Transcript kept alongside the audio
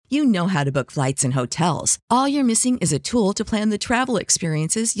You know how to book flights and hotels. All you're missing is a tool to plan the travel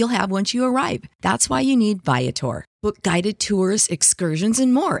experiences you'll have once you arrive. That's why you need Viator. Book guided tours, excursions,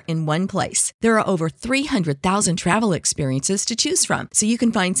 and more in one place. There are over 300,000 travel experiences to choose from, so you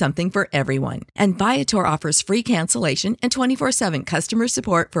can find something for everyone. And Viator offers free cancellation and 24/7 customer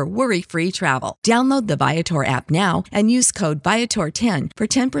support for worry-free travel. Download the Viator app now and use code Viator10 for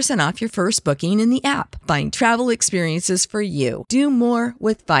 10% off your first booking in the app. Find travel experiences for you. Do more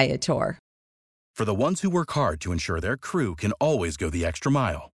with Viator. For the ones who work hard to ensure their crew can always go the extra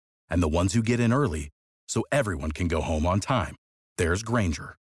mile, and the ones who get in early so everyone can go home on time, there's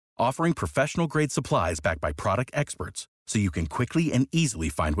Grainger, offering professional-grade supplies backed by product experts so you can quickly and easily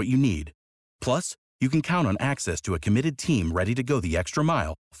find what you need. Plus, you can count on access to a committed team ready to go the extra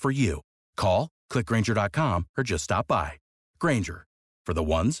mile for you. Call, click Grainger.com, or just stop by. Grainger, for the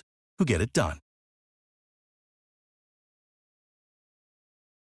ones who get it done.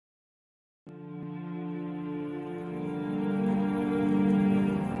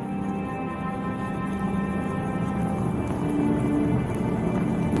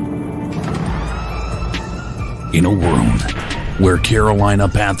 In a world where Carolina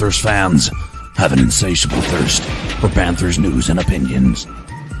Panthers fans have an insatiable thirst for Panthers news and opinions,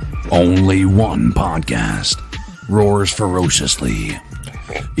 only one podcast roars ferociously.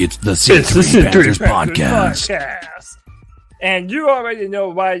 It's the C3 Panthers podcast. And you already know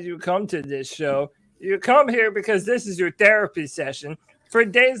why you come to this show. You come here because this is your therapy session for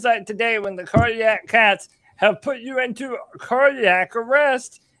days like today when the cardiac cats have put you into cardiac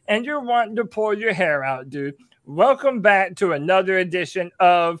arrest and you're wanting to pull your hair out, dude. Welcome back to another edition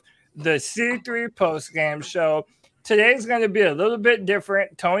of the C3 postgame show. Today's going to be a little bit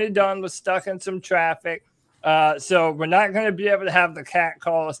different. Tony Dunn was stuck in some traffic, so we're not going to be able to have the cat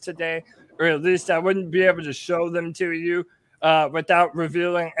calls today, or at least I wouldn't be able to show them to you without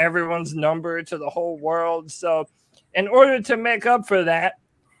revealing everyone's number to the whole world. So in order to make up for that,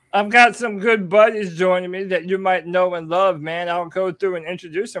 I've got some good buddies joining me that you might know and love, man. I'll go through and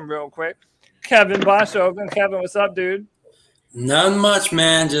introduce them real quick. Kevin Boshoven. Kevin, what's up, dude? None much,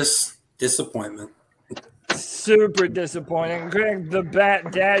 man. Just disappointment. Super disappointing. Greg, the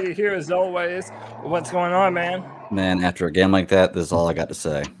Bat Daddy here as always. What's going on, man? Man, after a game like that, this is all I got to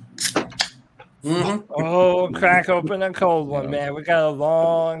say. Mm-hmm. Oh, crack open a cold one, man. We got a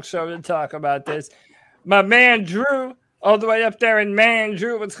long show to talk about this. My man, Drew, all the way up there in Maine.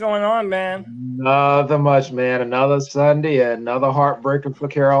 Drew, what's going on, man? Nothing much, man. Another Sunday, another heartbreaker for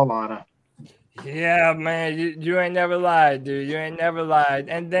Carolina. Yeah, man, you ain't never lied, dude. You ain't never lied.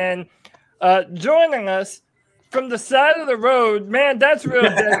 And then joining us from the side of the road, man, that's real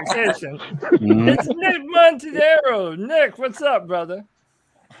dedication. It's Nick Montedero. Nick, what's up, brother?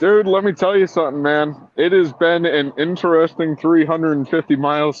 Dude, let me tell you something, man. It has been an interesting 350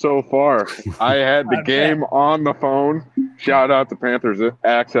 miles so far. I had the game on the phone. Shout out to Panthers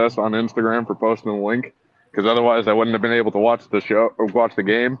Access on Instagram for posting the link, because otherwise I wouldn't have been able to watch the show or watch the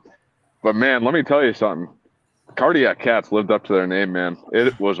game. But, man, let me tell you something. Cardiac Cats lived up to their name, man.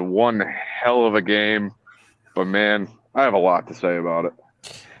 It was one hell of a game. But, man, I have a lot to say about it.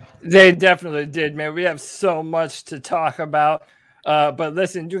 They definitely did, man. We have so much to talk about. But,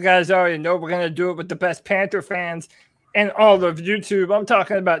 listen, you guys already know we're going to do it with the best Panther fans and all of YouTube. I'm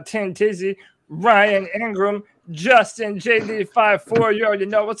talking about Tin Tizzy, Ryan Ingram, Justin, JD54. You already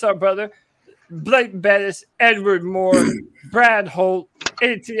know. What's up, brother? Blake Bettis, Edward Moore, Brad Holt,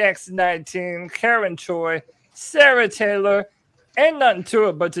 ATX19, Karen Choi, Sarah Taylor. Ain't nothing to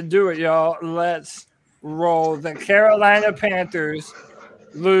it but to do it, y'all. Let's roll. The Carolina Panthers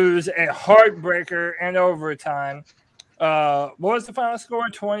lose a heartbreaker in overtime. What was the final score?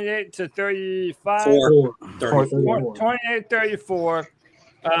 28-35? 28-34.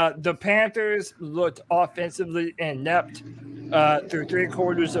 The Panthers looked offensively inept through 3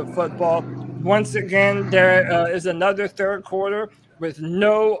 quarters of football. Once again, there is another third quarter with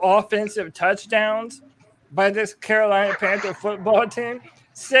no offensive touchdowns by this Carolina Panther football team,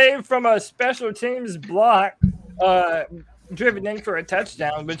 save from a special teams block driven in for a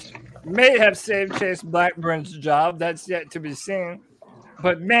touchdown, which may have saved Chase Blackburn's job. That's yet to be seen.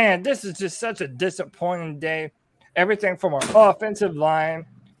 But, man, this is just such a disappointing day. Everything from our offensive line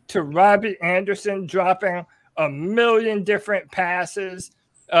to Robbie Anderson dropping a million different passes,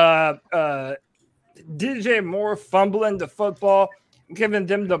 DJ Moore fumbling the football, giving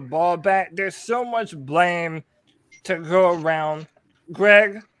them the ball back. There's so much blame to go around.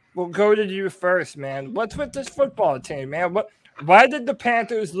 Greg, we'll go to you first, man. What's with this football team, man? Why did the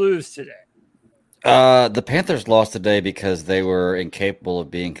Panthers lose today? The Panthers lost today because they were incapable of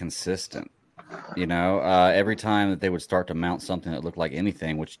being consistent. You know, every time that they would start to mount something that looked like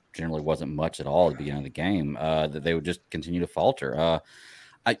anything, which generally wasn't much at all at the beginning of the game, that they would just continue to falter.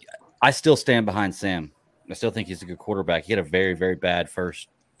 I still stand behind Sam. I still think he's a good quarterback. He had a very, very bad first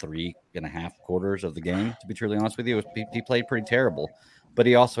 3.5 quarters of the game, to be truly honest with you. He played pretty terrible, but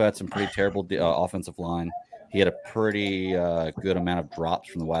he also had some pretty terrible offensive line. He had a pretty good amount of drops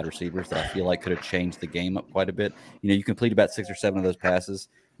from the wide receivers that I feel like could have changed the game up quite a bit. You know, you complete about 6 or 7 of those passes,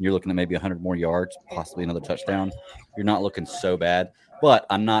 and you're looking at maybe 100 more yards, possibly another touchdown. You're not looking so bad, but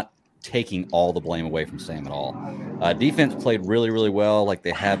I'm not taking all the blame away from Sam at all. Defense played really, really well, like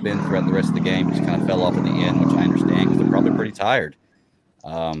they have been throughout the rest of the game. Just kind of fell off at the end, which I understand because they're probably pretty tired.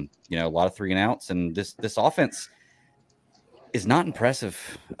 You know, a lot of 3 and outs, and this offense is not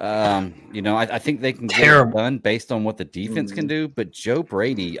impressive. You know, I think they can get it done based on what the defense can do. But Joe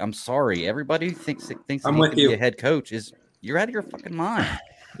Brady, I'm sorry, everybody thinks that he can be a head coach. You're out of your fucking mind.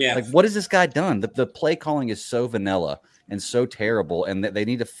 Yeah, like what has this guy done? The play calling is so vanilla and so terrible, and they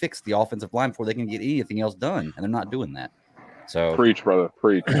need to fix the offensive line before they can get anything else done, and they're not doing that. So preach, brother,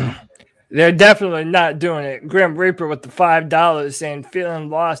 preach. They're definitely not doing it. Grim Reaper with the $5 saying, feeling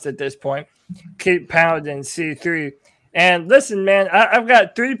lost at this point. Keep pounding C3. And listen, man, I've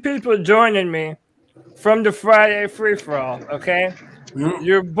got 3 people joining me from the Friday free-for-all, okay? Mm-hmm.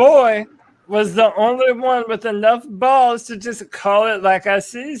 Your boy was the only one with enough balls to just call it like I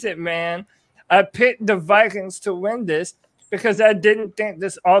sees it, man. I picked the Vikings to win this because I didn't think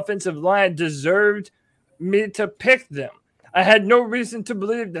this offensive line deserved me to pick them. I had no reason to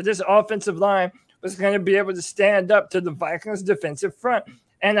believe that this offensive line was going to be able to stand up to the Vikings' defensive front.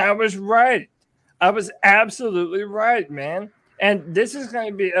 And I was right. I was absolutely right, man. And this is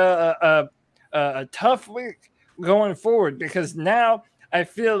going to be a tough week going forward because now I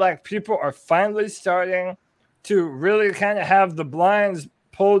feel like people are finally starting to really kind of have the blinds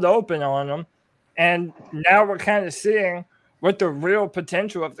pulled open on them. And now we're kind of seeing what the real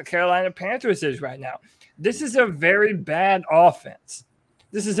potential of the Carolina Panthers is right now. This is a very bad offense.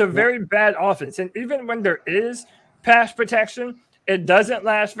 This is a very bad offense. And even when there is pass protection, it doesn't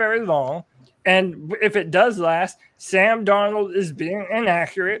last very long. And if it does last, Sam Darnold is being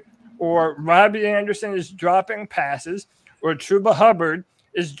inaccurate, or Robbie Anderson is dropping passes, or Chuba Hubbard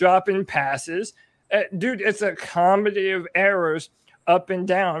is dropping passes. Dude, it's a comedy of errors up and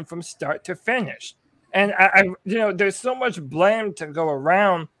down from start to finish. And I you know, there's so much blame to go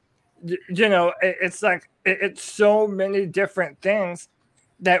around. You know, it's like it's so many different things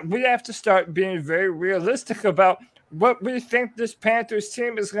that we have to start being very realistic about what we think this Panthers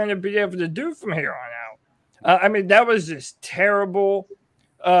team is going to be able to do from here on out. I mean, that was just terrible.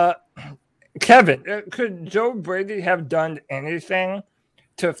 Kevin, could Joe Brady have done anything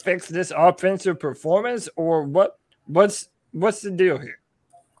to fix this offensive performance, or what's the deal here?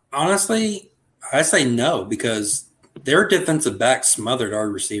 Honestly, I say no, because their defensive back smothered our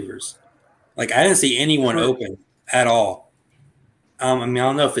receivers. Like, I didn't see anyone open at all. I mean, I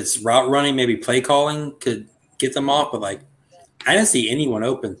don't know if it's route running, maybe play calling could get them off, but, like, I didn't see anyone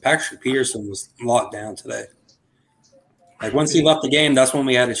open. Patrick Peterson was locked down today. Like, once he left the game, that's when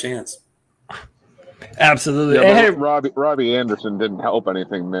we had a chance. Absolutely. Yeah, Robbie Anderson didn't help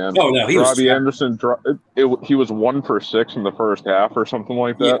anything, man. Oh, no, Robbie Anderson, he was 1 for 6 in the first half or something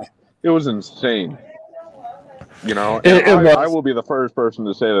like that. Yeah. It was insane. You know, I will be the first person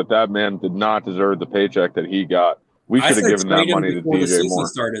to say that man did not deserve the paycheck that he got. We should have given that money to DJ Moore.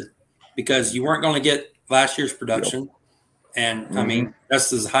 Started, because you weren't going to get last year's production. Yep. And, I mean,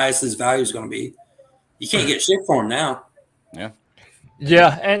 that's as high as his value is going to be. You can't get shit for him now. Yeah.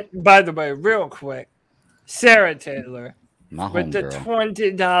 Yeah, and by the way, real quick, Sarah Taylor with the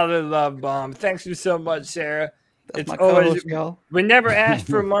 $20 love bomb. Thanks you so much, Sarah. It's always we never ask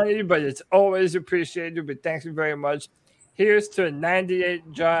for money, but it's always appreciated. But thank you very much. Here's to a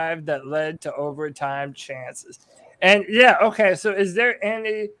 98 drive that led to overtime chances. And yeah, okay. So, is there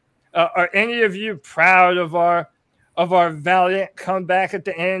any? Are any of you proud of our valiant comeback at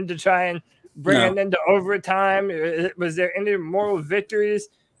the end to try and bring it into overtime? Was there any moral victories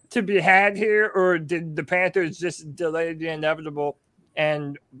to be had here, or did the Panthers just delay the inevitable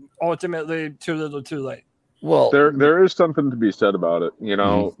and ultimately too little, too late? Well, there is something to be said about it, you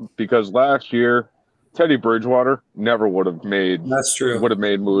know, because last year Teddy Bridgewater never would have made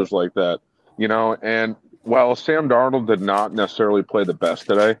moves like that, you know. And while Sam Darnold did not necessarily play the best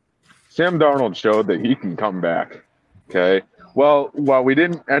today, Sam Darnold showed that he can come back. Okay. Well, while we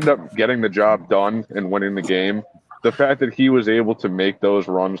didn't end up getting the job done and winning the game, the fact that he was able to make those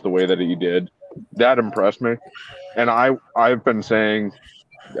runs the way that he did, that impressed me. And I've been saying,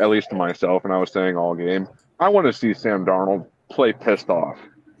 at least to myself, and I was saying all game, I want to see Sam Darnold play pissed off.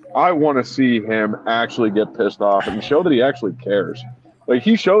 I want to see him actually get pissed off and show that he actually cares. Like,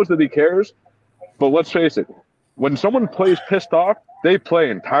 he shows that he cares, but let's face it, when someone plays pissed off, they play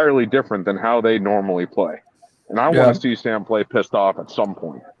entirely different than how they normally play. And I want to see Sam play pissed off at some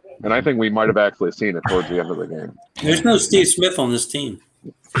point. And I think we might have actually seen it towards the end of the game. There's no Steve Smith on this team.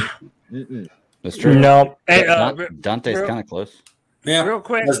 That's true. No. Hey, Dante's kind of close. Yeah. Real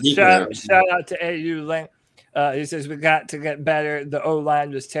quick, shout out to AU Link. He says, we got to get better. The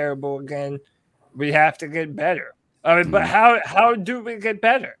O-line was terrible again. We have to get better. I mean, but how do we get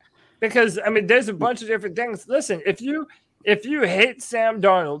better? Because, I mean, there's a bunch of different things. Listen, if you hate Sam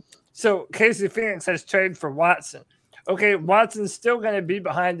Darnold, so Casey Phoenix has traded for Watson. Okay, Watson's still going to be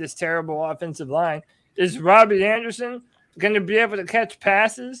behind this terrible offensive line. Is Robbie Anderson going to be able to catch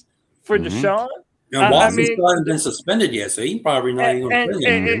passes for Deshaun? Watson's hasn't been suspended yet, so he's probably not even going to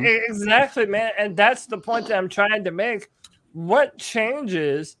play. Exactly, man. And that's the point that I'm trying to make. What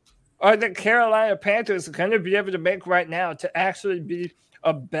changes are the Carolina Panthers going to be able to make right now to actually be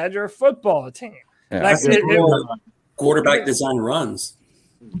a better football team? Yeah. Quarterback design runs.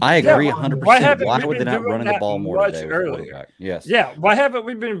 I agree 100%. Why would they not run the ball more much today? Earlier? Yes. Yeah. Why haven't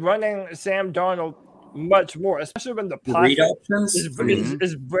we been running Sam Darnold much more, especially when the pocket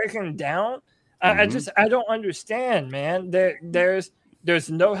is breaking down? I don't understand, man. There's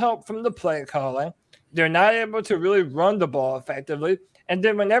no help from the play calling. They're not able to really run the ball effectively. And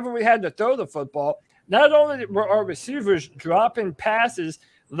then whenever we had to throw the football, not only were our receivers dropping passes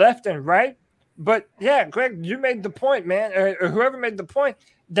left and right, but yeah, Greg, you made the point, man, or whoever made the point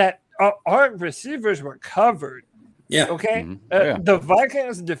that our receivers were covered. Yeah. Okay. The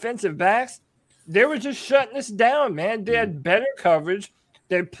Vikings defensive backs, they were just shutting us down, man. They had better coverage.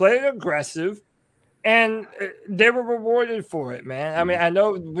 They played aggressive, and they were rewarded for it, man. I mean, I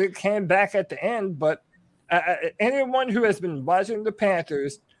know we came back at the end, but anyone who has been watching the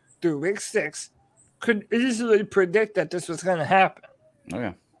Panthers through week 6 could easily predict that this was going to happen.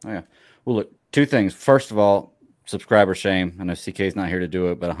 Oh, yeah. Well, look, two things. First of all, subscriber shame. I know CK's not here to do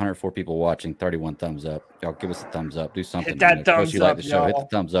it, but 104 people watching, 31 thumbs up. Y'all give us a thumbs up. Do something. Hit that thumbs up, like the show. Hit the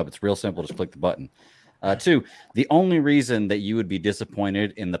thumbs up. It's real simple. Just click the button. 2, the only reason that you would be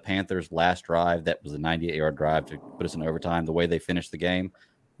disappointed in the Panthers' last drive, that was a 98-yard drive to put us in overtime, the way they finished the game,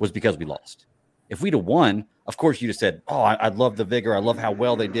 was because we lost. If we'd have won, of course you'd have said, oh, I love the vigor. I love how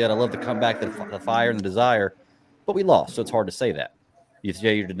well they did. I love the comeback, the fire, and the desire. But we lost, so it's hard to say that.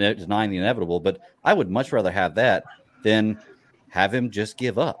 You're denying the inevitable, but I would much rather have that than have him just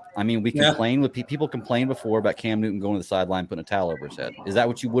give up. I mean, we complain with people complained before about Cam Newton going to the sideline, putting a towel over his head. Is that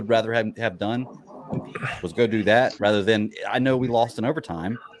what you would rather have done? Was go do that rather than, I know we lost in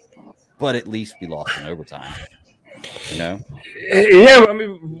overtime, but at least we lost in overtime. You know? Yeah, I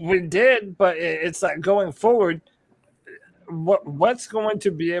mean, we did, but it's like going forward, what's going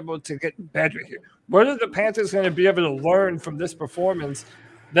to be able to get better here? What are the Panthers going to be able to learn from this performance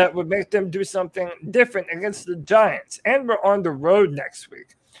that would make them do something different against the Giants? And we're on the road next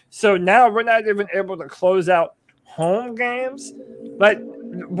week. So now we're not even able to close out home games. Like,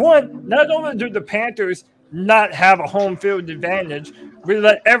 one, not only do the Panthers not have a home field advantage, we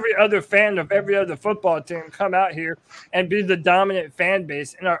let every other fan of every other football team come out here and be the dominant fan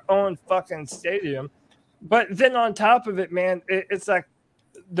base in our own fucking stadium. But then on top of it, man, it's like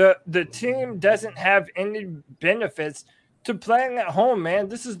the team doesn't have any benefits to playing at home, man.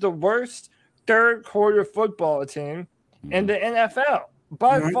 This is the worst third quarter football team in the NFL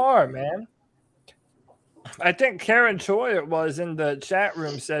by far, man. I think Karen Choi, it was in the chat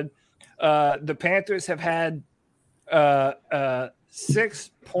room, said the Panthers have had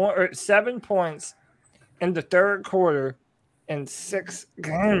 7 points in the third quarter in 6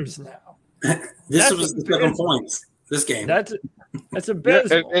 games now. This was the 7 points. This game. That's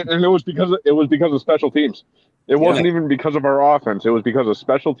abysmal. And it was because of special teams. It wasn't even because of our offense. It was because of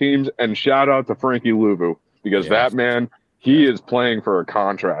special teams. And shout out to Frankie Louvu, because that man, he is playing for a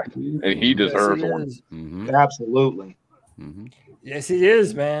contract and he deserves one. Absolutely. Yes, he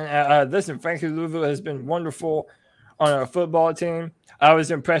is, man. Listen, Frankie Louvu has been wonderful on our football team. I was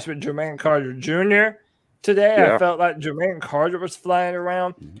impressed with Jermaine Carter Jr. today. I felt like Jermaine Carter was flying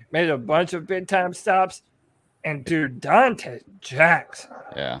around, made a bunch of big-time stops. And, dude, Dante Jackson.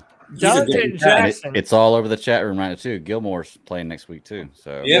 Yeah. Dante Jackson. It's all over the chat room right now, too. Gilmore's playing next week, too.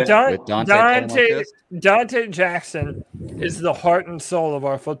 So Dante Jackson is the heart and soul of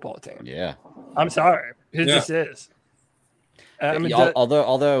our football team. Yeah. I'm sorry. He just is.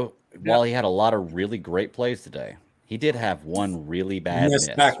 Although while he had a lot of really great plays today, he did have one really bad miss.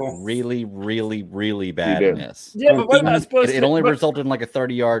 Really, really, really bad miss. Yeah, but what am I supposed to? It only resulted in like a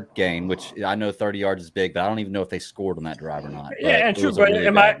 30-yard gain, which I know 30 yards is big, but I don't even know if they scored on that drive or not. Yeah, and true. But really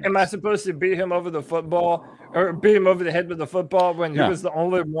am I supposed to beat him over the football or beat him over the head with the football when he was the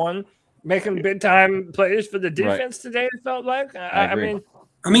only one making big time plays for the defense today? It felt like. I mean,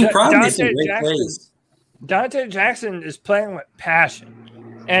 probably some great plays. Dante Jackson is playing with passion.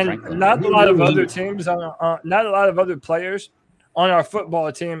 And not a lot of other teams not a lot of other players on our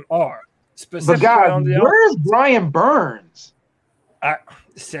football team are. Specifically but guys, where's Brian Burns?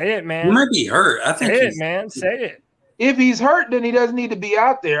 Say it, man. He might be hurt. I think say it, man. Say it. If he's hurt, then he doesn't need to be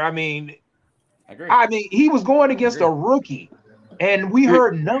out there. I mean, he was going against a rookie, and we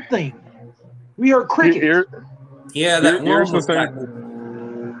heard nothing. We heard crickets.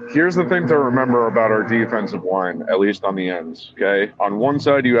 Here's the thing to remember about our defensive line, at least on the ends, okay? On one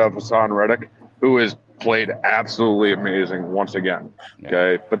side, you have Hassan Reddick, who has played absolutely amazing once again,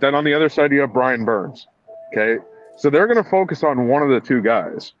 okay? But then on the other side, you have Brian Burns, okay? So they're going to focus on one of the two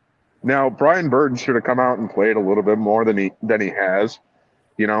guys. Now, Brian Burns should have come out and played a little bit more than he has,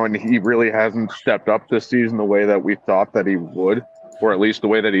 and he really hasn't stepped up this season the way that we thought that he would, or at least the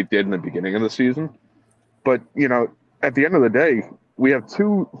way that he did in the beginning of the season. But, at the end of the day, we have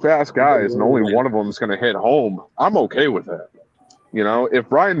two fast guys and only one of them is going to hit home. I'm okay with that. If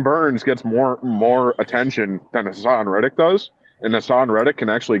Brian Burns gets more attention than Hassan Reddick does, and Hassan Reddick can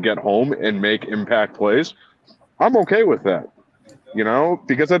actually get home and make impact plays, I'm okay with that.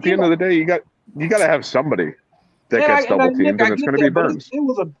 Because at the end of the day, you got to have somebody that gets double teamed, and it's going to be Burns. It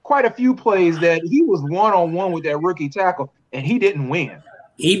was quite a few plays that he was 1-on-1 with that rookie tackle, and he didn't win.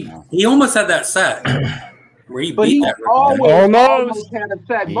 He almost had that sack. Where he almost had a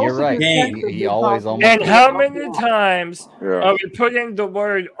sack. You're right. He always almost. And how many times are we putting the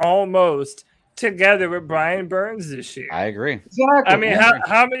word "almost" together with Brian Burns this year? I agree. Exactly. I mean,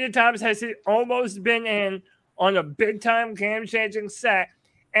 how many times has he almost been in on a big time game changing sack,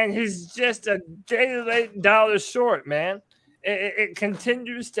 and he's just a $8 short, man? It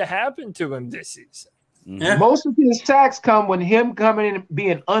continues to happen to him this season. Yeah. Most of his sacks come when him coming in and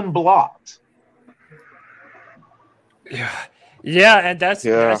being unblocked. Yeah, and that's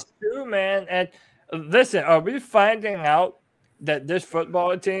true, man. And listen, are we finding out that this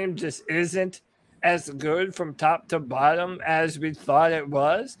football team just isn't as good from top to bottom as we thought it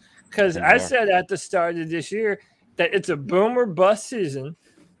was? Because I said at the start of this year that it's a boom or bust season.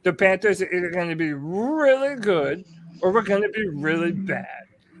 The Panthers are either going to be really good or we're going to be really bad.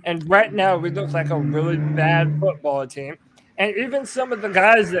 And right now we look like a really bad football team. And even some of the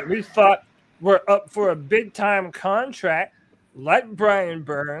guys that we thought were up for a big-time contract, like Brian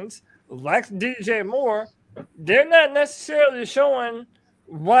Burns, like DJ Moore, they're not necessarily showing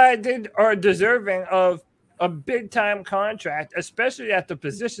why they are deserving of a big-time contract, especially at the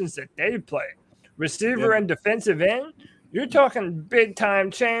positions that they play. Receiver and defensive end, you're talking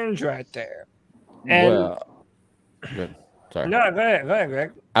big-time change right there. And good. Sorry. No, go ahead,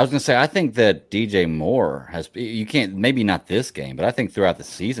 Greg. I was going to say, I think that DJ Moore maybe not this game, but I think throughout the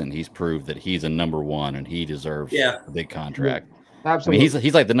season, he's proved that he's a number one and he deserves a big contract. Yeah, absolutely. I mean,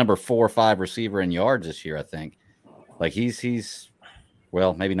 he's like the number 4 or 5 receiver in yards this year, I think. Like he's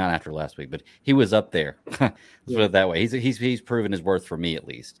well, maybe not after last week, but he was up there. Let's put it that way. He's proven his worth for me at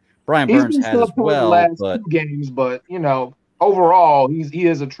least. Brian Burns has as well, but games, but overall, he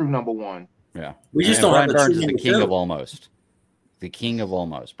is a true number one. Yeah, we just don't. Brian Burns is the king of almost. The king of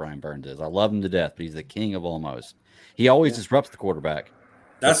almost, Brian Burns is. I love him to death, but he's the king of almost. He always disrupts the quarterback.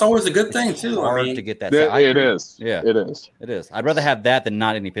 That's always a good thing, too. Hard to get that. It is. Yeah, it is. It is. I'd rather have that than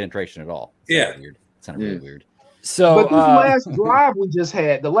not any penetration at all. It's weird. It's not really weird. So, but this last drive we just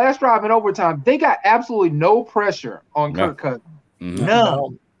had, the last drive in overtime, they got absolutely no pressure on Kirk Cousins. Mm-hmm.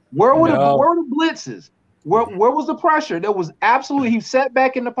 None. Where were the blitzes? Where was the pressure? There was absolutely. He sat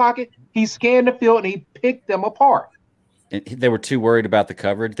back in the pocket. He scanned the field and he picked them apart. And they were too worried about the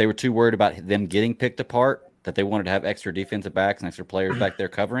coverage. They were too worried about them getting picked apart that they wanted to have extra defensive backs and extra players back there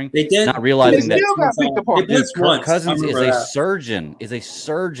covering. They did, not realizing that Kirk Cousins is a surgeon. Is a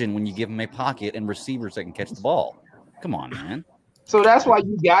surgeon when you give him a pocket and receivers that can catch the ball. Come on, man. So that's why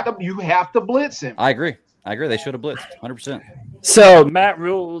you have to blitz him. I agree. They should have blitzed 100%. So Matt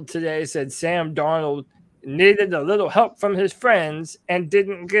Rule today said Sam Darnold needed a little help from his friends and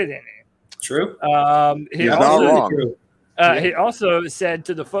didn't get any. True. He also said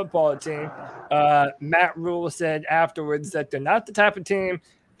to the football team, Matt Rule said afterwards that they're not the type of team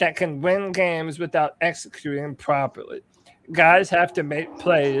that can win games without executing properly. Guys have to make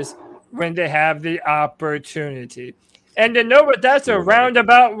plays when they have the opportunity. And you know what that's a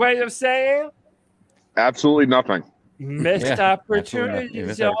roundabout way of saying? Absolutely nothing. Missed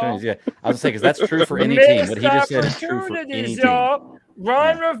opportunities, y'all. Yeah, I was saying because that's true for any team. What he just said is true for any team.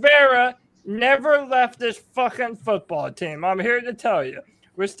 Ron Rivera never left this fucking football team. I'm here to tell you.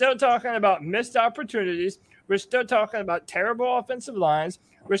 We're still talking about missed opportunities. We're still talking about terrible offensive lines.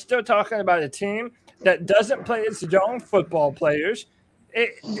 We're still talking about a team that doesn't play its young football players.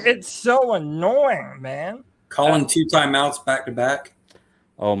 It's so annoying, man. Calling 2 timeouts back to back.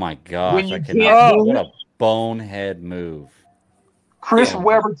 Oh my gosh! I cannot. What a bonehead move. Chris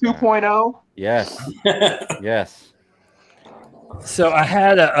Webber 2.0. Yes. Yes. So I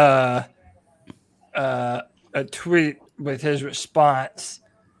had a tweet with his response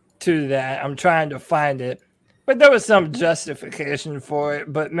to that. I'm trying to find it, but there was some justification for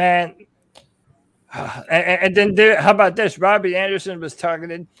it. But man, and then how about this? Robbie Anderson was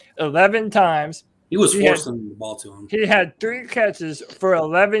targeted 11 times. He was forcing the ball to him. He had 3 catches for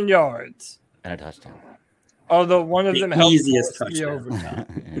 11 yards and a touchdown. Although one of them helped easiest the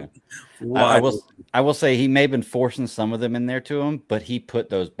overtime. I will say he may have been forcing some of them in there to him, but he put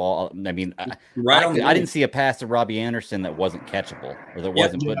those balls. I mean, I didn't see a pass to Robbie Anderson that wasn't catchable or that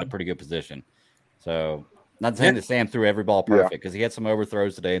wasn't put in a pretty good position. So, not saying that Sam threw every ball perfect because he had some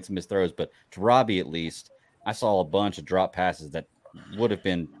overthrows today and some missed throws, but to Robbie at least, I saw a bunch of drop passes that would have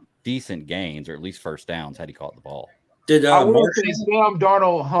been decent gains or at least first downs had he caught the ball. Did Sam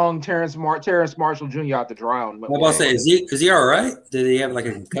Darnold hung Terrence Marshall Jr. out the ground? What about to say, is he all right? Did he have like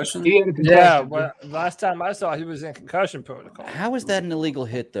a concussion? He had a concussion. Yeah, well, last time I saw he was in concussion protocol. How is that an illegal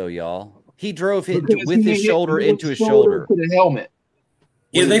hit though, y'all? He drove with his shoulder into his shoulder to the helmet.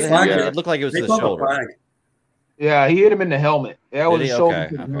 Yeah, they flagged it. It looked like it was the shoulder. Flag. Yeah, he hit him in the helmet. That was a shoulder.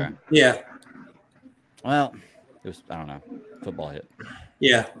 Okay. Yeah. Well, it was, I don't know, football hit.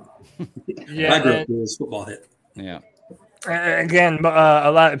 Yeah. Yeah, I grew up with this football hit. Yeah. Again, a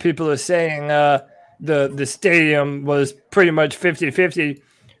lot of people are saying the stadium was pretty much 50-50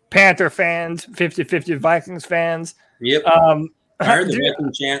 Panther fans, 50-50 Vikings fans. Yep. I heard the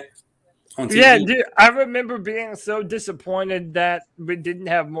Viking chant on TV. Yeah, dude, I remember being so disappointed that we didn't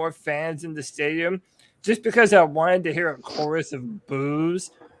have more fans in the stadium just because I wanted to hear a chorus of boos.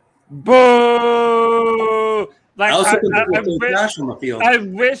 Boo! Like I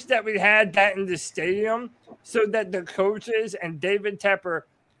wish that we had that in the stadium so that the coaches and David Tepper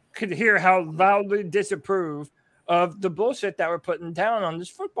could hear how loudly disapprove of the bullshit that we're putting down on this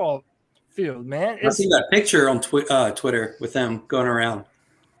football field, man. I see that picture on Twitter with them going around.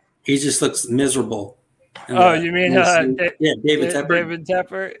 He just looks miserable. You mean David Tepper? David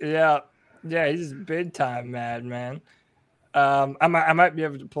Tepper, yeah, he's big time mad, man. I might be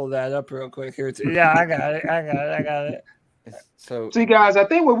able to pull that up real quick here. Yeah, I got it. So, see, guys, I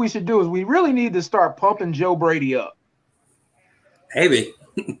think what we should do is we really need to start pumping Joe Brady up. Heavy.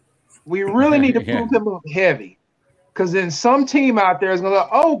 We really need to pump him up heavy. Because then some team out there is going to go,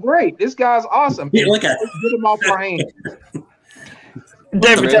 oh, great, this guy's awesome. Yeah, look at get him off our hands.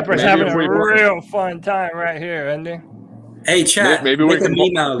 David Tepper's having a real fun time right here, isn't he? Hey, chat. Maybe we can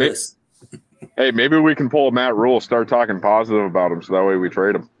email this. Hey, maybe we can pull Matt Rule, start talking positive about him, so that way we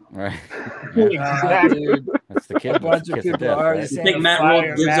trade him. All right. Dude. That's the kid. You think Matt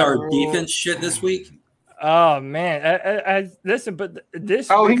Rule gives our defense shit this week? Oh man, I listen, but this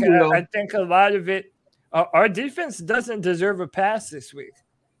week I think a lot of it. Our defense doesn't deserve a pass this week.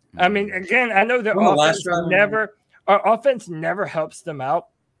 I mean, again, I know our offense never helps them out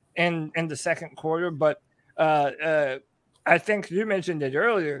in the second quarter, but I think you mentioned it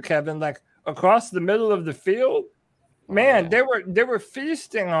earlier, Kevin. Like across the middle of the field, man, they were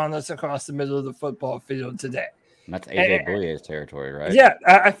feasting on us across the middle of the football field today. And that's AJ Bouye's territory, right? Yeah,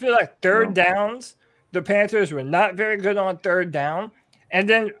 I feel like third downs, the Panthers were not very good on third down. And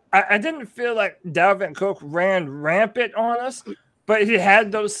then I didn't feel like Dalvin Cook ran rampant on us, but he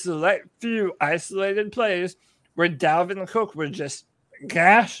had those select few isolated plays where Dalvin Cook would just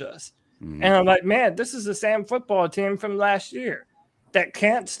gash us. Mm-hmm. And I'm like, man, this is the same football team from last year that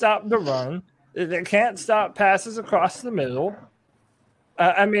can't stop the run, that can't stop passes across the middle.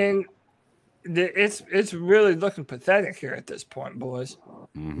 I mean, it's really looking pathetic here at this point, boys.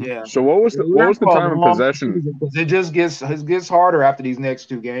 Mm-hmm. Yeah. So what was the time of possession? It just gets harder after these next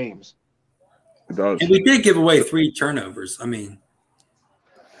two games. It does. And we did give away 3 turnovers. I mean,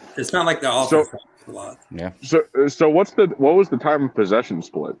 it's not like the offense a lot. Yeah. So what was the time of possession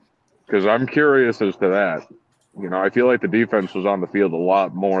split? Because I'm curious as to that. You know, I feel like the defense was on the field a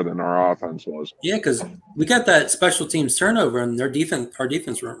lot more than our offense was. Yeah, because we got that special teams turnover, and our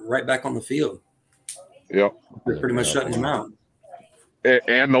defense were right back on the field. Yep. They're pretty much shutting them out.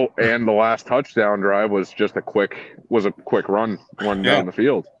 And the last touchdown drive was just a quick run down the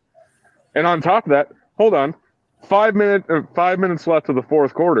field. And on top of that, hold on, 5 minutes left of the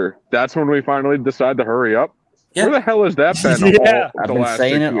fourth quarter. That's when we finally decide to hurry up. Yeah. Where the hell has that been? I've been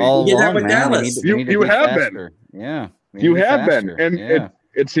saying it all along, man. Dallas. You have been. Yeah. You have been. And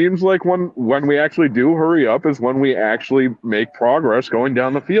it seems like when we actually do hurry up is when we actually make progress going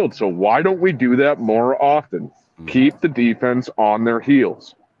down the field. So why don't we do that more often? Mm-hmm. Keep the defense on their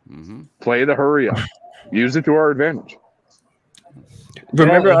heels. Mm-hmm. Play the hurry up. Use it to our advantage.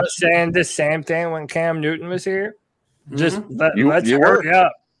 Remember us saying the same thing when Cam Newton was here? Just let's hurry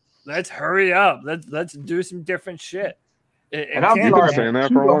up. Let's hurry up. Let's do some different shit. And I'm sorry, saying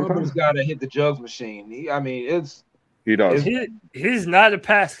that for a long time. He's got to hit the jugs machine. He does. He's not a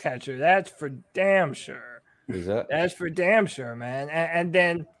pass catcher. That's for damn sure. Is that? That's for damn sure, man. And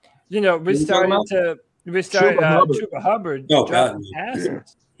then we started Chuba Hubbard. Oh God,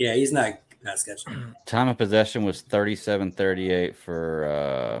 passes. Yeah, he's not pass catcher. Time of possession was 37-38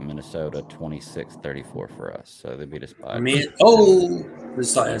 for Minnesota, 26-34 for us. So they beat us by. We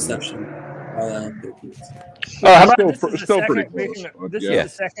saw interception. How about this is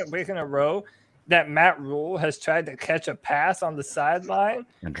the second week in a row that Matt Rule has tried to catch a pass on the sideline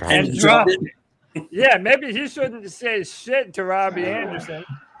and drop it. Yeah, maybe he shouldn't say shit to Robbie Anderson.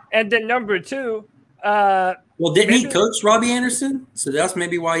 And then number two, didn't he coach Robbie Anderson? So that's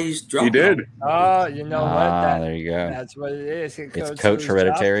maybe why he's dropped. He did. Oh, you know what? There you go. That's what it is. It's coach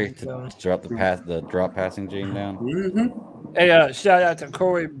hereditary to drop the drop passing gene down. Mm-hmm. Hey, shout out to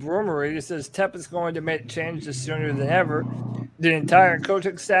Corey Broomery. He says Tep is going to make changes sooner than ever. The entire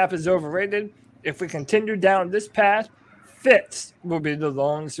coaching staff is overrated. If we continue down this path, Fitz will be the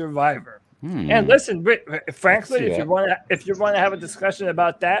lone survivor. And listen, frankly, if you want to have a discussion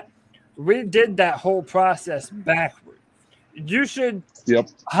about that, we did that whole process backward. You should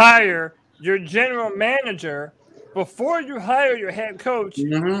hire your general manager before you hire your head coach,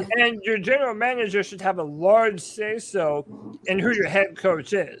 and your general manager should have a large say-so in who your head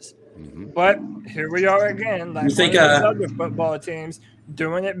coach is. But here we are again, like one of those other football teams,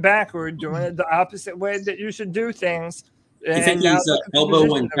 doing it backward, doing it the opposite way that you should do things. You think he's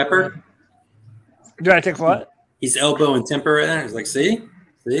elbowing Temper? Do I think what? He's elbowing Temper right there. He's like, see,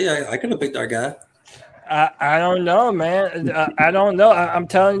 I could have picked our guy. I don't know, man. I don't know. I'm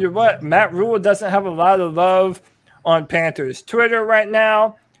telling you what, Matt Rule doesn't have a lot of love on Panthers Twitter right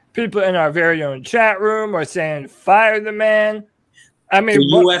now. People in our very own chat room are saying, fire the man. I mean, the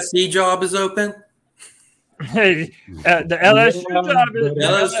USC job is open. Hey, the LSU job is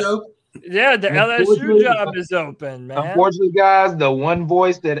LSU. Yeah, the LSU job is open, man. Unfortunately, guys, the one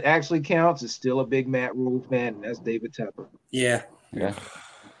voice that actually counts is still a big Matt Rule fan, and that's David Tepper. Yeah.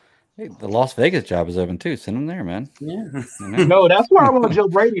 Hey, the Las Vegas job is open too. Send them there, man. Yeah. No, that's why I want Joe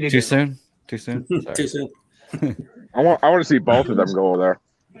Brady to Too soon. Sorry. Too soon. I want to see both of them go over there.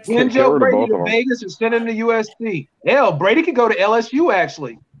 Send Joe Brady to Vegas and send him to USC. Hell, Brady could go to LSU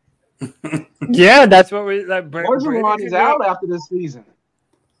actually. Yeah, that's what we like. Bergeron is out after this season.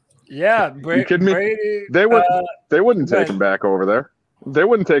 Yeah, Brady. They wouldn't take him back over there. They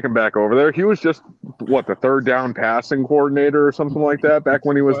wouldn't take him back over there. He was just the third down passing coordinator or something like that back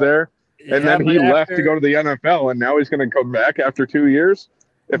when he was there. And then he left to go to the NFL, and now he's going to come back after 2 years.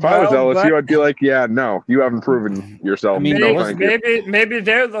 If I was LSU, I'd be like, yeah, no, you haven't proven yourself. Maybe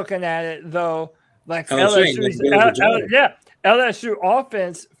they're looking at it though, like LSU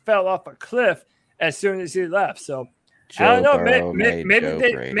offense fell off a cliff as soon as he left. So I don't know.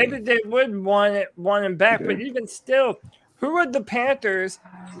 Maybe they would want him back, but even still, who are the Panthers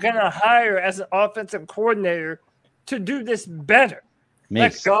gonna hire as an offensive coordinator to do this better?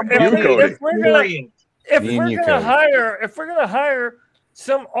 If we're gonna hire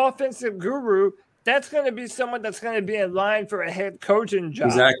some offensive guru, that's going to be someone that's going to be in line for a head coaching job.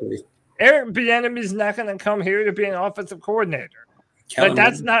 Exactly. Eric Bieniemy is not going to come here to be an offensive coordinator.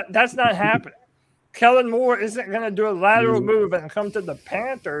 That's not happening. Kellen Moore isn't going to do a lateral move and come to the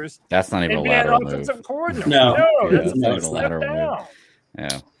Panthers. That's not even a lateral move. Offensive coordinator. No, that's not even a lateral move.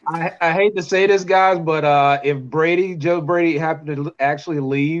 Yeah. I hate to say this, guys, but if Joe Brady happened to actually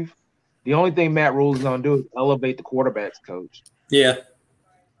leave, the only thing Matt Rule is going to do is elevate the quarterback's coach. Yeah.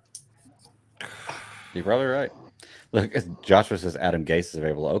 You're probably right. Look, Joshua says Adam Gase is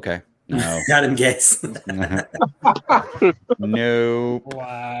available. Okay. No. Adam Gase. No.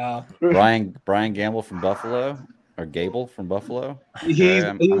 Wow. Brian Gamble from Buffalo. Or Gable from Buffalo.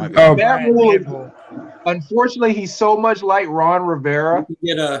 Unfortunately, he's so much like Ron Rivera.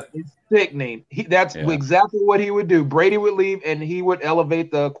 It's sickening. That's exactly what he would do. Brady would leave, and he would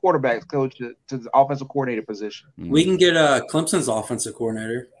elevate the quarterback's coach to the offensive coordinator position. We can get Clemson's offensive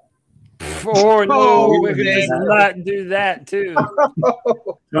coordinator. We could just not do that too.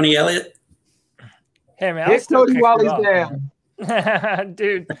 Tony Elliott. Hey man, hit Cody while he's down.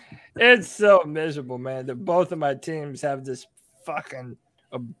 Dude, it's so miserable, man, that both of my teams have this fucking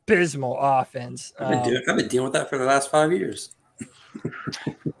abysmal offense. I've been dealing with that for the last 5 years.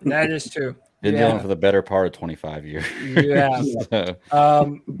 That is true. Been dealing for the better part of 25 years. Yeah.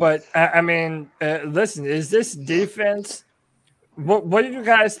 But I mean, listen, is this defense? What do you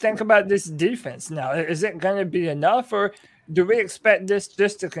guys think about this defense now? Is it going to be enough, or do we expect this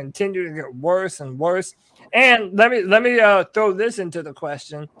just to continue to get worse and worse? And let me throw this into the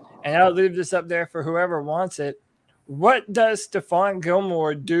question, and I'll leave this up there for whoever wants it. What does Stephon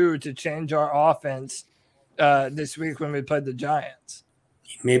Gilmore do to change our offense this week when we play the Giants?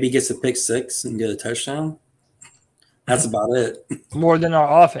 Maybe he gets a pick six and get a touchdown. That's about it. More than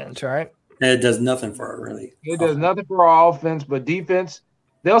our offense, right? And it does nothing for our really. It does nothing for our offense, but defense,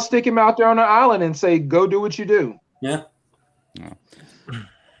 they'll stick him out there on the island and say, "Go do what you do." Yeah.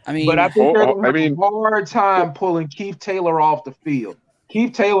 I mean, but I think they're going to have a hard time pulling Keith Taylor off the field.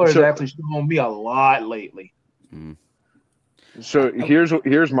 Keith Taylor has actually shown me a lot lately. So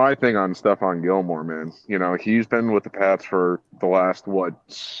here's my thing on Stephon Gilmore, man. You know, he's been with the Pats for the last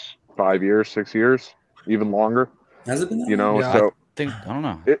 5 years, 6 years, even longer. Has it been that you know, yeah, so I don't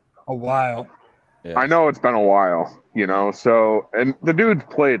know. A while. Yeah. I know it's been a while, you know. So and the dude's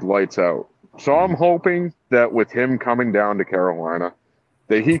played lights out. So I'm hoping that with him coming down to Carolina,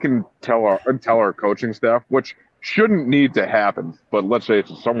 that he can tell our coaching staff, which shouldn't need to happen, but let's say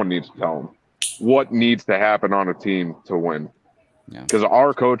someone needs to tell him what needs to happen on a team to win. Because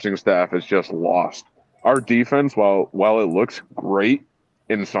our coaching staff is just lost. Our defense, while it looks great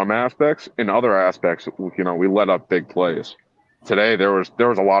in some aspects, in other aspects, you know, we let up big plays. Today there was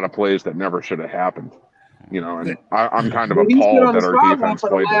a lot of plays that never should have happened. You know, and I'm kind of appalled that our defense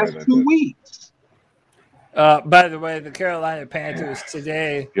played the last 2 weeks. By the way, the Carolina Panthers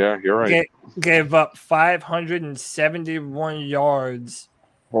today you're right. gave up 571 yards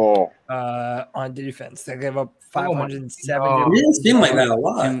on defense. They gave up 570. It didn't seem like that a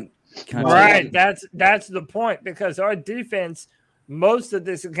lot. Right. That's the point, because our defense most of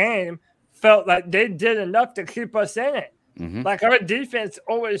this game felt like they did enough to keep us in it. Mm-hmm. Like, our defense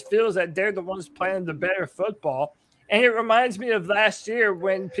always feels that they're the ones playing the better football. And it reminds me of last year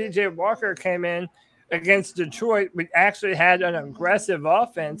when PJ Walker came in against Detroit. We actually had an aggressive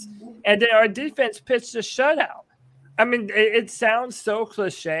offense, and then our defense pitched a shutout. I mean, it sounds so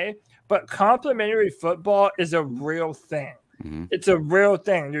cliche, but complementary football is a real thing. Mm-hmm. It's a real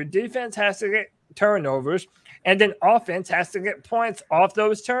thing. Your defense has to get turnovers, and then offense has to get points off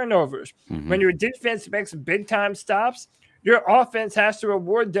those turnovers. Mm-hmm. When your defense makes big-time stops, your offense has to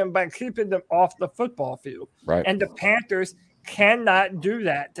reward them by keeping them off the football field. Right. And the Panthers cannot do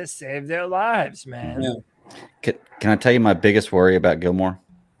that to save their lives, man. Yeah. Can I tell you my biggest worry about Gilmore?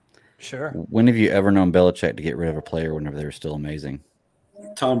 Sure. When have you ever known Belichick to get rid of a player whenever they were still amazing?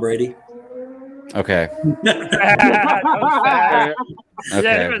 Tom Brady. Okay.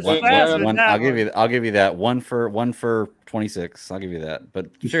 I'll give you that. One for 26. I'll give you that.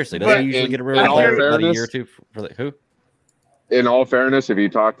 But seriously, doesn't he usually get rid of a player about a year or two for who? In all fairness, if you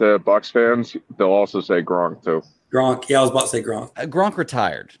talk to Bucs fans, they'll also say Gronk too. Gronk, yeah, I was about to say Gronk. Gronk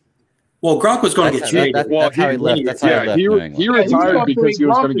retired. Well, Gronk was going to get traded. That's how he left. That's how he left New England. He retired because he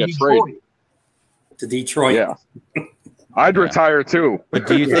was going to get traded to Detroit. Yeah, I'd retire too. But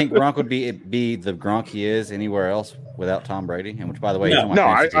do you think Gronk would be the Gronk he is anywhere else without Tom Brady? And which, by the way, no,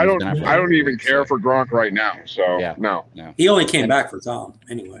 I don't even care for Gronk right now. So yeah, no. He only came back for Tom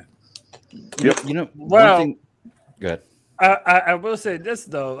anyway. Yep. You know, well, one thing, good. I will say this,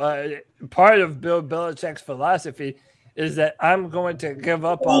 though. Part of Bill Belichick's philosophy is that I'm going to give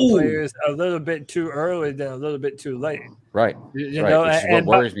up on players a little bit too early than a little bit too late. Right. You know, which is what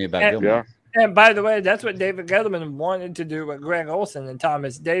worries me about Gilmore. And by the way, that's what David Gettleman wanted to do with Greg Olsen and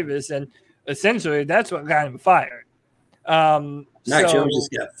Thomas Davis, and essentially that's what got him fired. Mac Jones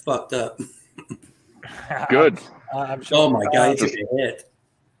just got fucked up. Good. I'm sure. Oh, my God, he took a hit.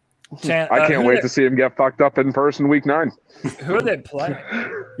 I can't wait to see him get fucked up in person week 9. Who are they playing?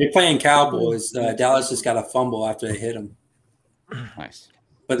 They're playing Cowboys. Dallas just got a fumble after they hit him. Nice.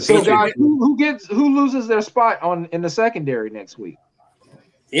 But so, guys, who loses their spot in the secondary next week?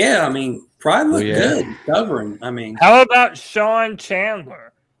 Yeah, I mean, Pride looked good covering. I mean, how about Sean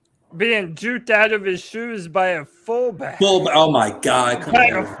Chandler being juked out of his shoes by a fullback? Oh my God! By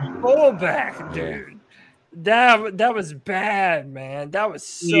a fullback, dude. That was bad, man. That was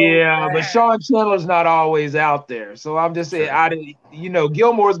so bad. But Sean Chandler's not always out there. So I'm just saying,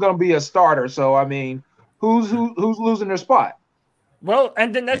 Gilmore's going to be a starter. So I mean, who's losing their spot? Well,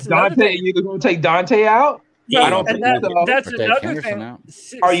 and then that's Dante. You're going to take Dante out? Yeah, I don't think that's another thing.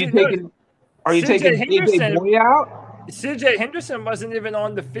 Are you taking? Are you taking AJ Boye out? CJ Henderson wasn't even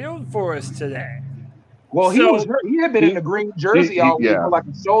on the field for us today. Well, he was hurt. He had been in the green jersey all week for like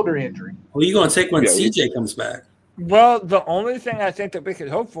a shoulder injury. Well, you're going to take when CJ comes back. Well, the only thing I think that we could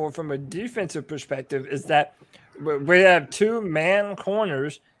hope for from a defensive perspective is that we have 2 man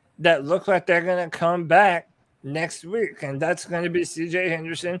corners that look like they're going to come back next week, and that's going to be CJ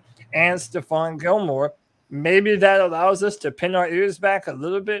Henderson and Stephon Gilmore. Maybe that allows us to pin our ears back a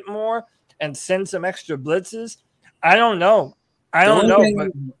little bit more and send some extra blitzes. I don't know. We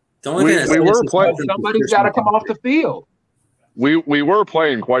were playing. Somebody's got to come off the field. We were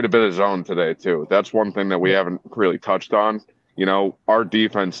playing quite a bit of zone today too. That's one thing that we haven't really touched on. You know, our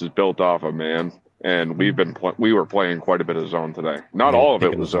defense is built off of man, and we were playing quite a bit of zone today. Not all of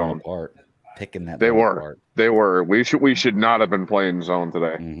it was zone. Apart. Picking that. They were. Apart. They were. We should not have been playing zone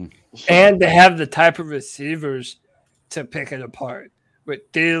today. Mm-hmm. And they have the type of receivers to pick it apart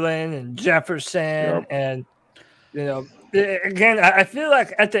with Thielen and Jefferson, and again, I feel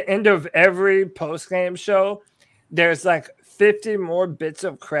like at the end of every post-game show, there's like 50 more bits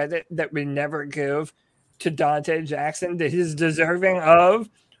of credit that we never give to Dante Jackson that he's deserving of,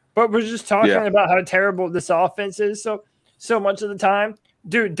 but we're just talking about how terrible this offense is so much of the time.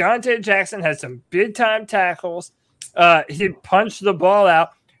 Dude, Dante Jackson has some big-time tackles. He punched the ball out.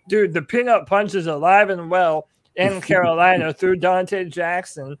 Dude, the peanut punch is alive and well in Carolina through Dante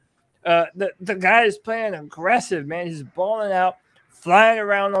Jackson. The guy is playing aggressive, man. He's balling out, flying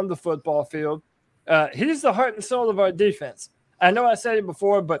around on the football field. He's the heart and soul of our defense. I know I said it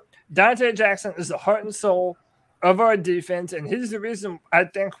before, but Dante Jackson is the heart and soul of our defense, and he's the reason, I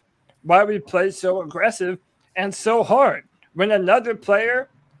think, why we play so aggressive and so hard. When another player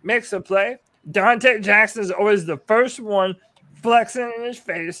makes a play, Dante Jackson is always the first one flexing in his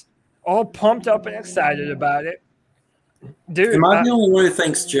face, all pumped up and excited about it. Dude, am I the only one who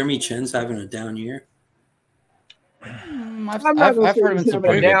thinks Jeremy Chin's having a down year? I've heard him some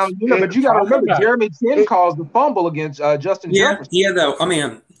down year, but you got to remember, Jeremy Chin caused the fumble against Justin Jefferson. Yeah, though. I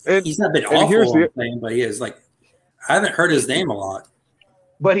mean, he's not been awful, but he is. Like, I haven't heard his name a lot.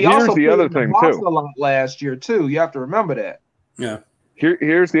 But he also the other thing too a lot last year too. You have to remember that. Yeah.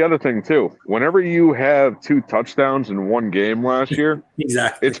 Here's the other thing too. Whenever you have 2 touchdowns in one game last year,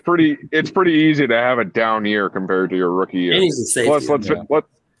 exactly, it's pretty easy to have a down year compared to your rookie year. And he's a safety.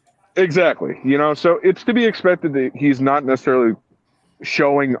 Exactly. You know, so it's to be expected that he's not necessarily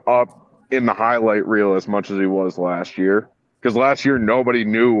showing up in the highlight reel as much as he was last year. Because last year nobody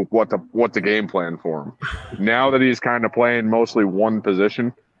knew what the game plan for him. Now that he's kind of playing mostly one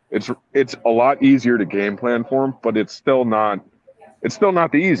position, it's a lot easier to game plan for him, but it's still not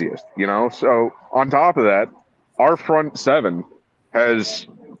the easiest, you know? So on top of that, our front 7 has,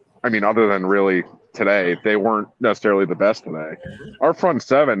 I mean, other than really today, they weren't necessarily the best today. Our front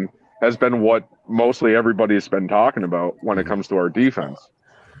 7 has been what mostly everybody's been talking about when it comes to our defense.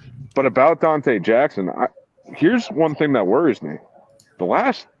 But about Dante Jackson, here's one thing that worries me. The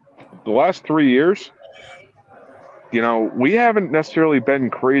last 3 years, you know, we haven't necessarily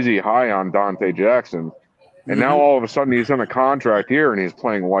been crazy high on Dante Jackson. And now all of a sudden he's on a contract here and he's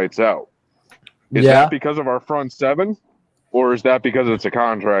playing lights out. Is that because of our front 7, or is that because it's a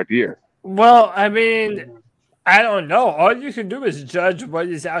contract year? Well, I mean, I don't know. All you can do is judge what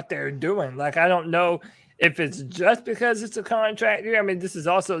he's out there doing. Like, I don't know if it's just because it's a contract year. I mean, this is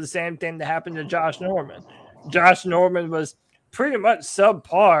also the same thing that happened to Josh Norman. Josh Norman was pretty much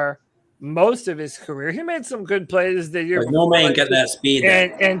subpar most of his career. He made some good plays the year before. No man got that speed.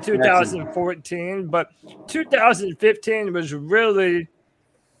 In 2014, but 2015 was really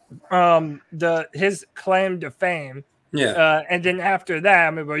his claim to fame. Yeah. And then after that,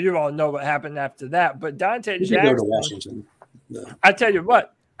 I mean, well, you all know what happened after that. But Dante Jackson, go to Washington. No. I tell you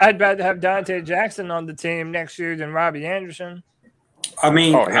what, I'd rather have Dante Jackson on the team next year than Robbie Anderson. I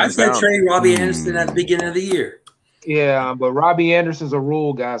mean, I said trade Robbie Anderson at the beginning of the year. Yeah, but Robbie Anderson's a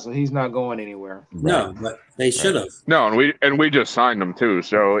rule guy, so he's not going anywhere. No, but they should have. No, and we just signed him too,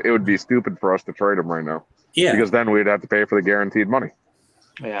 so it would be stupid for us to trade him right now. Yeah, because then we'd have to pay for the guaranteed money.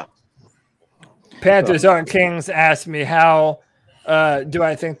 Yeah. Panthers on Kings asked me how do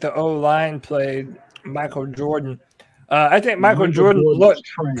I think the O-line played Michael Jordan. I think Michael Jordan looked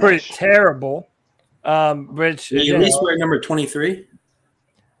pretty terrible. Which he at least wear number 23.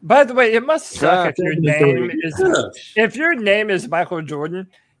 By the way, it must suck if your name is Michael Jordan.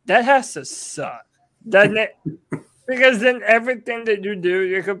 That has to suck, doesn't it? Because then everything that you do,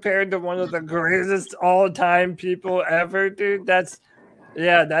 you're compared to one of the greatest all-time people ever, dude. That's.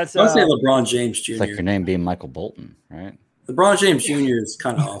 I'll say LeBron James Jr. It's like your name being Michael Bolton, right? LeBron James Jr. is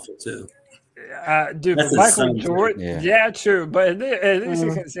kind of awful too. Dude, Michael Jordan. Yeah, true. But at least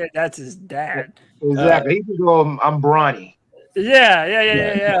you can say that's his dad. Exactly. He can go, I'm Bronny.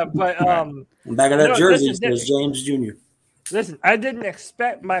 Yeah. But back of that jersey says James Jr. Listen, I didn't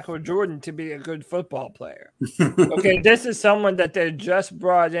expect Michael Jordan to be a good football player. Okay, this is someone that they just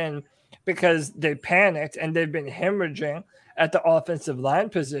brought in because they panicked and they've been hemorrhaging at the offensive line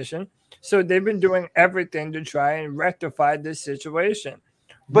position. So they've been doing everything to try and rectify this situation.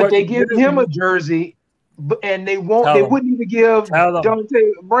 But they give him a jersey, and they wouldn't even give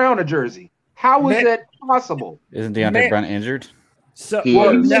Deontay Brown a jersey. How is that possible? Isn't Deontay Brown injured? So he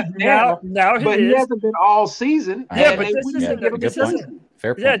hasn't been all season. Yeah, but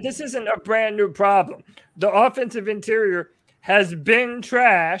this isn't a brand new problem. The offensive interior has been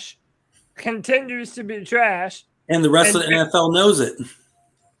trash, continues to be trash, and the rest of the NFL knows it.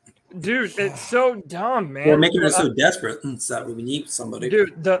 Dude, it's so dumb, man. They're making us so desperate. So we need somebody.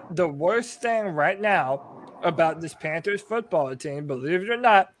 Dude, the worst thing right now about this Panthers football team, believe it or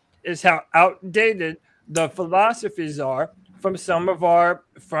not, is how outdated the philosophies are from some of our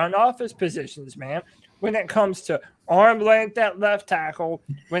front office positions, man. When it comes to arm length at left tackle,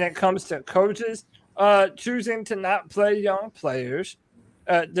 when it comes to coaches choosing to not play young players,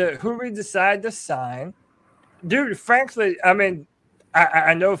 who we decide to sign. Dude, frankly, I mean,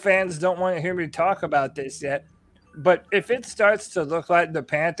 I know fans don't want to hear me talk about this yet, but if it starts to look like the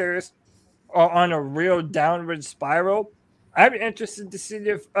Panthers are on a real downward spiral, I'm interested to see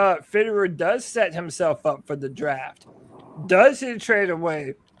if Fitterer does set himself up for the draft. Does he trade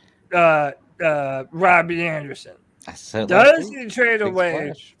away Robbie Anderson? Does he trade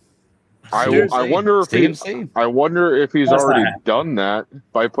away? I wonder if he's already done that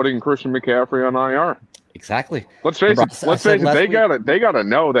by putting Christian McCaffrey on IR. Exactly. Let's face it. They gotta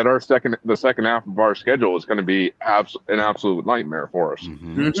know that the second half of our schedule is going to be an absolute nightmare for us.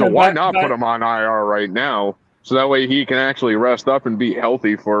 Mm-hmm. So why not put him on IR right now, so that way he can actually rest up and be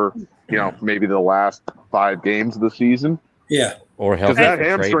healthy for maybe the last 5 games of the season. Yeah, or because that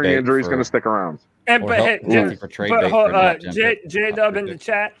hamstring injury is going to stick around. And J Dub in the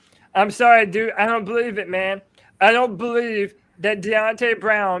chat. I'm sorry, dude. I don't believe it, man. I don't believe that Deontay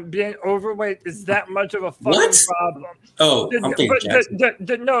Brown being overweight is that much of a fucking problem. Oh, I'm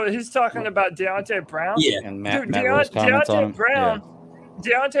thinking no, he's talking about Deontay Brown. Yeah, and Deontay Brown.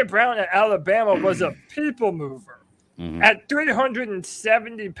 Deontay Brown at Alabama was a people mover at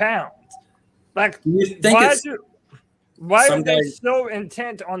 370 pounds. Like, why are they so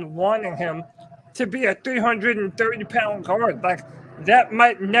intent on wanting him to be a 330-pound guard? Like, that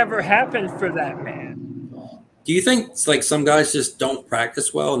might never happen for that man. Do you think it's like some guys just don't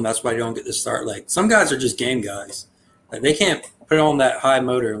practice well and that's why they don't get to start? Like, some guys are just game guys. Like, they can't put on that high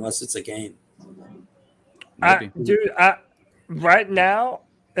motor unless it's a game. Right now,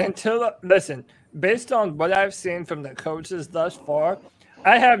 listen, based on what I've seen from the coaches thus far,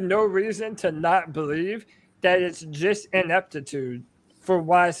 I have no reason to not believe that it's just ineptitude for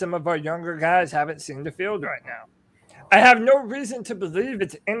why some of our younger guys haven't seen the field right now. I have no reason to believe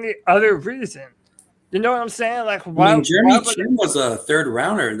it's any other reason. You know what I'm saying? Like, why? Jeremy Chin was a 3rd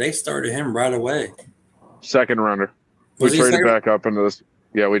rounder, and they started him right away. 2nd rounder. We traded back up into this.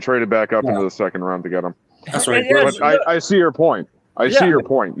 Yeah, we traded back up into the 2nd round to get him. That's right. But I see your point. See your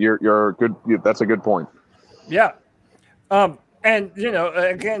point. You're good. That's a good point. Yeah. And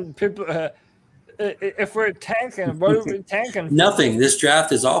again, people. If we're tanking, what are we tanking for? Nothing. This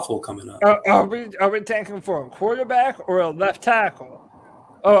draft is awful coming up. Are we tanking for a quarterback or a left tackle?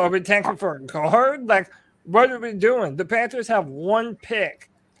 Oh, are we tanking for a guard? Like, what are we doing? The Panthers have 1 pick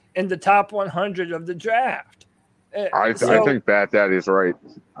in the top 100 of the draft. I think Bat Daddy's right.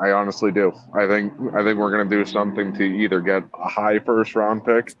 I honestly do. I think we're going to do something to either get a high 1st round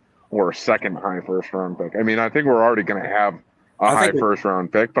pick or a second high 1st round pick. I mean, I think we're already going to have a high 1st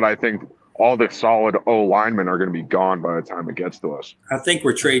round pick, but I think all the solid O linemen are going to be gone by the time it gets to us. I think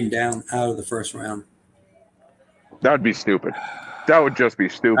we're trading down out of the 1st round. That would be stupid. That would just be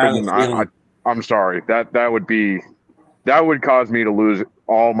stupid. I'm sorry. That would cause me to lose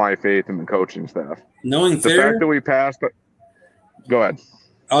all my faith in the coaching staff. Knowing the fact that we passed. Go ahead.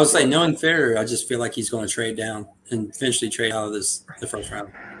 I was saying, knowing Fitterer, I just feel like he's going to trade down and eventually trade out of the 1st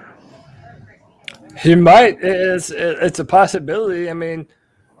round. He might. It's a possibility. I mean,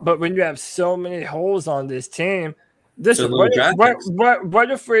 but when you have so many holes on this team, what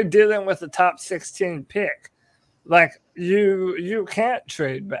if we're dealing with a top 16 pick? Like, you can't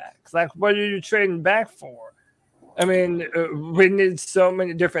trade back. Like, what are you trading back for? I mean, we need so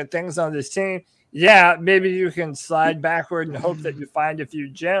many different things on this team. Yeah, maybe you can slide backward and hope that you find a few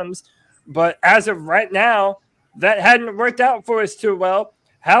gems. But as of right now, that hadn't worked out for us too well.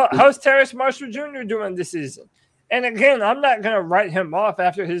 How's Terrace Marshall Jr. doing this season? And again, I'm not going to write him off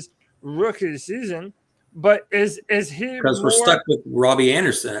after his rookie season, but is he because we're stuck with Robbie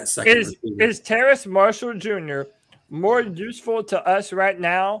Anderson at second? Is Terrace Marshall Jr. more useful to us right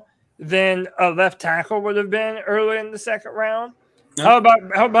now than a left tackle would have been early in the second round? No.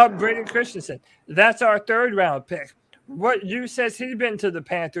 How about Brady Christensen? That's our third round pick. What use has he been to the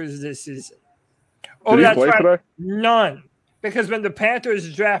Panthers this season? Did he play today? None. Because when the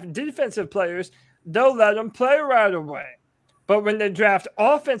Panthers draft defensive players, they'll let them play right away. But when they draft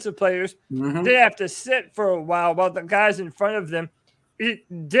offensive players, they have to sit for a while the guys in front of them eat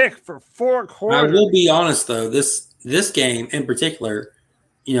dick for 4 quarters. I will be honest, though. This game in particular,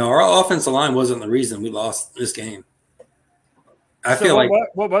 our offensive line wasn't the reason we lost this game. I feel like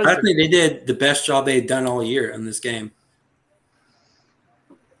I think they did the best job they had done all year in this game.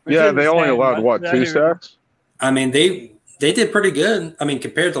 Yeah, they only allowed 2 sacks? I mean, they did pretty good. I mean,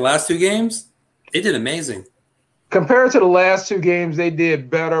 compared to the last 2 games, they did amazing. Compared to the last 2 games, they did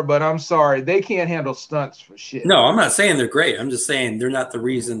better, but I'm sorry. They can't handle stunts for shit. No, I'm not saying they're great. I'm just saying they're not the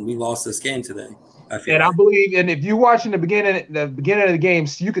reason we lost this game today. I believe, and if you watch in the beginning of the game,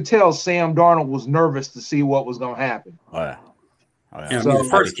 you could tell Sam Darnold was nervous to see what was going to happen. Oh, yeah. So the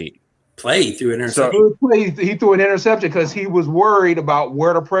first play, he threw an interception. He threw an interception because he was worried about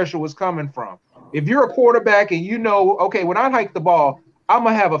where the pressure was coming from. If you're a quarterback and okay, when I hike the ball, I'm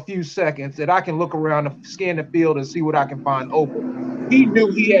going to have a few seconds that I can look around and scan the field and see what I can find open. He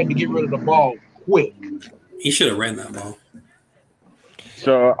knew he had to get rid of the ball quick. He should have ran that ball.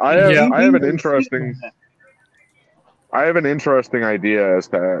 So I have an interesting idea as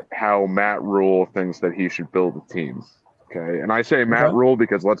to how Matt Rule thinks that he should build a team. Okay, and I say Matt Rule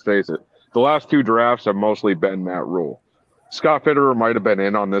because let's face it, the last 2 drafts have mostly been Matt Rule. Scott Fitterer might have been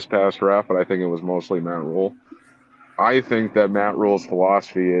in on this past draft, but I think it was mostly Matt Rule. I think that Matt Rule's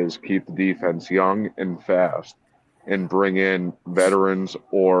philosophy is keep the defense young and fast and bring in veterans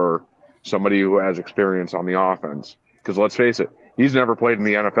or somebody who has experience on the offense. Because let's face it, he's never played in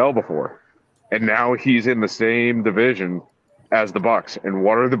the NFL before. And now he's in the same division as the Bucs. And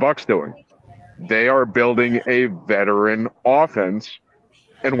what are the Bucs doing? They are building a veteran offense.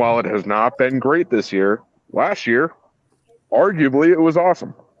 And while it has not been great this year, last year, arguably it was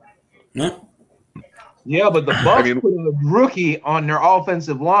awesome. Yeah, but the Bucs put a rookie on their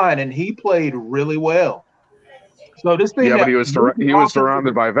offensive line, and he played really well. So this thing, but he was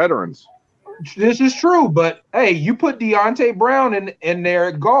surrounded by veterans. This is true, but hey, you put Deonte Brown in there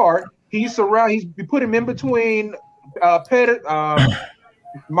at guard. You put him in between Pettis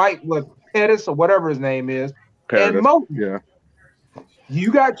or whatever his name is, and Moton. Yeah,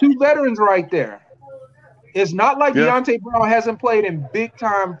 you got 2 veterans right there. It's not like Deonte Brown hasn't played in big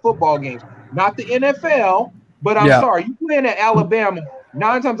time football games. Not the NFL, but I'm sorry. You playing at Alabama,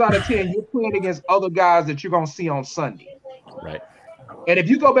 9 times out of 10, you're playing against other guys that you're going to see on Sunday. Right. And if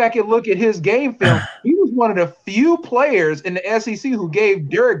you go back and look at his game film, he was one of the few players in the SEC who gave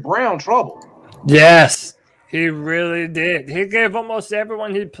Derek Brown trouble. Yes, he really did. He gave almost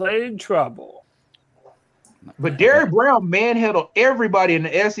everyone he played trouble. But Derek Brown manhandled everybody in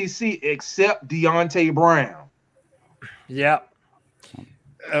the SEC except Deonte Brown. Yeah.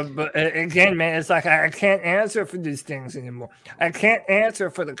 But again, man, it's like I can't answer for these things anymore. I can't answer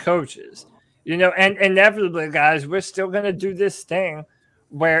for the coaches, and inevitably, guys, we're still going to do this thing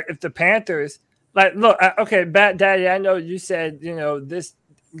where if the Panthers, look, okay, Bat Daddy, I know you said, this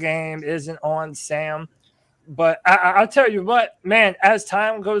game isn't on Sam, but I'll tell you what, man, as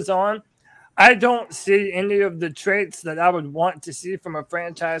time goes on, I don't see any of the traits that I would want to see from a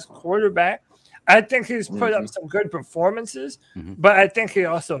franchise quarterback. I think he's put up some good performances, but I think he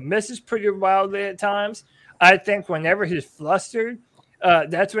also misses pretty wildly at times. I think whenever he's flustered,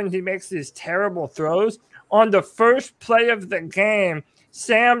 that's when he makes these terrible throws. On the first play of the game,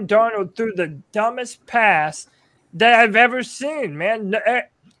 Sam Darnold threw the dumbest pass that I've ever seen, man.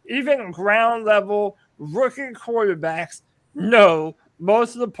 Even ground level rookie quarterbacks know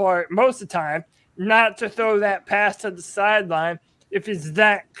most of the time not to throw that pass to the sideline if he's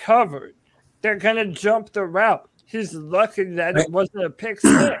that covered. They're going to jump the route. He's lucky that it wasn't a pick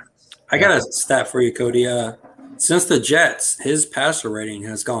six. I got a stat for you, Cody. Since the Jets, his passer rating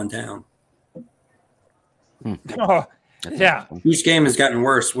has gone down. Oh, yeah. Each game has gotten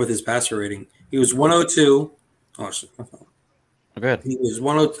worse with his passer rating. He was 102. Oh, shit, my phone. Good. He was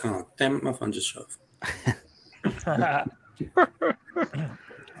 102. Oh, damn it, my phone just shut off.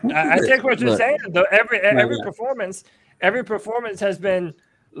 I take what you're saying, though. Every performance has been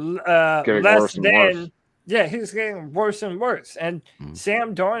less than. Yeah, he's getting worse and worse. And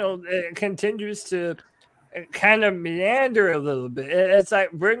Sam Darnold continues to kind of meander a little bit. It's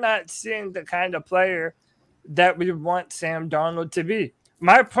like we're not seeing the kind of player that we want Sam Darnold to be.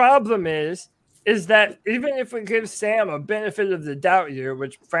 My problem is that even if we give Sam a benefit of the doubt here,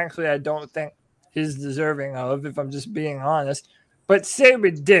 which frankly I don't think he's deserving of, if I'm just being honest, but say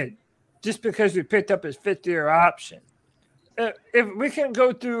we did, just because we picked up his fifth-year option. If we can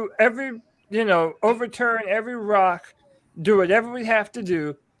go through every, overturn every rock, do whatever we have to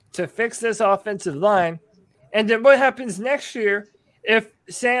do to fix this offensive line, and then what happens next year if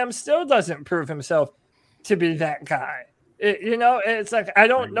Sam still doesn't prove himself to be that guy? It's like I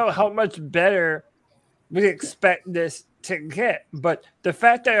don't know how much better we expect this to get. But the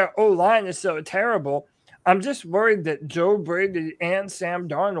fact that our O-line is so terrible, I'm just worried that Joe Brady and Sam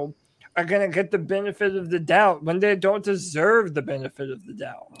Darnold are going to get the benefit of the doubt when they don't deserve the benefit of the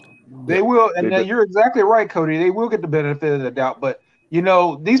doubt. They will, and you're exactly right, Cody. They will get the benefit of the doubt, but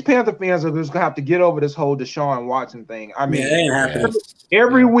these Panther fans are just gonna have to get over this whole Deshaun Watson thing. I mean,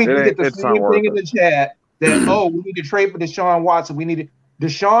 every week we get the same thing in the chat that we need to trade for Deshaun Watson.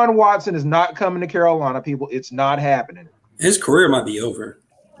 Deshaun Watson is not coming to Carolina, people. It's not happening. His career might be over,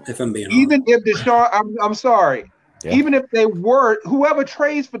 if I'm being honest. Even if Deshaun, I'm sorry. Yeah. Even if they were, whoever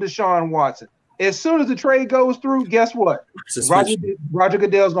trades for Deshaun Watson, as soon as the trade goes through, guess what? Roger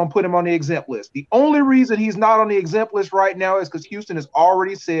Goodell's going to put him on the exempt list. The only reason he's not on the exempt list right now is because Houston has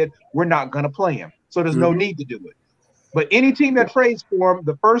already said we're not going to play him. So there's no need to do it. But any team that trades for him,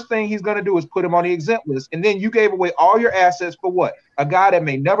 the first thing he's going to do is put him on the exempt list. And then you gave away all your assets for what? A guy that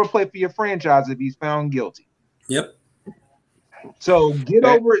may never play for your franchise if he's found guilty. Yep. So get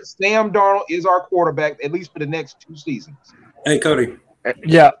over it. Sam Darnold is our quarterback, at least for the next 2 seasons. Hey, Cody.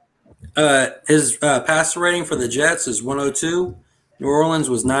 Yeah. His passer rating for the Jets is 102. New Orleans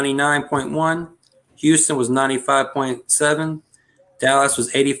was 99.1. Houston was 95.7. Dallas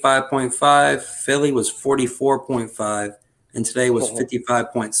was 85.5. Philly was 44.5. And today was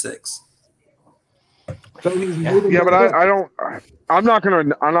 55.6. Yeah, but I'm not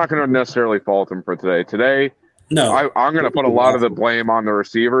gonna necessarily fault him for today. Today, no, I'm gonna put a lot of the blame on the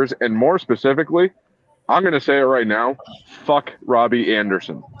receivers, and more specifically, I'm gonna say it right now. Fuck Robbie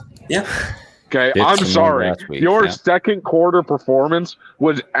Anderson. Yeah. Okay, I'm sorry. Your second quarter performance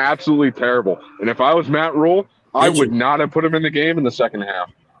was absolutely terrible. And if I was Matt Rule, I would not have put him in the game in the second half.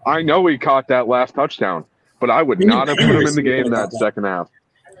 I know he caught that last touchdown, but I would not have put him in the game in that second half.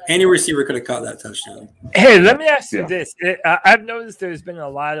 Any receiver could have caught that touchdown. Hey, let me ask you this. I've noticed there's been a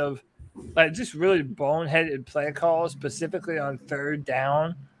lot of just really boneheaded play calls, specifically on third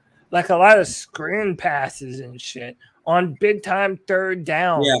down. Like a lot of screen passes and shit on big-time third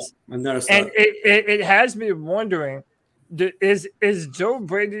downs. Yeah, I've noticed that. And it has me wondering, is Joe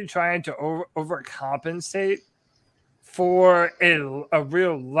Brady trying to overcompensate for a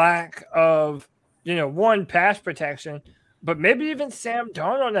real lack of, one, pass protection, but maybe even Sam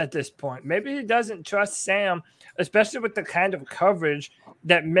Darnold at this point? Maybe he doesn't trust Sam, especially with the kind of coverage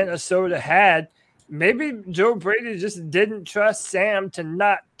that Minnesota had. Maybe Joe Brady just didn't trust Sam to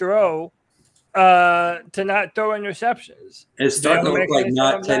not throw interceptions. It's starting to look like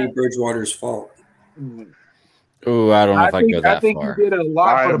not Teddy Bridgewater's fault. Oh, I don't know if I can go that far. I think he did a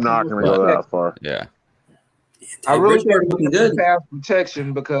lot. I'm not going to go that far. Yeah. I really think he did pass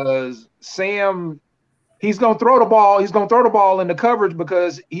protection because Sam, he's going to throw the ball. He's going to throw the ball in the coverage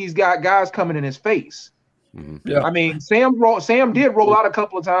because he's got guys coming in his face. Mm-hmm. Yeah. I mean, Sam did roll out a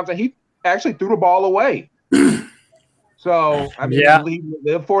couple of times, and he actually threw the ball away. So, I mean, he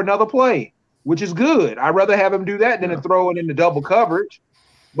lived for another play, which is good. I'd rather have him do that than to throw it into double coverage.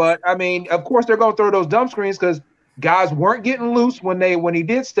 But, I mean, of course, they're going to throw those dump screens because guys weren't getting loose when he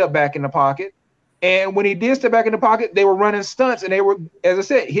did step back in the pocket. And when he did step back in the pocket, they were running stunts, and they were, as I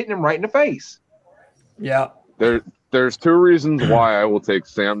said, hitting him right in the face. Yeah. There's 2 reasons why I will take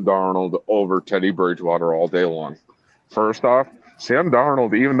Sam Darnold over Teddy Bridgewater all day long. First off, Sam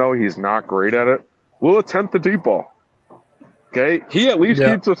Darnold, even though he's not great at it, will attempt the deep ball. Okay? He at least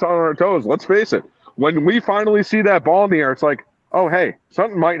keeps us on our toes. Let's face it. When we finally see that ball in the air, it's like, oh, hey,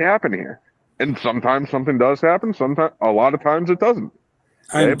 something might happen here. And sometimes something does happen. Sometimes, a lot of times it doesn't.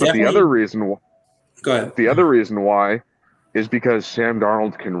 Okay? But the other reason why is because Sam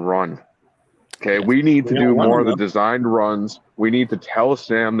Darnold can run. Okay, we need to do more of the designed runs. We need to tell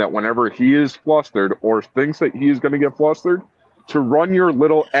Sam that whenever he is flustered or thinks that he is going to get flustered, to run your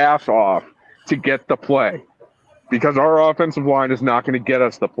little ass off to get the play. Because our offensive line is not going to get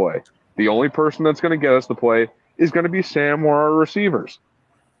us the play. The only person that's going to get us the play is going to be Sam or our receivers.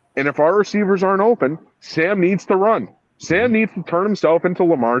 And if our receivers aren't open, Sam needs to run. Sam needs to turn himself into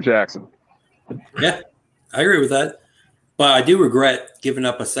Lamar Jackson. Yeah, I agree with that. But I do regret giving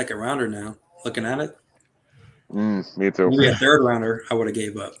up a second rounder now, looking at it. Me too. Maybe a third rounder, I would have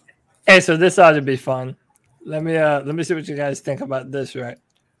gave up. Hey, so this ought to be fun. Let me see what you guys think about this right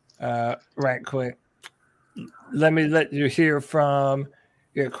quick. Let me let you hear from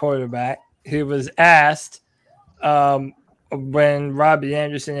your quarterback. He was asked when Robbie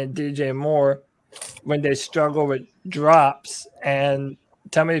Anderson and DJ Moore, when they struggle with drops, and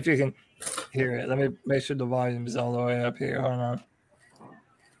tell me if you can hear it. Let me make sure the volume is all the way up here. Hold on.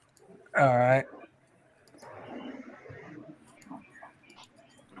 All right.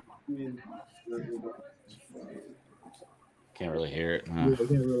 Can't really hear it. I can't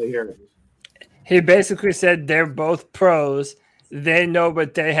really hear it. He basically said they're both pros. They know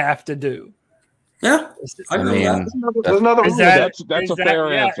what they have to do. Yeah, I agree with that. There's another rule. That's a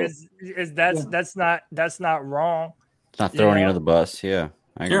fair answer. That's not wrong. It's not throwing you under the bus. Yeah,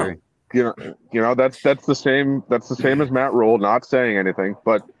 I agree. You know that's the same as Matt Rule, not saying anything,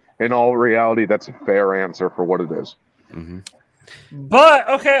 but in all reality, that's a fair answer for what it is. Mm-hmm. But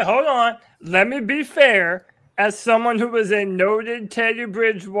okay, hold on. Let me be fair. As someone who was a noted Teddy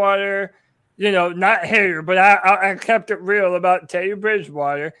Bridgewater, not hater, but I kept it real about Teddy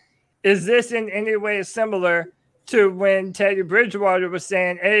Bridgewater. Is this in any way similar to when Teddy Bridgewater was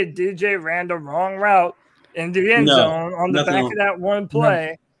saying, "Hey, DJ ran the wrong route in the end zone on the back of that one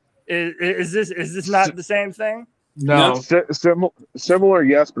play"? No. Is this not the same thing? No. Similar,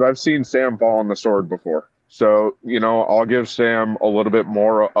 yes, but I've seen Sam fall on the sword before. So, I'll give Sam a little bit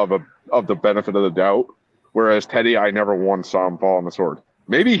more of the benefit of the doubt, whereas Teddy, I never once saw him fall on the sword.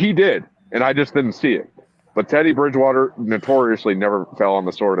 Maybe he did, and I just didn't see it. But Teddy Bridgewater notoriously never fell on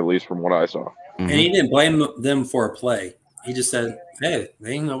the sword, at least from what I saw. And he didn't blame them for a play. He just said, "Hey,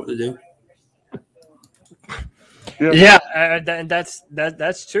 they didn't know what to do." Yeah, and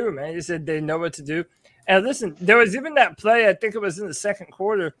that's true, man. He said they know what to do. And listen, there was even that play, I think it was in the second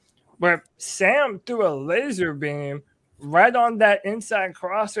quarter, where Sam threw a laser beam right on that inside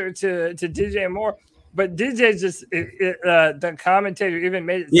crosser to DJ Moore. But DJ just the commentator even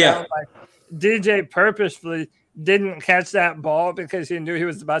made it sound like DJ purposefully didn't catch that ball because he knew he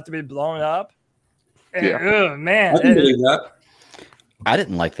was about to be blown up. And, oh, man. I can believe that. I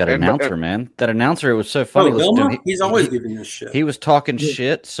didn't like that announcer, man. That announcer, it was so funny. He's always giving this shit. He was talking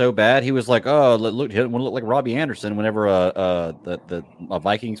shit so bad. He was like, "Oh, look, he look like Robbie Anderson." Whenever the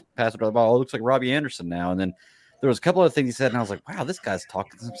Vikings passed it, oh, it looks like Robbie Anderson now. And then there was a couple of things he said, and I was like, "Wow, this guy's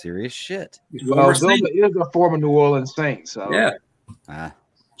talking some serious shit." Well, Vilma is a former New Orleans Saint, so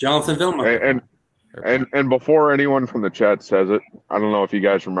Jonathan Vilma. And before anyone from the chat says it, I don't know if you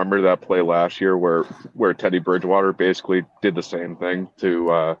guys remember that play last year where Teddy Bridgewater basically did the same thing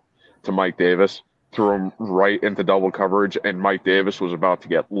to Mike Davis, threw him right into double coverage, and Mike Davis was about to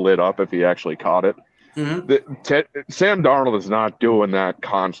get lit up if he actually caught it. Mm-hmm. Sam Darnold is not doing that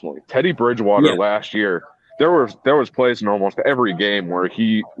constantly. Teddy Bridgewater last year, there was plays in almost every game where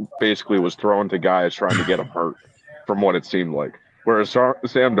he basically was throwing to guys trying to get him hurt, from what it seemed like. Whereas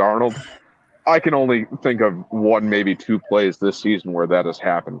Sam Darnold, I can only think of one, maybe two plays this season where that has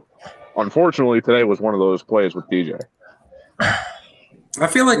happened. Unfortunately, today was one of those plays with DJ. I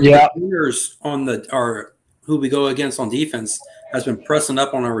feel like the players who we go against on defense has been pressing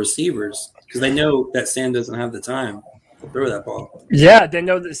up on our receivers because they know that Sam doesn't have the time to throw that ball. Yeah, they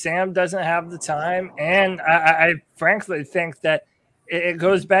know that Sam doesn't have the time, and I frankly think that it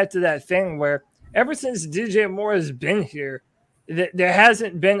goes back to that thing where ever since DJ Moore has been here, there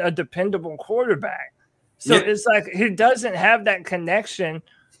hasn't been a dependable quarterback. So it's like he doesn't have that connection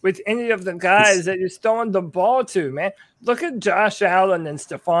with any of the guys that he's throwing the ball to, man. Look at Josh Allen and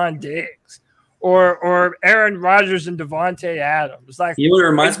Stephon Diggs or Aaron Rodgers and Devontae Adams. Like, you know what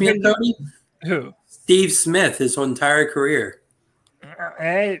reminds me of, Tony? Who? Steve Smith, his entire career.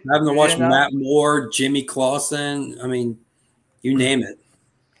 Hey, having to watch Matt Moore, Jimmy Clausen. I mean, you name it.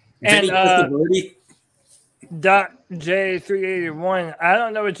 And J381, I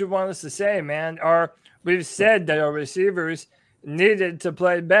don't know what you want us to say, man. We've said that our receivers needed to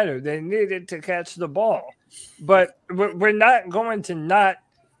play better. They needed to catch the ball. But we're not going to not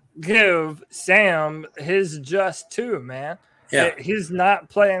give Sam his just due, man. Yeah. He's not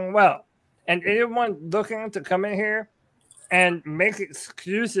playing well. And anyone looking to come in here and make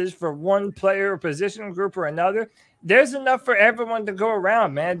excuses for one player or position group or another, there's enough for everyone to go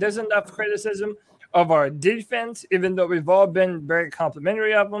around, man. There's enough criticism of our defense, even though we've all been very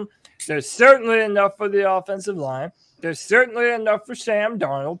complimentary of them. There's certainly enough for the offensive line. There's certainly enough for Sam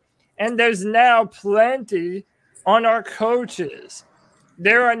Darnold. And there's now plenty on our coaches.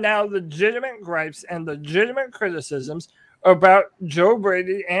 There are now legitimate gripes and legitimate criticisms about Joe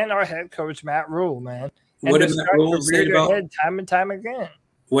Brady and our head coach, Matt Rule, man. And what did Matt Rule say about time and time again?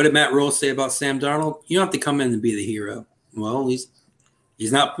 what did Matt Rule say about Sam Darnold? You don't have to come in and be the hero. Well, he's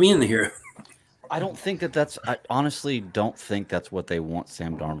not being the hero. I don't think that's – I honestly don't think that's what they want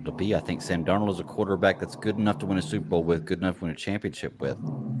Sam Darnold to be. I think Sam Darnold is a quarterback that's good enough to win a Super Bowl with, good enough to win a championship with,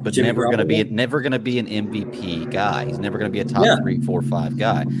 but never going to be an MVP guy. He's never going to be a top 3, 4, 5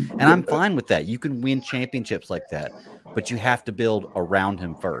 guy. And I'm fine with that. You can win championships like that, but you have to build around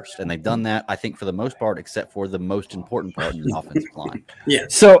him first. And they've done that, I think, for the most part, except for the most important part in the offensive line. Yeah.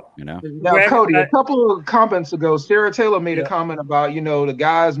 So, now, Cody, a couple of comments ago, Sarah Taylor made a comment about, the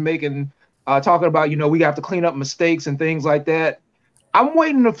guys making – talking about, we have to clean up mistakes and things like that. I'm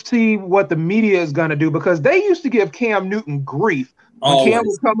waiting to see what the media is going to do, because they used to give Cam Newton grief. When Cam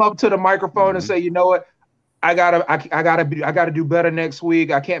would come up to the microphone and say, you know what, I gotta do better next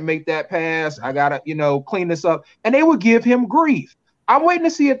week. I can't make that pass. I gotta, clean this up. And they would give him grief. I'm waiting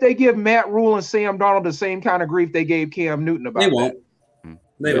to see if they give Matt Rule and Sam Darnold the same kind of grief they gave Cam Newton about. They won't.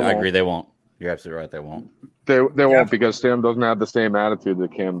 I agree. They won't. You're absolutely right. They won't. They won't, because Sam doesn't have the same attitude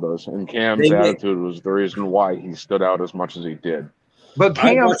that Cam does, and Cam's attitude was the reason why he stood out as much as he did. But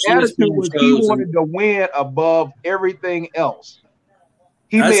Cam's attitude was he wanted to win above everything else.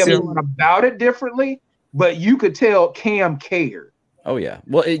 He may have gone about it differently, but you could tell Cam cared. Oh yeah,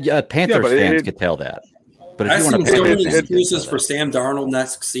 well, Panthers fans could tell that. But if I've you want seen to so many excuses for Sam Darnold not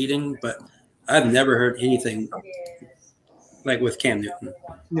succeeding, but I've never heard anything like with Cam Newton.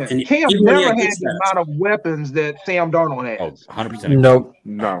 Yeah. And Cam never had the amount of weapons that Sam Darnold has. 100%. No.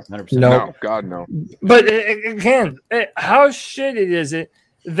 100%. No. God, no. But again, how shitty is it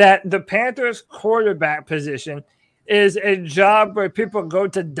that the Panthers quarterback position is a job where people go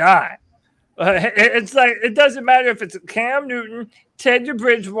to die? It's like, it doesn't matter if it's Cam Newton, Teddy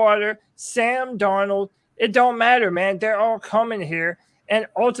Bridgewater, Sam Darnold. It don't matter, man. They're all coming here, and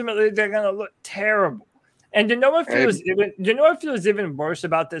ultimately they're going to look terrible. And you know what feels even worse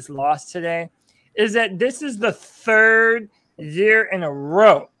about this loss today is that this is the third year in a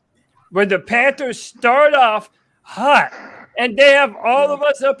row where the Panthers start off hot, and they have all of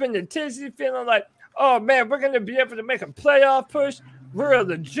us up in the tizzy feeling like, oh man, we're going to be able to make a playoff push. We're a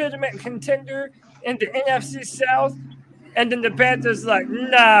legitimate contender in the NFC South. And then the Panthers like,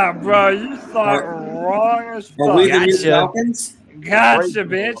 nah, bro, you thought wrong as fuck. Are we the new Falcons? Gotcha,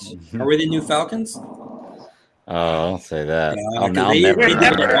 bitch. Are we the new Falcons? Oh, don't say that.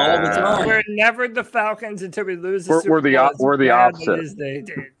 We're never the Falcons until we lose the Super Bowl. We're the opposite. They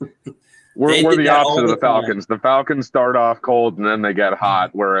did. We're the opposite of the Falcons. The Falcons start off cold and then they get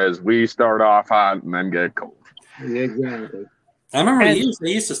hot, whereas we start off hot and then get cold. Yeah, exactly. I remember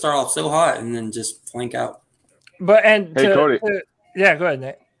they used to start off so hot and then just flank out. Cody. Yeah, go ahead,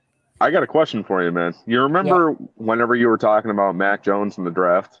 Nick. I got a question for you, man. You remember whenever you were talking about Mac Jones in the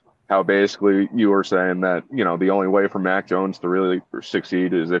draft, how basically you were saying that, the only way for Mac Jones to really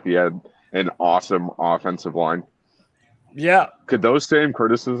succeed is if he had an awesome offensive line? Yeah. Could those same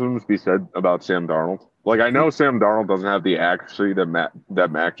criticisms be said about Sam Darnold? Like, I know Sam Darnold doesn't have the accuracy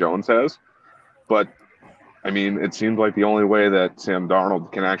that Mac Jones has, but I mean, it seems like the only way that Sam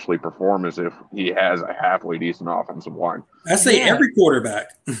Darnold can actually perform is if he has a halfway decent offensive line. I say every quarterback.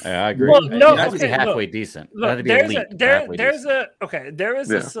 Yeah, I agree. Well, no, it has to be halfway decent. Look, there is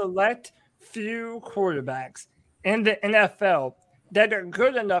a select few quarterbacks in the NFL that are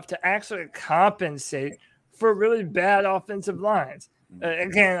good enough to actually compensate for really bad offensive lines.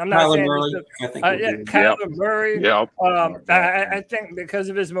 Again, I'm not saying Kyler Murray. Yep. I think because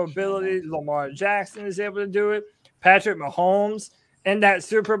of his mobility, Lamar Jackson is able to do it. Patrick Mahomes in that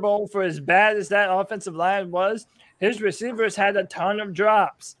Super Bowl, for as bad as that offensive line was, his receivers had a ton of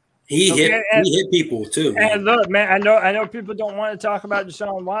drops. He hit people too. Man. And look, man, I know people don't want to talk about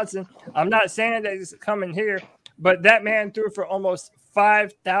Deshaun Watson. I'm not saying that he's coming here, but that man threw for almost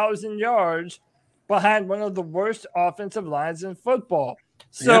 5,000 yards behind one of the worst offensive lines in football.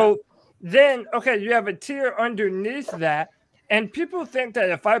 So then, you have a tier underneath that, and people think that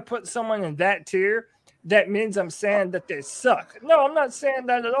if I put someone in that tier, that means I'm saying that they suck. No, I'm not saying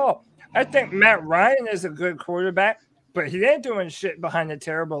that at all. I think Matt Ryan is a good quarterback, but he ain't doing shit behind a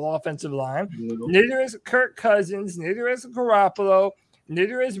terrible offensive line. Neither is Kirk Cousins, neither is Garoppolo,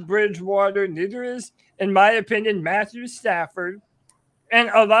 neither is Bridgewater, neither is, in my opinion, Matthew Stafford. And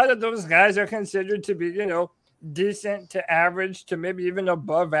a lot of those guys are considered to be, decent to average to maybe even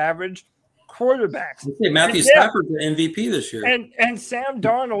above average quarterbacks. Matthew Stafford's the MVP this year. And Sam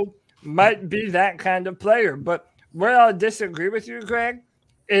Darnold might be that kind of player. But where I'll disagree with you, Greg,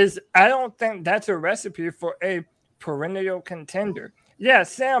 is I don't think that's a recipe for a perennial contender. Yeah,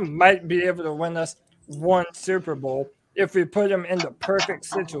 Sam might be able to win us one Super Bowl if we put him in the perfect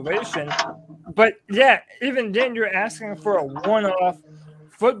situation. But, yeah, even then you're asking for a one-off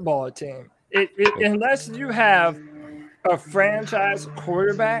football team. Unless you have a franchise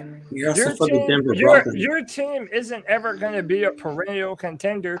quarterback, your team isn't ever going to be a perennial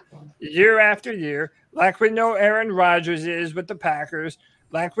contender year after year, like we know Aaron Rodgers is with the Packers,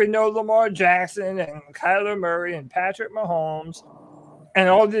 like we know Lamar Jackson and Kyler Murray and Patrick Mahomes and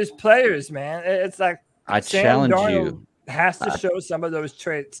all these players, man. It's like challenge you. Has to show some of those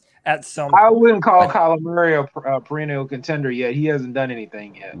traits at some point. I wouldn't call Kyler Murray a perennial contender yet. He hasn't done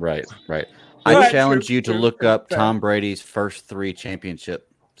anything yet. Right. I challenge you to look up Tom Brady's first 3 championships.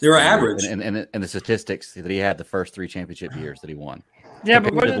 They were average. And the statistics that he had the first 3 championship years that he won. Yeah,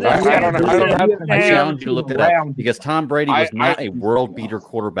 but what did I challenge you to look it up because Tom Brady was not a world beater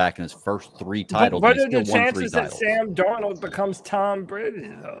quarterback in his first 3 titles. What are the chances that Sam Darnold becomes Tom Brady,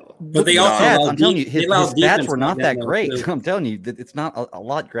 though? But they also I'm telling you, his stats were not that great. I'm telling you, that it's not a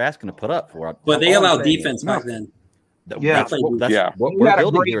lot grass going to put up for him. But they allowed defense back then. Yeah, that's what we're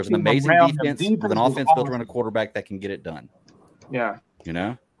building here is an amazing defense with an offense built around a quarterback that can get it done. Yeah. You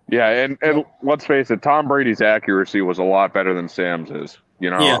know? Yeah, and let's face it, Tom Brady's accuracy was a lot better than Sam's is. You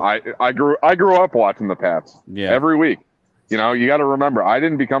know, I grew up watching the Pats every week. You know, you got to remember, I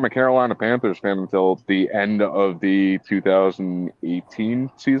didn't become a Carolina Panthers fan until the end of the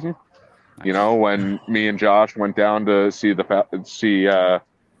 2018 season. You know, when me and Josh went down to see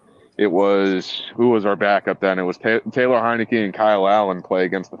it was who was our backup then? It was Taylor Heineke and Kyle Allen play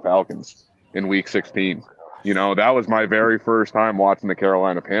against the Falcons in Week 16. You know, that was my very first time watching the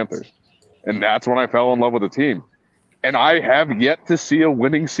Carolina Panthers. And that's when I fell in love with the team. And I have yet to see a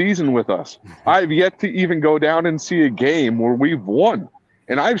winning season with us. I've yet to even go down and see a game where we've won.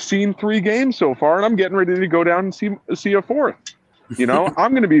 And I've seen 3 games so far, and I'm getting ready to go down and see a 4th. You know,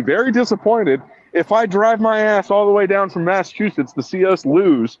 I'm going to be very disappointed if I drive my ass all the way down from Massachusetts to see us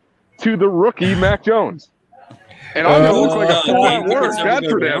lose to the rookie Mac Jones. And I'm going to look like a fool at work. That's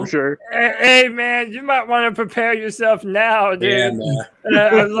for damn sure. Hey, man, you might want to prepare yourself now, dude. Yeah, man.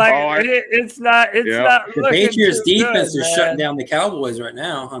 It's not. The Patriots defense is shutting down the Cowboys right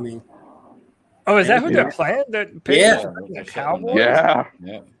now. I mean, is that who they're playing? The Cowboys. Yeah.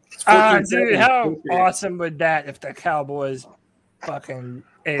 Dude, how awesome would that if the Cowboys fucking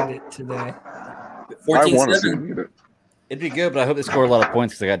ate it today? 14-7. It'd be good, but I hope they score a lot of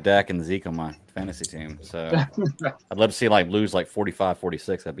points because I got Dak and Zeke on my fantasy team. So I'd love to see lose 45-46.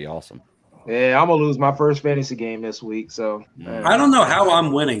 That'd be awesome. Yeah, I'm gonna lose my first fantasy game this week. So I don't know how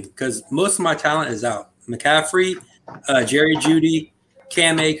I'm winning because most of my talent is out. McCaffrey, Jerry Jeudy,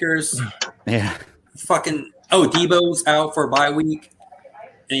 Cam Akers. Yeah. Debo's out for a bye week.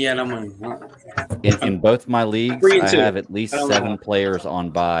 And yet I'm winning. In both my leagues, I have at least 7 players on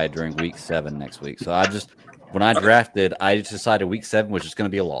bye during Week 7 next week. So when I drafted, I just decided Week 7 was just going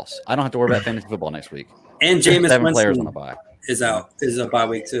to be a loss. I don't have to worry about fantasy football next week. And Jameis 7 players on a bye is out. Is a bye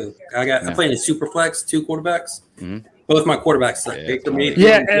week too. I'm playing a super flex, 2 quarterbacks. Mm-hmm. Both my quarterbacks big for me.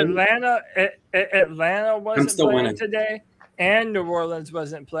 Yeah, Atlanta wasn't playing today, and New Orleans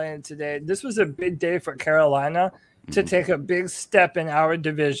wasn't playing today. This was a big day for Carolina to take a big step in our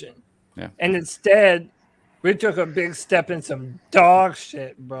division. Yeah. And instead, we took a big step in some dog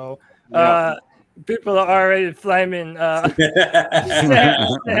shit, bro. Yeah. People are already flaming Sam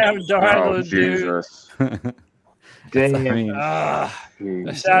Darnold, dude. Damn.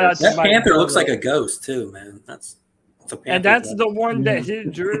 Shout out to that Panther looks like a ghost too, man. That's a Panther. And that's the one that he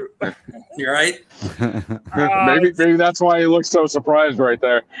drew. You're right. Maybe that's why he looks so surprised right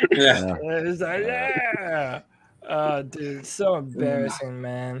there. Yeah. It's like, oh, dude, it's so embarrassing,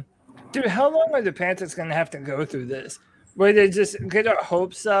 man. Dude, how long are the Panthers going to have to go through this? Where they just get our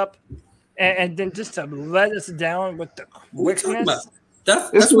hopes up and then just to let us down with the quickness?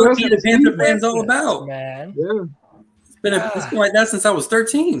 That's what being a Panther fan's all about, man. Yeah. It's been like that since I was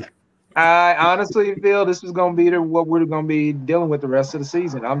 13. I honestly feel this is going to be what we're going to be dealing with the rest of the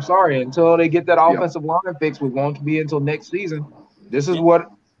season. I'm sorry. Until they get that offensive line fixed, we won't be until next season. This is what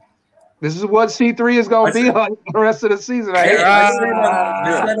C3 is going to be like the rest of the season. I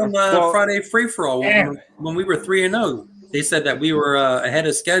said on the Friday free-for-all when we were 3-0, they said that we were ahead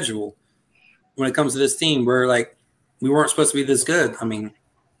of schedule when it comes to this team. We're like, we weren't supposed to be this good. I mean,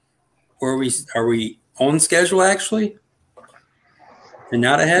 are we on schedule actually? And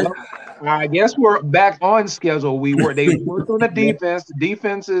not ahead? I guess we're back on schedule. They worked on the defense. The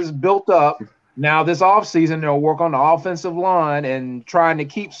defense is built up. Now this offseason, they'll work on the offensive line and trying to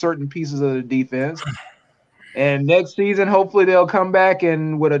keep certain pieces of the defense. And next season, hopefully they'll come back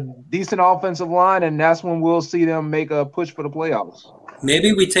and with a decent offensive line, and that's when we'll see them make a push for the playoffs.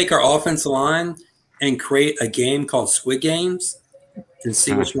 Maybe we take our offensive line and create a game called Squid Games, and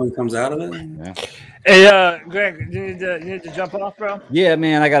see which one comes out of it. Yeah. Hey, Greg, you need to jump off, bro? Yeah,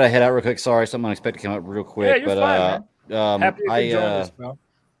 man, I gotta head out real quick. Sorry, something unexpected came up real quick. Yeah, you're fine, man. Happy you could join us, bro.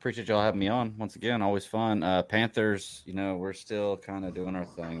 Appreciate y'all having me on once again. Always fun. Panthers, we're still kind of doing our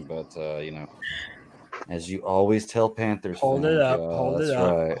thing, but as you always tell Panthers, hold fans, it up, hold it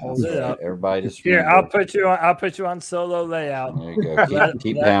up, right. hold it up. Everybody just here. I'll put you on solo layout. There you go.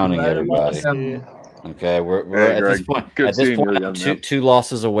 Keep pounding everybody. Okay, we're at this point. At this point, I'm two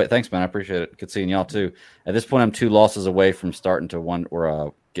losses away. Thanks, man. I appreciate it. Good seeing y'all too. At this point, I'm 2 losses away from starting to one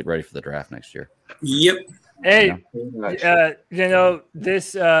or get ready for the draft next year. Yep. Hey,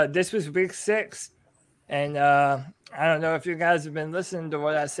 this was week 6, and I don't know if you guys have been listening to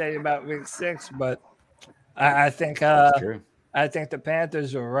what I say about week 6, but I think the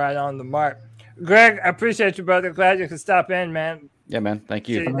Panthers are right on the mark. Greg, I appreciate you, brother. Glad you could stop in, man. Yeah, man. Thank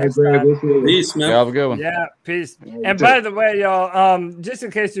you. Peace, man. Have a good one. Yeah, peace. And by the way, y'all, just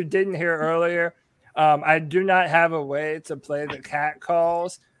in case you didn't hear earlier, I do not have a way to play the cat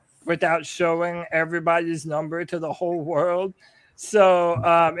calls without showing everybody's number to the whole world. So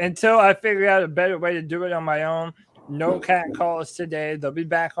until I figure out a better way to do it on my own, no cat calls today. They'll be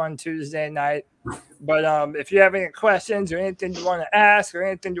back on Tuesday night. But if you have any questions or anything you want to ask or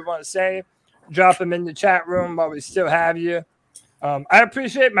anything you want to say, drop them in the chat room while we still have you. I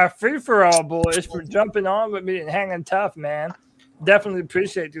appreciate my free-for-all boys for jumping on with me and hanging tough, man. Definitely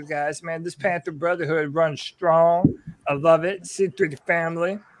appreciate you guys, man. This Panther Brotherhood runs strong. I love it. See through the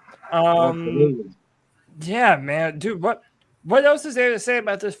family. Yeah, man. Dude, what else is there to say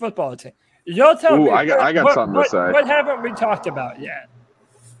about this football team? Y'all tell me. I got something to say. What haven't we talked about yet?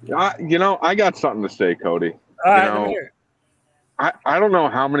 I got something to say, Cody. I don't know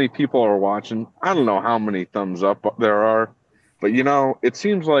how many people are watching. I don't know how many thumbs up there are. But, it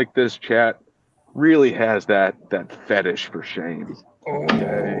seems like this chat really has that fetish for shame.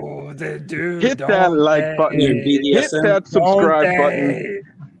 Okay? Oh, they do. Hit that like button. Hit that subscribe button.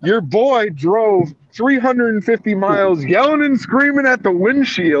 Your boy drove 350 miles yelling and screaming at the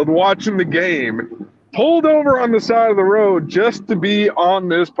windshield watching the game. Pulled over on the side of the road just to be on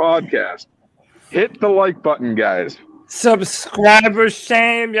this podcast. Hit the like button, guys. Subscriber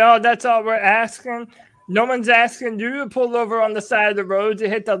shame, y'all. That's all we're asking. No one's asking you to pull over on the side of the road to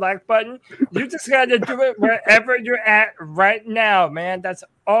hit the like button. You just got to do it wherever you're at right now, man. That's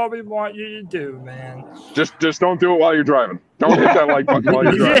all we want you to do, man. Just don't do it while you're driving. Don't hit that like button while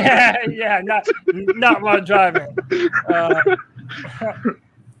you're driving. Yeah, not while driving.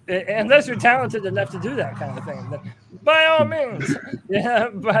 Unless you're talented enough to do that kind of thing. By all means. Yeah,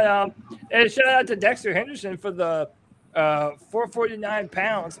 but shout out to Dexter Henderson for the 449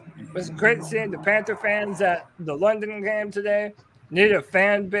 pounds. It was great seeing the Panther fans at the London game today. Need a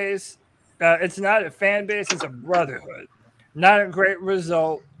fan base. It's not a fan base, it's a brotherhood. Not a great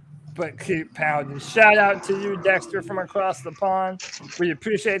result, but keep pounding. Shout out to you, Dexter, from across the pond. We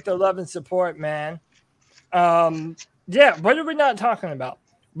appreciate the love and support, man. Yeah, what are we not talking about?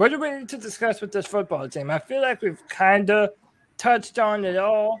 What do we need to discuss with this football team? I feel like we've kind of touched on it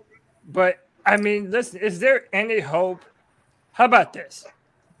all, but I mean, listen, is there any hope? How about this?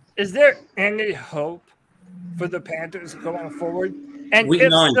 Is there any hope for the Panthers going forward? And Week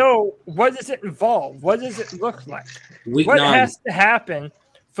if 9. so, what does it involve? What does it look like? What has to happen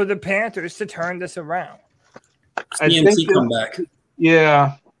for the Panthers to turn this around? CMC come back.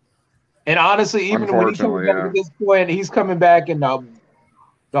 Yeah. And honestly, even when he comes back at this point, he's coming back in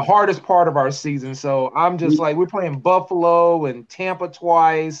the hardest part of our season. So I'm just like, we're playing Buffalo and Tampa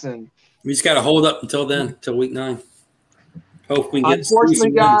twice, and we just got to hold up until then, until week 9. Hope we get.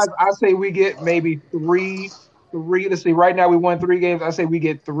 Unfortunately, guys, I say we get maybe three. Let's see. Right now, we won 3 games. I say we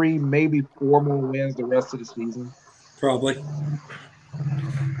get 3, maybe 4 more wins the rest of the season. Probably.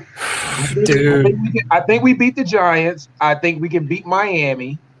 Dude, I think we beat the Giants. I think we can beat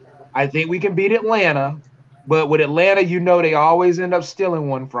Miami. I think we can beat Atlanta. But with Atlanta, they always end up stealing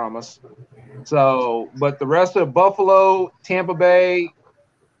one from us. So, but the rest of Buffalo, Tampa Bay,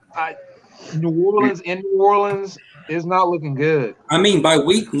 New Orleans is not looking good. I mean, by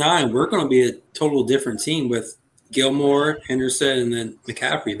week 9, we're going to be a total different team with Gilmore, Henderson, and then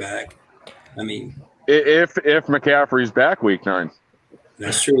McCaffrey back. I mean, if McCaffrey's back week 9,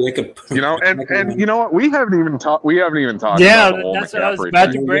 that's true. They could, and you know what? We haven't even talked. Yeah, about that's what I was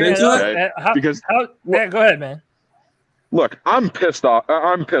about to bring it up. Go ahead, man. Look, I'm pissed off.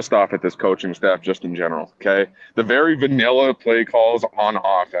 I'm pissed off at this coaching staff just in general. Okay, the very vanilla play calls on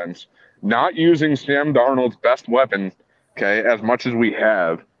offense, not using Sam Darnold's best weapon. Okay, as much as we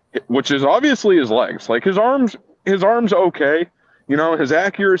have, which is obviously his legs. Like his arms okay. His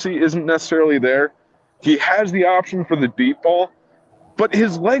accuracy isn't necessarily there. He has the option for the deep ball, but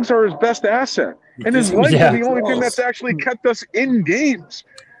his legs are his best asset. And his legs are the only thing that's actually kept us in games.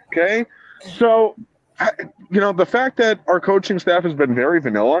 Okay? So, the fact that our coaching staff has been very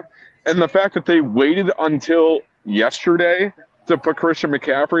vanilla, and the fact that they waited until yesterday to put Christian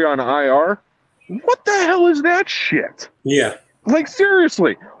McCaffrey on IR, what the hell is that shit? Yeah. Like,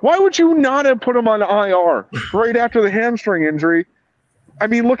 seriously, why would you not have put him on IR right after the hamstring injury? I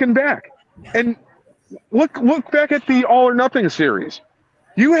mean, looking back. And look back at the All or Nothing series.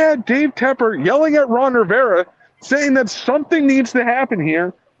 You had Dave Tepper yelling at Ron Rivera, saying that something needs to happen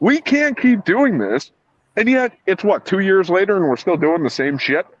here. We can't keep doing this. And yet, it's 2 years later, and we're still doing the same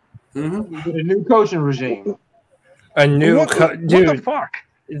shit? Mm-hmm. With a new coaching regime. A new dude. What the fuck?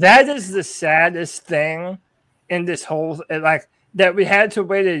 That is the saddest thing in this whole, that we had to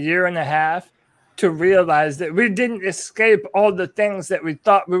wait a year and a half to realize that we didn't escape all the things that we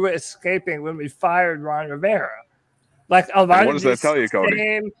thought we were escaping when we fired Ron Rivera. Like a lot of these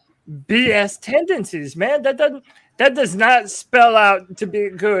same BS tendencies, man. That does not spell out to be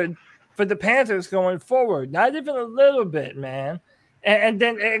good for the Panthers going forward. Not even a little bit, man. And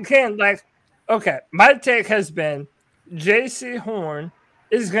then again, my take has been J.C. Horn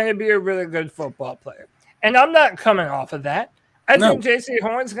is going to be a really good football player. And I'm not coming off of that. I think J.C.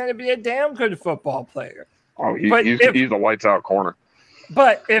 Horn's going to be a damn good football player. Oh, he's a lights-out corner.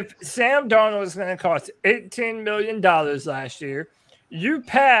 But if Sam Darnold is going to cost $18 million last year, you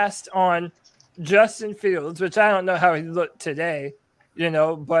passed on Justin Fields, which I don't know how he looked today,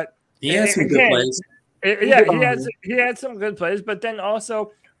 but he has some good plays. He had some good plays, but then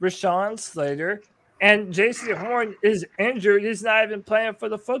also Rashawn Slater and J.C. Horn is injured. He's not even playing for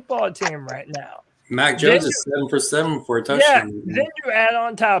the football team right now. Mac Jones is 7 for 7 for a touchdown. Yeah, then you add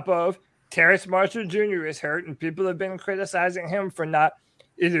on top of Terrace Marshall Jr. is hurt, and people have been criticizing him for not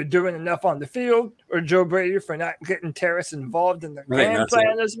either doing enough on the field or Joe Brady for not getting Terrace involved in the game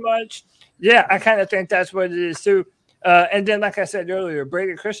plan as much. Yeah, I kind of think that's what it is too. And then, like I said earlier,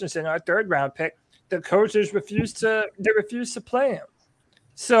 Brady Christensen, our third-round pick, the coaches refused to play him.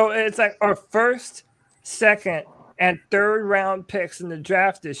 So it's like our first, second, and third-round picks in the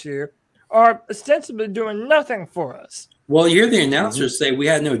draft this year are ostensibly doing nothing for us. Well, you hear the announcers say we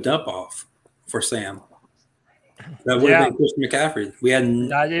had no dump-off for Sam. That would have been Christian McCaffrey. We had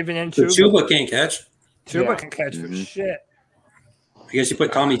not even in Chuba. Chuba can't catch. Chuba can catch for shit. I guess you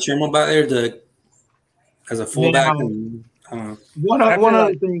put Tommy Tremble back there as a fullback. One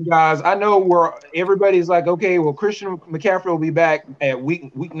other thing, guys. I know where everybody's like, okay, well, Christian McCaffrey will be back at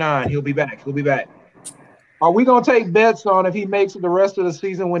week 9. He'll be back. Are we going to take bets on if he makes it the rest of the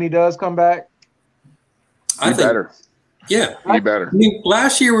season when he does come back? I think better. Yeah. He better. I mean,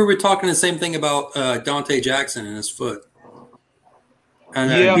 last year we were talking the same thing about Dante Jackson and his foot.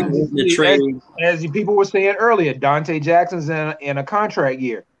 And as people were saying earlier, Dante Jackson's in a contract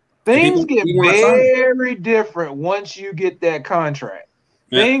year. Things get very different once you get that contract.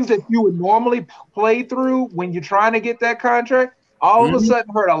 Yeah. Things that you would normally play through when you're trying to get that contract, all of a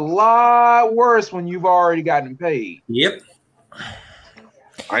sudden hurt a lot worse when you've already gotten paid. Yep.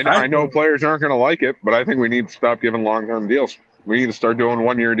 I know players aren't going to like it, but I think we need to stop giving long-term deals. We need to start doing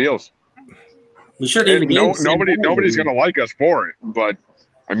one-year deals. We should. Nobody's going to like us for it, but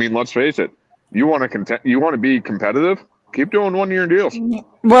I mean, let's face it. You want to be competitive? Keep doing one-year deals.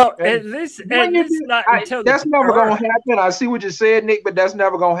 Well, at least not until that's never going to happen. I see what you said, Nick, but that's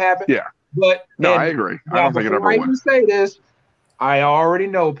never going to happen. Yeah. But I agree. I don't think it ever will. Say this, I already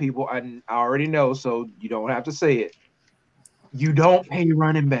know people. I already know, so you don't have to say it. You don't pay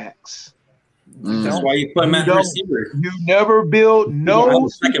running backs. That's why you put them at receiver. You never build. No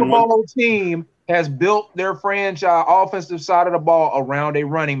Super Bowl team has built their franchise offensive side of the ball around a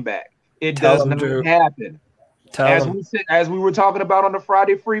running back. It does not happen. As we were talking about on the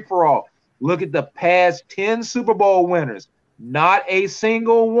Friday free for all, look at the past 10 Super Bowl winners. Not a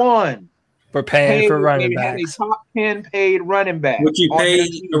single one. We're paying for running backs. A top 10 paid running back. Would you pay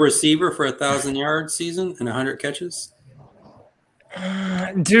a receiver for 1,000-yard season and 100 catches?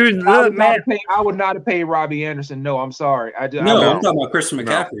 Dude, look, man. I would not have paid Robbie Anderson. No, I'm sorry. I'm talking about Christian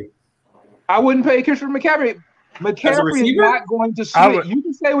McCaffrey. I wouldn't pay Christian McCaffrey. McCaffrey is not going to switch. You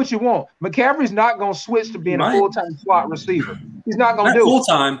can say what you want. McCaffrey's not going to switch to being a full-time slot receiver. He's not going to do it.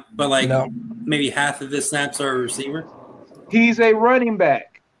 Full-time, but maybe half of his snaps are a receiver. He's a running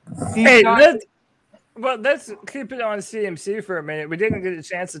back. Let's keep it on CMC for a minute. We didn't get a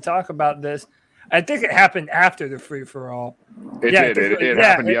chance to talk about this. I think it happened after the free-for-all. It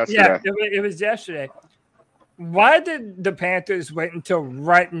happened yesterday. Yeah, it was yesterday. Why did the Panthers wait until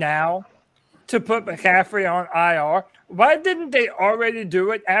right now to put McCaffrey on IR? Why didn't they already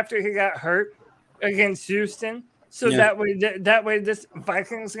do it after he got hurt against Houston So that way, this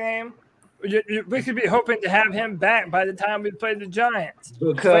Vikings game, we could be hoping to have him back by the time we play the Giants.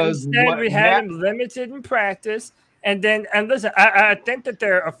 Because instead, we had him limited in practice. And listen, I think that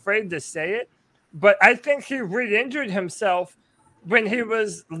they're afraid to say it, but I think he re-injured himself when he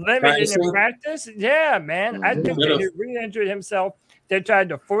was limited in practice. Yeah, man. I think that he re-injured himself. They tried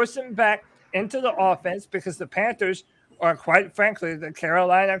to force him back into the offense because the Panthers are, quite frankly, the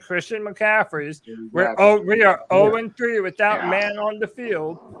Carolina Christian McCaffreys. We are 0-3 without man on the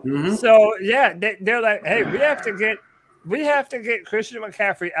field. Mm-hmm. So yeah, they're like, hey, we have to get Christian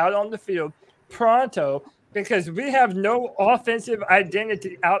McCaffrey out on the field pronto because we have no offensive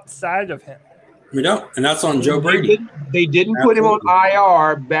identity outside of him. We don't, and that's on Joe Brady. They didn't put him on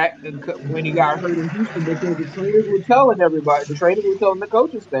IR back when he got hurt in Houston because the trainers were telling everybody, the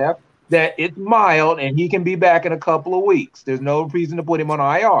coaching staff that it's mild and he can be back in a couple of weeks. There's no reason to put him on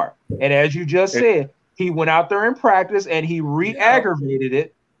IR. And as you just said, he went out there in practice and he re-aggravated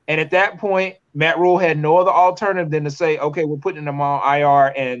it. And at that point, Matt Rule had no other alternative than to say, okay, we're putting him on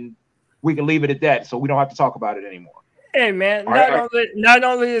IR and we can leave it at that. So we don't have to talk about it anymore. Hey, man, not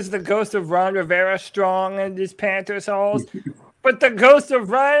only is the ghost of Ron Rivera strong in these Panthers halls, but the ghost of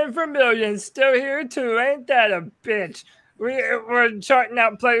Ryan Vermilion's still here too. Ain't that a bitch? We're charting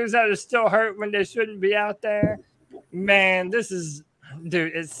out players that are still hurt when they shouldn't be out there. Man, it's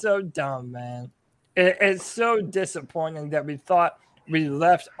so dumb, man. It's so disappointing that we thought we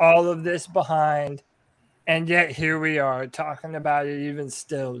left all of this behind. And yet here we are talking about it even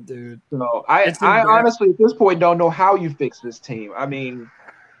still, dude. So I honestly at this point don't know how you fix this team. I mean,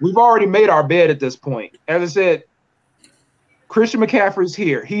 we've already made our bed at this point. As I said, Christian McCaffrey's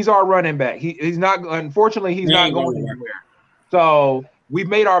here. He's our running back. He's not going anywhere. So we've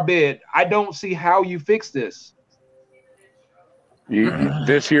made our bed. I don't see how you fix this.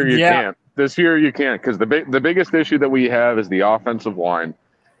 This year you can't. This year you can't because the biggest issue that we have is the offensive line,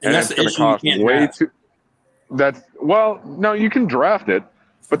 and that's going to cost way too. No, you can draft it,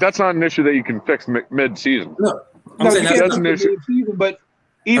 but that's not an issue that you can fix mid-season. No, that's an issue. Mid-season, but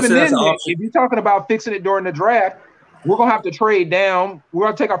even then, if you're talking about fixing it during the draft, we're going to have to trade down. We're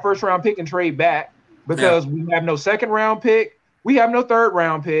going to take our first-round pick and trade back because we have no second-round pick. We have no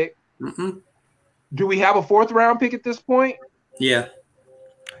third-round pick. Mm-hmm. Do we have a fourth-round pick at this point? Yeah.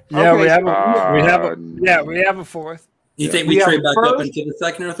 Yeah, okay, we have a fourth. You think we trade back up into the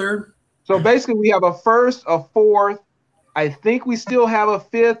second or third? So basically, we have a first, a fourth. I think we still have a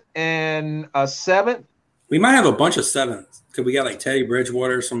fifth and a seventh. We might have a bunch of sevenths because we got like Teddy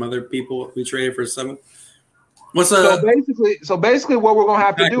Bridgewater, some other people we traded for a seventh. So basically, what we're gonna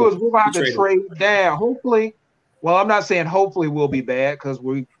have to do is we're gonna have to trade down. Hopefully, well, I'm not saying hopefully we'll be bad because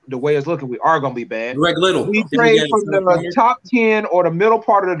the way it's looking, we are gonna be bad. Greg Little. We trade from the top 10 or the middle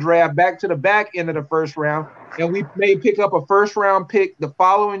part of the draft back to the back end of the first round. And we may pick up a first-round pick the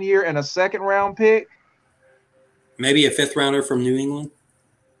following year and a second-round pick. Maybe a fifth-rounder from New England.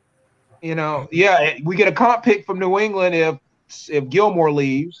 We get a comp pick from New England if Gilmore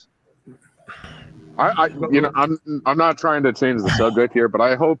leaves. I'm not trying to change the subject here, but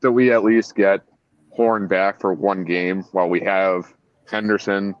I hope that we at least get Horn back for one game while we have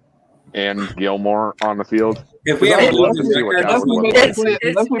Henderson and Gilmore on the field. If we have unless we make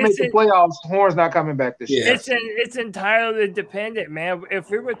the playoffs, Horn's not coming back this year. It's entirely dependent, man. If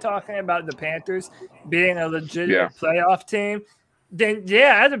we were talking about the Panthers being a legitimate playoff team, then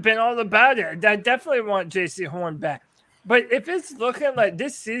I'd have been all about it. I definitely want JC Horn back. But if it's looking like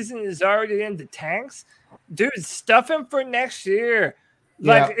this season is already in the tanks, dude, stuff him for next year.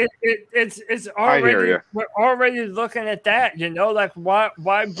 Like it's already we're already looking at that, like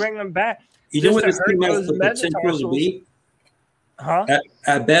why bring them back? You know what this team has the potential to be? Huh?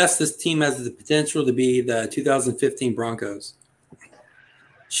 At best, this team has the potential to be the 2015 Broncos.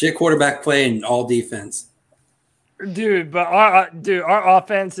 Shit quarterback play and all defense. Dude, but our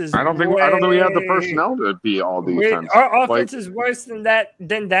offense is. I don't think we have the personnel to be all defense. Our offense is worse than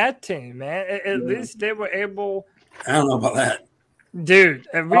that team, man. At least they were able. I don't know about that. Dude,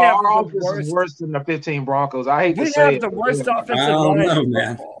 and we have our offense is worse than the 15 Broncos. I hate to say it. We have the worst offensive line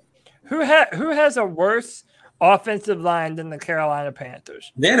in football. Who has a worse offensive line than the Carolina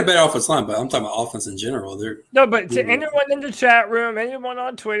Panthers? They had a better offensive line, but I'm talking about offense in general. But to anyone in the chat room, anyone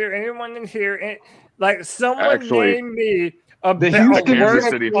on Twitter, anyone in here, name me a worse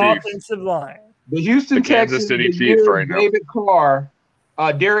offensive line. The Houston Kansas City Chiefs right now. David Carr,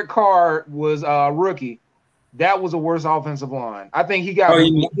 Derek Carr was a rookie. That was a worse offensive line. I think he got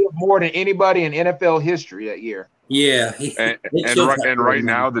more than anybody in NFL history that year. Yeah, and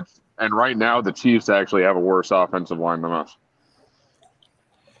right now the Chiefs actually have a worse offensive line than us.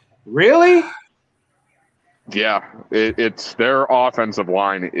 Really? Yeah, it's their offensive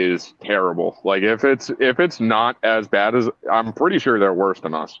line is terrible. Like if it's not as bad as, I'm pretty sure they're worse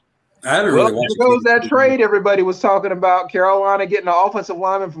than us. I haven't Well, really watched there goes that trade everybody was talking about. Carolina getting an offensive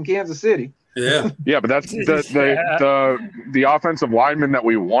lineman from Kansas City. Yeah, yeah, but that's the offensive lineman that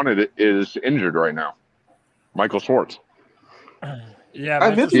we wanted is injured right now, Michael Schwartz.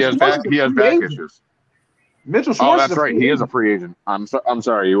 Yeah, he has back issues. Mitchell Schwartz. Oh, that's right. He is a free agent. I'm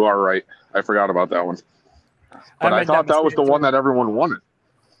sorry. You are right. I forgot about that one. But I thought that was the one that everyone wanted.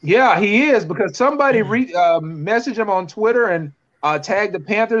 Yeah, he is, because somebody messaged him on Twitter and tagged the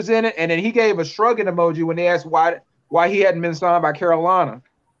Panthers in it, and then he gave a shrugging emoji when they asked why he hadn't been signed by Carolina,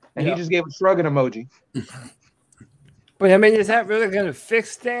 and he just gave a shrugging emoji. But I mean, is that really going to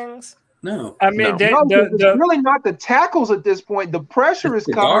fix things? No. I mean, it's really not the tackles at this point. The pressure is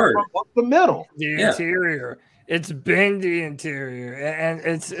coming from up the middle. The interior. It's been the interior, and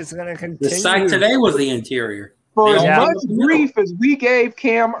it's going to continue. The sack today was the interior. For as much grief as we gave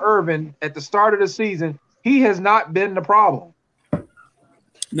Cam Irvin at the start of the season, he has not been the problem.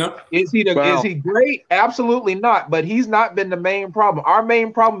 No. Is he great? Absolutely not. But he's not been the main problem. Our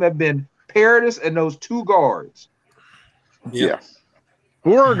main problem have been Paradis and those two guards. Yeah.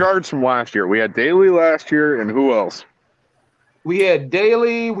 Who are our guards from last year? We had Daly last year, and who else? We had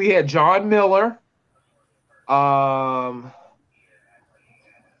Daly. We had John Miller. Oh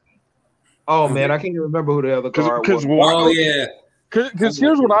man, I can't even remember who the other guard was. Because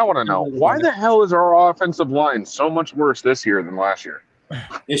here's what I want to know: why the hell is our offensive line so much worse this year than last year?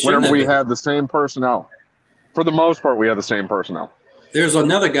 Whenever we had the same personnel, for the most part, we had the same personnel. There's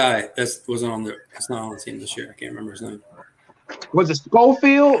another guy that's not on the team this year. I can't remember his name. Was it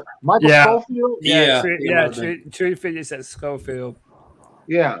Schofield? Michael Schofield? Tree Figure said Schofield.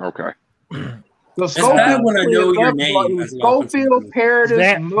 Yeah. Okay. So Schofield, when I know your name. Schofield, Paradis,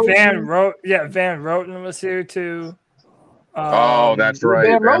 Van Roten was here too. That's right.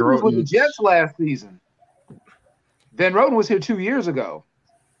 Van Roten was with the Jets last season. Van Roten was here 2 years ago.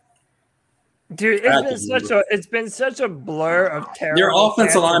 Dude, it's been such a blur of terrible. They're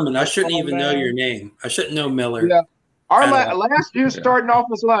offensive linemen. I shouldn't even know your name. I shouldn't know Miller. Yeah. Our last year's starting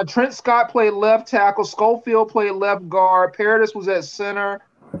offensive line, Trent Scott played left tackle, Schofield played left guard, Paradis was at center,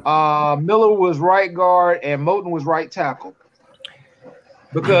 Miller was right guard, and Moten was right tackle.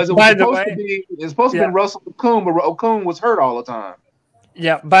 Because it was supposed to be Russell Okung, but Okung was hurt all the time.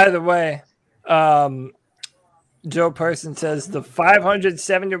 Yeah, by the way, Joe Person says the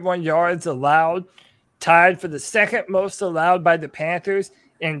 571 yards allowed, tied for the second most allowed by the Panthers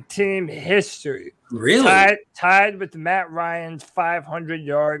in team history. Really? Tied with Matt Ryan's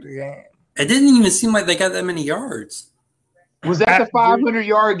 500-yard game. It didn't even seem like they got that many yards. Was that the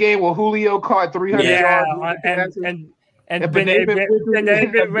 500-yard game where Julio caught 300 yards? And Benet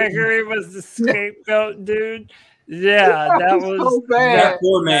Wickery was the scapegoat, dude. Yeah, that was so bad. That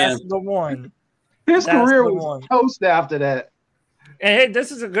poor man. That's the one. His career was toast after that. And hey,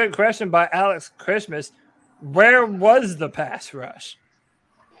 this is a good question by Alex Christmas. Where was the pass rush?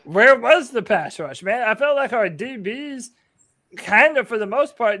 Where was the pass rush, man? I felt like our DBs kind of, for the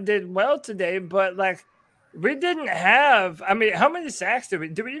most part, did well today, but like we didn't have. I mean, how many sacks did we?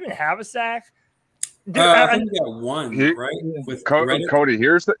 Did we even have a sack? I think we got one, right? With Cody,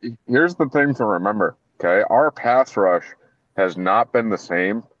 here's the thing to remember. Okay, our pass rush has not been the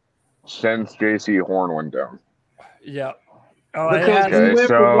same since J.C. Horn went down. Yeah, because we went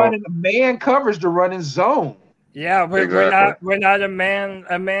from running man coverage to running zone. Yeah, we're not a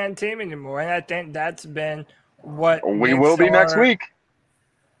man team anymore, and I think that's been what we will be next week.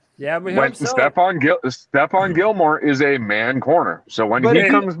 Yeah, we hope so. Stephon Gilmore is a man corner, so when he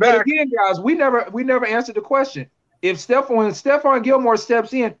comes back, again, guys, we never answered the question. When Stephon Gilmore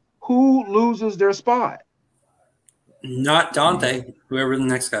steps in, who loses their spot? Not Dante, whoever the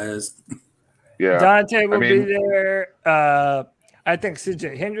next guy is. Yeah, Dante will be there. I think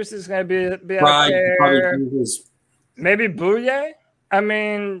CJ Hendricks is going to be out there. Maybe Bouye. I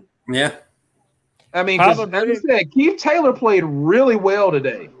mean, yeah. I mean, as I said, Keith Taylor played really well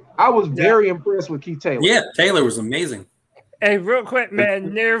today. I was very impressed with Keith Taylor. Yeah, Taylor was amazing. Hey, real quick, man,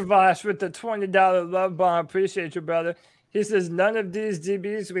 Nirvash with the $20 love bomb. Appreciate you, brother. He says, none of these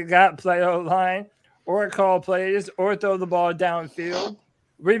DBs we got play O-line or call plays or throw the ball downfield.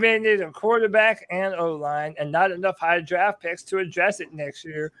 We may need a quarterback and O-line and not enough high draft picks to address it next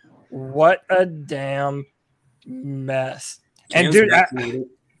year. What a damn mess. And, dude,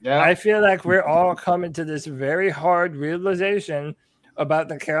 I feel like we're all coming to this very hard realization about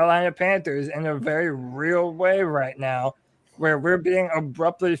the Carolina Panthers in a very real way right now, where we're being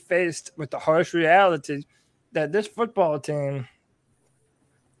abruptly faced with the harsh reality that this football team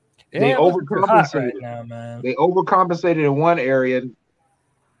They overcompensated right now, man. They overcompensated in one area,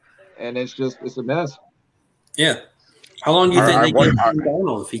 and it's a mess. Yeah. How long do you think they give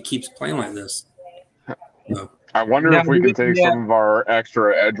Darnold if he keeps playing like this? No. I wonder if we can take some of our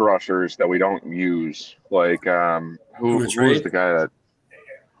extra edge rushers that we don't use. Like, who is the guy that?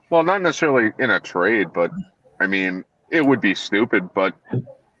 Well, not necessarily in a trade, but I mean, it would be stupid. But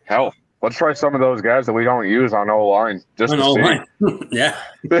hell, let's try some of those guys that we don't use on O-line. Just to see. Yeah.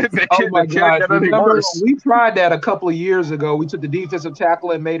 They can't get any worse. We tried that a couple of years ago. We took the defensive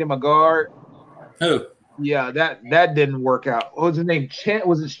tackle and made him a guard. Oh. Yeah, that didn't work out. What was his name?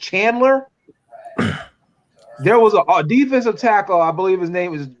 Was it Chandler? There was a defensive tackle, I believe his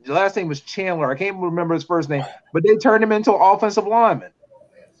last name was Chandler. I can't remember his first name, but they turned him into an offensive lineman.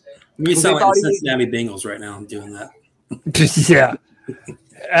 You sound like the Cincinnati Bengals right now. I'm doing that. Yeah.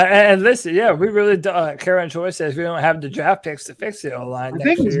 And listen, yeah, we really Karen Choi says we don't have the draft picks to fix the O-line. I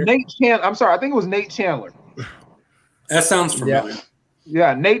think it was Nate Chandler. I'm sorry, I think it was Nate Chandler. That sounds familiar.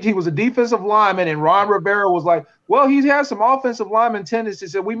 Yeah, Nate, he was a defensive lineman, and Ron Rivera was like, well, he has some offensive lineman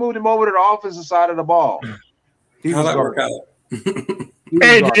tendencies, so we moved him over to the offensive side of the ball. How'd that work out?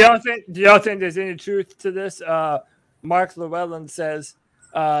 Hey, do y'all think there's any truth to this? Mark Llewellyn says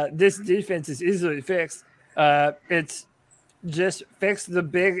this defense is easily fixed. It's just fix the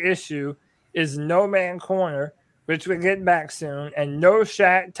big issue is no man corner, which we're getting back soon, and no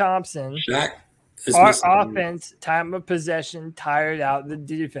Shaq Thompson. Our offense, time of possession, tired out the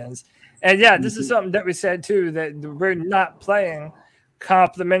defense. And yeah, this is something that we said too, that we're not playing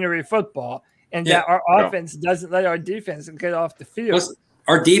complementary football. And that our offense doesn't let our defense get off the field. Plus,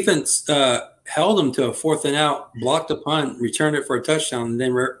 our defense held them to a 4th and out, blocked a punt, returned it for a touchdown, and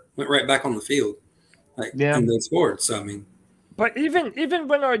then went right back on the field. And they scored. So I mean, but even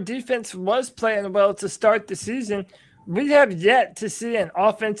when our defense was playing well to start the season, we have yet to see an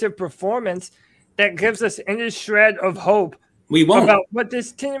offensive performance that gives us any shred of hope about what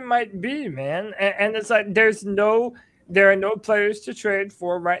this team might be, man. And it's like there are no players to trade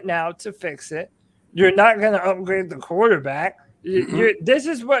for right now to fix it. You're not going to upgrade the quarterback. This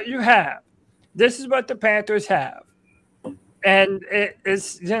is what you have. This is what the Panthers have. And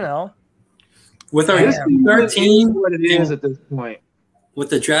it's, with our team, what it is at this point. With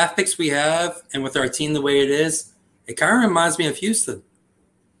the draft picks we have and with our team the way it is, it kind of reminds me of Houston.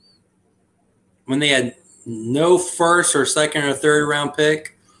 When they had no first or second or third round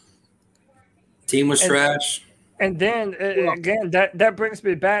pick, team was trash. And then, again, that brings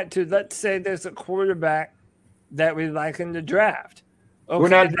me back to, let's say there's a quarterback that we like in the draft. Okay, we're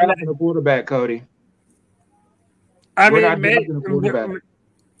not drafting a quarterback, Cody.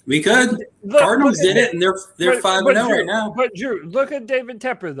 We could. Cardinals did it, and they're 5-0 right now. But, Drew, look at David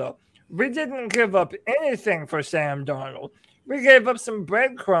Tepper, though. We didn't give up anything for Sam Darnold. We gave up some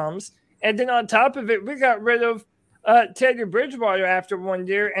breadcrumbs, and then on top of it, we got rid of Teddy Bridgewater after 1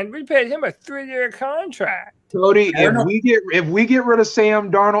 year, and we paid him a 3-year contract. Cody, if we get rid of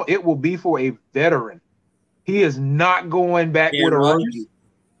Sam Darnold, it will be for a veteran. He is not going back with a rookie.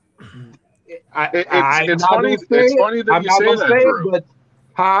 It's funny that you say that, Drew.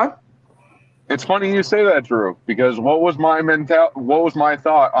 It's funny you say that, Drew, because what was my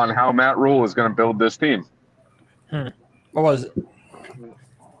thought on how Matt Rule is going to build this team? What was it?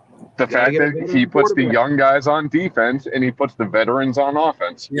 The fact that he puts the young guys on defense and he puts the veterans on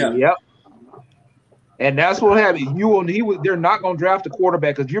offense. Yeah. Yep. And that's what happened. They're not going to draft a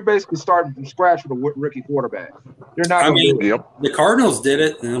quarterback because you're basically starting from scratch with a rookie quarterback. They're not. The Cardinals did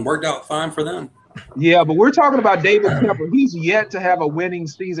it and it worked out fine for them. Yeah, but we're talking about David Tepper. He's yet to have a winning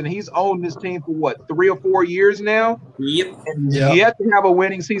season. He's owned this team for 3 or 4 years now. Yep. And yet to have a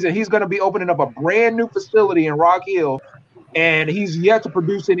winning season. He's going to be opening up a brand new facility in Rock Hill, and he's yet to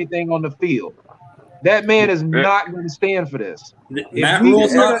produce anything on the field. That man is not going to stand for this. Matt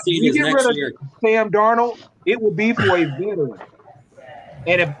Rule's not seeing his next year. Sam Darnold, it will be for a veteran.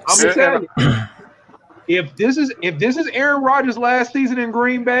 And I'm going to tell you, if this is Aaron Rodgers' last season in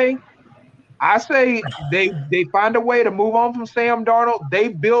Green Bay, I say they find a way to move on from Sam Darnold. They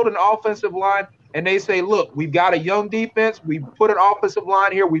build an offensive line, and they say, look, we've got a young defense. We put an offensive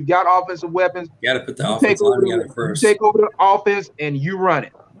line here. We've got offensive weapons. You got to put the offensive line together first. You take over the offense, and you run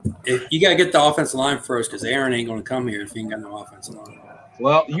it. You got to get the offensive line first because Aaron ain't going to come here if he ain't got no offensive line.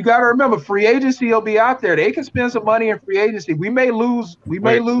 Well, you got to remember, free agency will be out there. They can spend some money in free agency. We may lose. We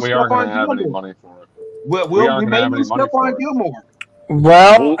may lose Stephon Gilmore. We may lose Stephon Gilmore.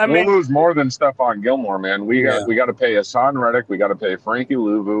 Well, we'll lose more than Stephon Gilmore, man. We got to pay Hassan Reddick. We got to pay Frankie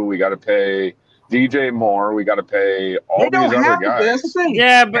Louvu. We got to pay DJ Moore. We got to pay all these other guys. That's the thing.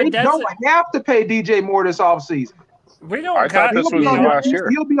 Yeah, but they don't have to pay DJ Moore this offseason. We don't. I thought this was last year.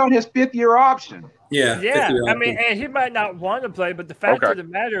 He'll be on his 5th-year option. Yeah. I mean, and he might not want to play, but the fact of the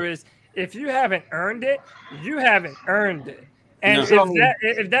matter is, if you haven't earned it, you haven't earned it. And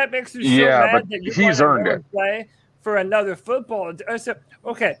if that makes you so mad that you he's earned it, play for another football. So,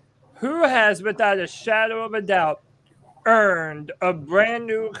 okay, who has, without a shadow of a doubt, earned a brand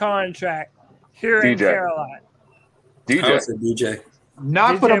new contract here in Carolina? DJ.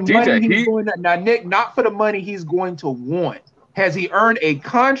 Not for the money he's going to, now, Nick, not for the money he's going to want. Has he earned a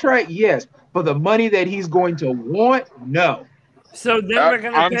contract? Yes. For the money that he's going to want? No. So then we're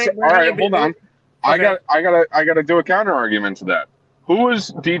going to pay. All right, hold on. Okay. I got to do a counter argument to that. Who was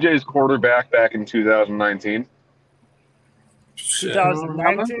DJ's quarterback back in 2019?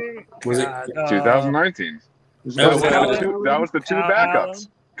 2019? Was it 2019? That was the two backups.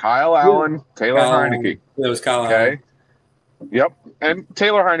 Kyle Allen, Taylor Heineke. That was Kyle Allen. Okay. Yep. And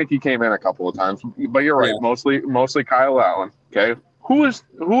Taylor Heineke came in a couple of times, but you're right. Yeah. Mostly Kyle Allen. Okay. Who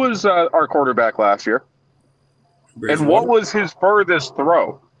was our quarterback last year? And what was his furthest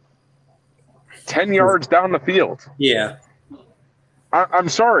throw? 10 yards down the field. Yeah. I'm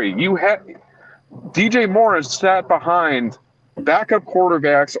sorry. You had DJ Morris sat behind backup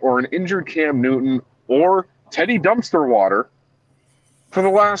quarterbacks or an injured Cam Newton or Teddy Dumpsterwater for the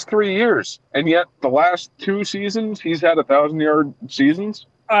last 3 years. And yet the last 2 seasons, he's had 1,000-yard seasons.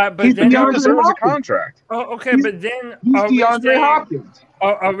 But he then deserves a contract. Oh, okay, but then are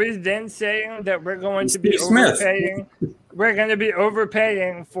we then saying that we're going to be overpaying? We're going to be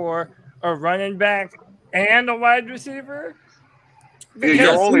overpaying for a running back and a wide receiver?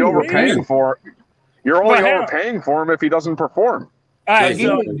 You're only overpaying for him if he doesn't perform. All right,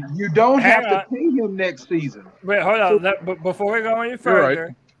 so you don't have to pay him next season. Wait, hold on. But before we go any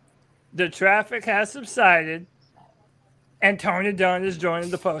further, the traffic has subsided. And Tony Dunn is joining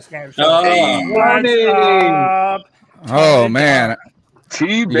the postgame show. Oh man.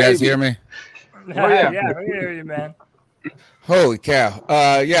 You guys hear me? Yeah, we hear you, man. Holy cow.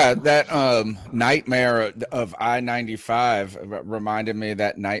 That nightmare of I-95 reminded me of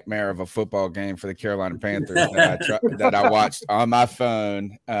that nightmare of a football game for the Carolina Panthers that I watched on my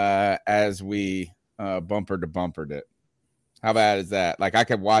phone as we bumper to bumpered it. How bad is that? Like, I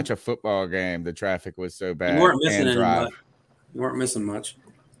could watch a football game. The traffic was so bad. You weren't missing much.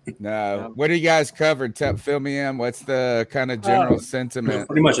 No. What do you guys cover? Fill me in. What's the kind of general sentiment?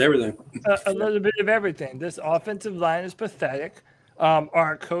 Pretty much everything. A little bit of everything. This offensive line is pathetic.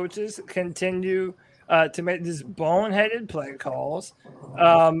 Our coaches continue to make these boneheaded play calls,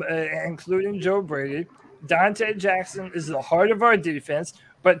 including Joe Brady. Dante Jackson is the heart of our defense.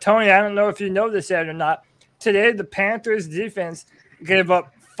 But, Tony, I don't know if you know this yet or not. Today, the Panthers defense gave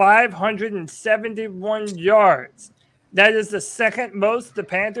up 571 yards. That is the second most the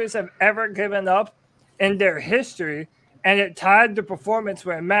Panthers have ever given up in their history, and it tied the performance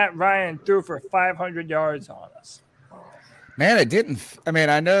where Matt Ryan threw for 500 yards on us. Man, it didn't. I mean,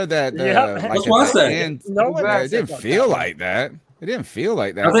 I know that. It didn't feel like that. It didn't feel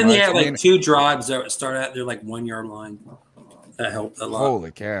like that. I think they had 2 drives that started at their 1 yard line. That helped a lot.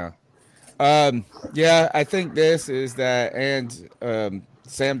 Holy cow. I think this is that, and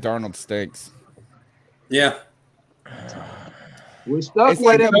Sam Darnold stinks. Yeah. We're stuck with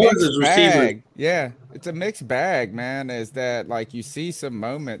like a mixed bag. Yeah, it's a mixed bag, man. Is that like you see some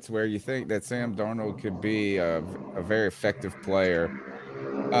moments where you think that Sam Darnold could be a very effective player.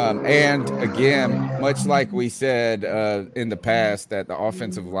 And again, much like we said in the past, that the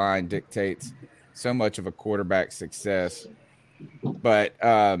offensive line dictates so much of a quarterback's success. But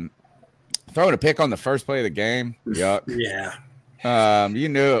throwing a pick on the first play of the game, yuck. Yeah. You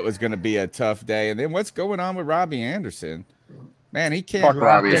knew it was going to be a tough day. And then what's going on with Robbie Anderson? Man, he can't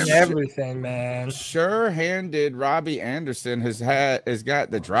everything, man. Sure-handed Robbie Anderson has got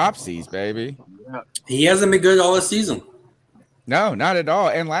the dropsies, baby. He hasn't been good all this season. No, not at all.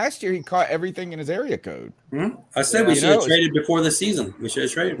 And last year he caught everything in his area code. I said we should have traded before the season. We should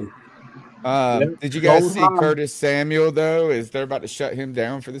have traded him. Did you guys see Curtis Samuel, though? Is they're about to shut him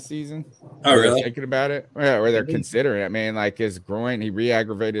down for the season? Oh, really? Thinking about it? Yeah, or they're considering it. I mean, like his groin, he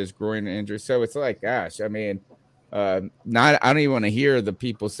re-aggravated his groin injury. So it's like, gosh, I mean, I don't even want to hear the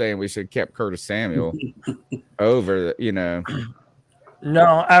people saying we should have kept Curtis Samuel over,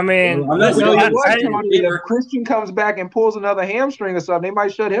 No, I mean, if Christian comes back and pulls another hamstring or something, they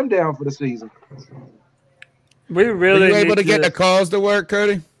might shut him down for the season. We really Were you able to get the calls to work,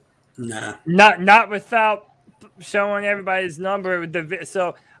 Cody? Nah. Not without showing everybody's number.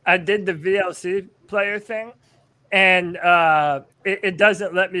 So I did the VLC player thing, and it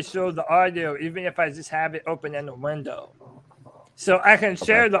doesn't let me show the audio even if I just have it open in the window. So I can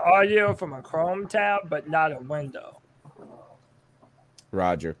share the audio from a Chrome tab, but not a window.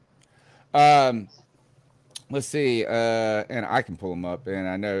 Roger. Let's see. And I can pull them up, and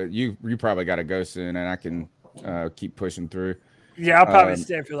I know you probably got to go soon, and I can keep pushing through. Yeah, I'll probably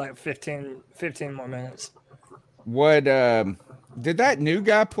stay for like 15 more minutes. What did that new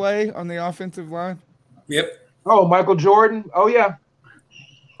guy play on the offensive line? Yep. Oh, Michael Jordan. Oh yeah.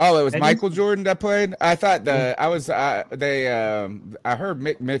 Oh, it was Michael Jordan that played. I thought I heard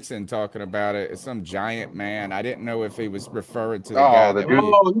Mick Mixon talking about it. It's some giant man. I didn't know if he was referring to the guy. You're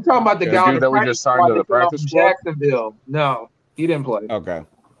talking about the guy that we just signed to the practice squad? Jacksonville. No, he didn't play.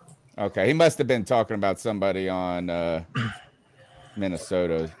 Okay. He must have been talking about somebody on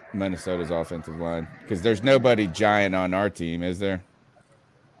Minnesota's offensive line, because there's nobody giant on our team, is there?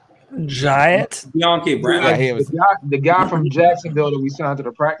 Giant? Bianchi Brown. Yeah, he was the guy from Jacksonville that we signed to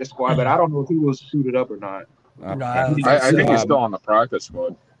the practice squad, but I don't know if he was suited up or not. I think he's still on the practice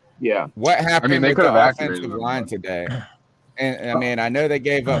squad. Yeah. What happened they with could the have offensive line today? And I mean, I know they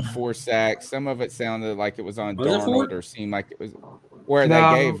gave up 4 sacks. Some of it sounded like it was on Darnold, or seemed like it was where they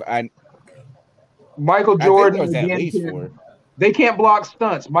gave. Michael Jordan was at least 4. They can't block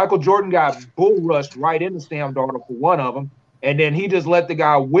stunts. Michael Jordan got bull rushed right into Sam Darnold for one of them, and then he just let the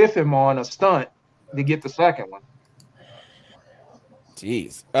guy whiff him on a stunt to get the second one.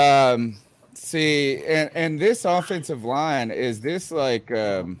 Jeez. See, and this offensive line, is this like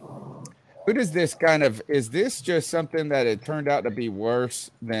who does this is this just something that it turned out to be worse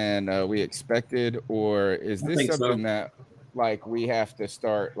than we expected, or is this something that like we have to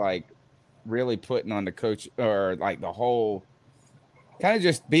start like really putting on the coach, or like the whole kind of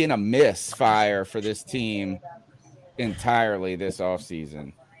just being a misfire for this team entirely this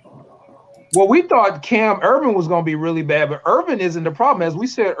offseason? Well, we thought Cam Irvin was going to be really bad, but Irvin isn't the problem. As we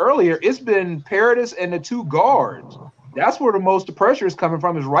said earlier, it's been Paradis and the 2 guards. That's where the most of the pressure is coming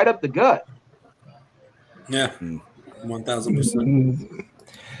from, is right up the gut. Yeah, 1,000%.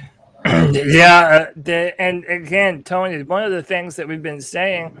 Yeah, and again, Tony, one of the things that we've been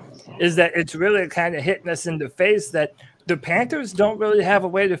saying is that it's really kind of hitting us in the face that the Panthers don't really have a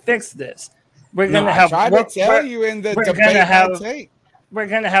way to fix this. We're going to have. I tried to tell you in the debate. We're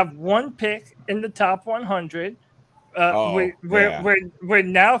going to have 1 pick in the top 100. We're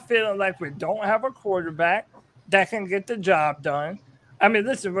now feeling like we don't have a quarterback that can get the job done. I mean,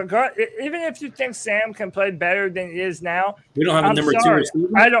 listen, even if you think Sam can play better than he is now, we don't have a number 2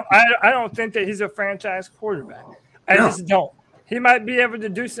 receiver. I don't think that he's a franchise quarterback. I just don't. He might be able to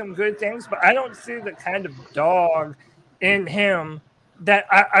do some good things, but I don't see the kind of dog in him that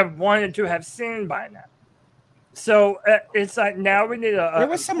I wanted to have seen by now. So it's like now we need there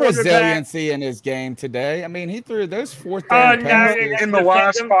was some resiliency in his game today. I mean, he threw those 4th down passes in the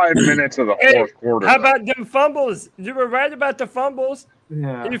last 5 minutes of the fourth quarter. How about them fumbles? You were right about the fumbles.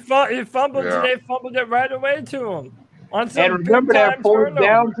 Yeah. He fumbled today, fumbled it right away to him. And remember that 4th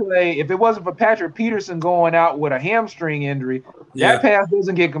down play, if it wasn't for Patrick Peterson going out with a hamstring injury, that pass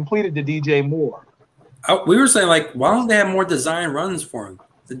doesn't get completed to DJ Moore. We were saying, like, why don't they have more design runs for him?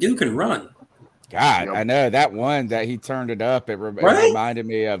 The dude can run. God, I know that one that he turned it up. It reminded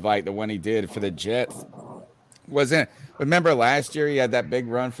me of like the one he did for the Jets. Remember last year he had that big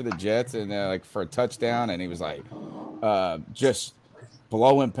run for the Jets and like for a touchdown, and he was like just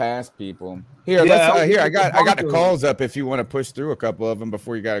blowing past people. Here, I got the calls up if you want to push through a couple of them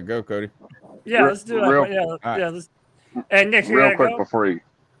before you got to go, Cody. Yeah, let's do that. And Nick, real quick before you.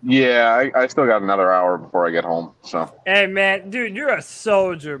 Yeah, I still got another hour before I get home. So. Hey, man, dude, you're a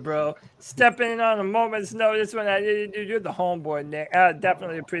soldier, bro. Stepping in on a moment's notice when I needed you. You're the homeboy, Nick. I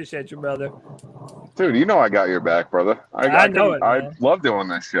definitely appreciate you, brother. Dude, you know I got your back, brother. I love doing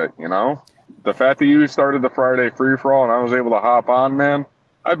this shit, you know? The fact that you started the Friday free-for-all and I was able to hop on, man,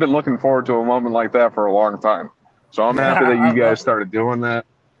 I've been looking forward to a moment like that for a long time. So I'm happy that you guys started doing that.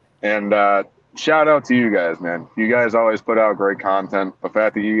 And shout out to you guys, man. You guys always put out great content. The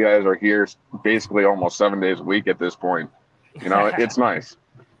fact that you guys are here basically almost 7 days a week at this point, you know, it's nice.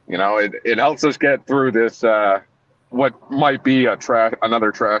 You know, it helps us get through this, what might be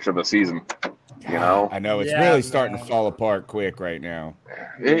another trash of a season. You know, I know it's really starting to fall apart quick right now.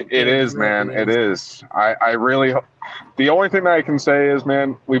 It is, man. It is. I really. The only thing that I can say is,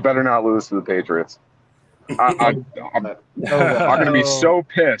 man, we better not lose to the Patriots. I'm going to be so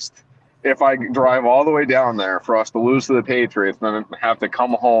pissed if I drive all the way down there for us to lose to the Patriots, and then have to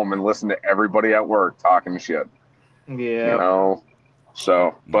come home and listen to everybody at work talking shit. Yeah. You know.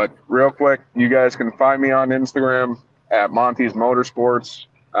 So, but real quick, you guys can find me on Instagram at Monty's Motorsports.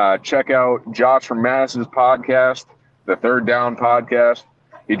 Check out Josh from Mass's podcast, the Third Down podcast.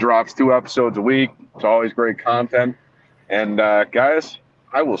 He drops 2 episodes a week. It's always great content. And guys,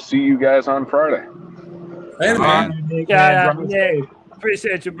 I will see you guys on Friday. Hey, man.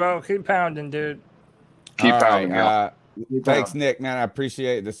 Appreciate you, bro. Keep pounding, dude. Keep pounding, y'all. Thanks, Nick. Man, I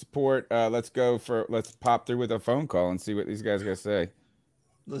appreciate the support. Let's pop through with a phone call and see what these guys got to say.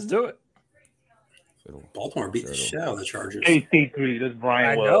 Let's do it. Baltimore beat the shit out of the Chargers. AC3, this is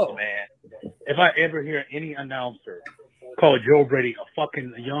Brian Wells, man. If I ever hear any announcer call Joe Brady a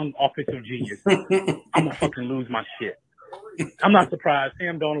fucking young offensive genius, I'm gonna fucking lose my shit. I'm not surprised.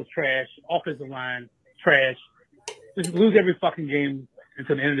 Sam Darnold's trash. Offensive line trash. Just lose every fucking game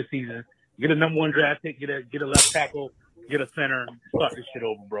until the end of the season. Get a number 1 draft pick. Get a left tackle. Get a center. Start this shit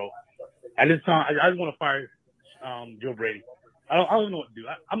over, bro. At this time, I just want to fire Joe Brady. I don't know what to do.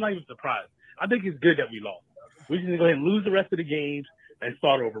 I'm not even surprised. I think it's good that we lost. We just need to go ahead and lose the rest of the games and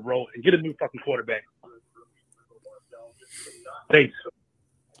start over, bro, and get a new fucking quarterback. Thanks.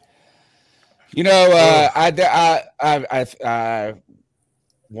 You know, I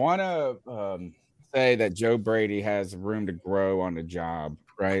want to say that Joe Brady has room to grow on the job,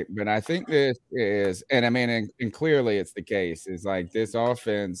 right? But I think this is, and I mean, and clearly it's the case, is like this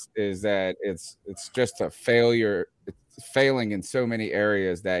offense is that it's just a failure. It's failing in so many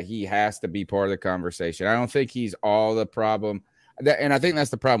areas that he has to be part of the conversation. I don't think he's all the problem. And I think that's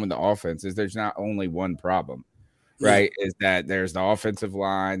the problem with the offense is there's not only one problem, right? Is that there's the offensive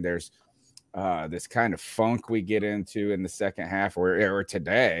line. There's this kind of funk we get into in the second half or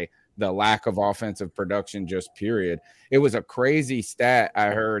today, the lack of offensive production, just period. It was a crazy stat I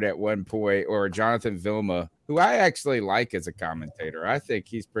heard at one point, or Jonathan Vilma, who I actually like as a commentator. I think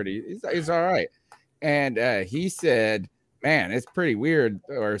he's all right. And he said, man, it's pretty weird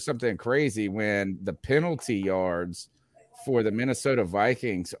or something crazy when the penalty yards for the Minnesota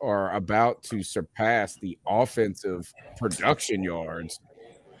Vikings are about to surpass the offensive production yards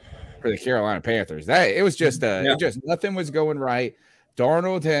for the Carolina Panthers. It was just nothing was going right.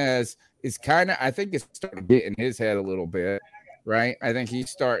 Darnold is kind of, I think it's starting to get in his head a little bit, right? I think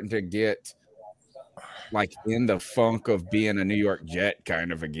he's starting to get like in the funk of being a New York Jet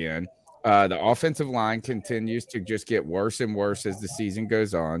kind of again. The offensive line continues to just get worse and worse as the season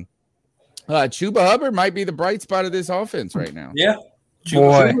goes on. Chuba Hubbard might be the bright spot of this offense right now. Yeah.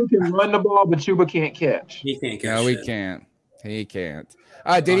 Chuba can run the ball, but Chuba can't catch. He can't catch. No, he can't. He can't.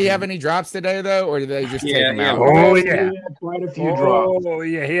 Did he have any drops today, though, or did they just take him out? Oh, yeah. He had quite a few drops. Oh,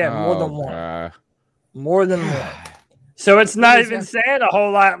 yeah. He had more than one. More than one. So it's not even saying a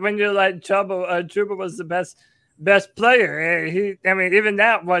whole lot when you're like Chuba was the best player. Even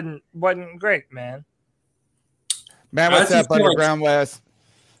that wasn't great, man. Man, what's up, Underground West?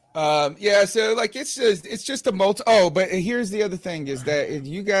 So like it's just a multi. Oh, but here's the other thing is that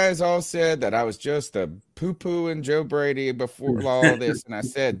you guys all said that I was just a poo-pooing Joe Brady before all this, and I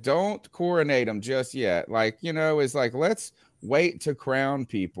said don't coronate him just yet. Like, it's like let's wait to crown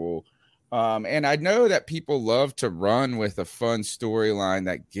people. And I know that people love to run with a fun storyline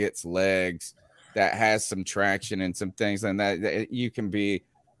that gets legs, that has some traction and some things, and that you can be,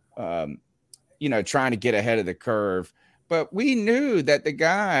 trying to get ahead of the curve. But we knew that the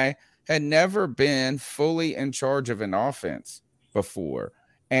guy had never been fully in charge of an offense before.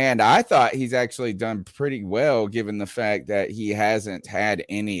 And I thought he's actually done pretty well given the fact that he hasn't had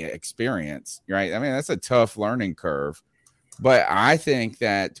any experience, right? I mean, that's a tough learning curve. But I think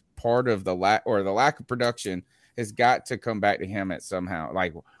that part of the lack of production has got to come back to him at somehow.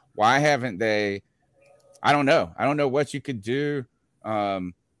 Like, why haven't they? I don't know. I don't know what you could do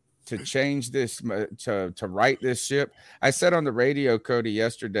to change this, to right this ship. I said on the radio, Cody,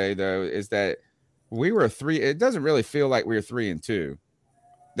 yesterday, though, is that we were 3. It doesn't really feel like we were 3-2.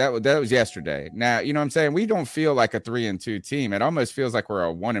 That was yesterday. Now, you know what I'm saying? We don't feel like a 3-2 team. It almost feels like we're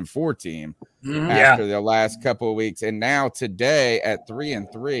a 1-4 team after the last couple of weeks. And now today at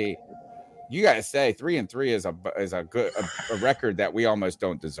 3-3, you got to say 3-3 is a record that we almost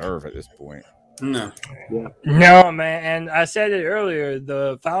don't deserve at this point. No. Yeah. No, man. And I said it earlier.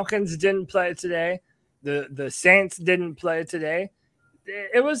 The Falcons didn't play today. The Saints didn't play today.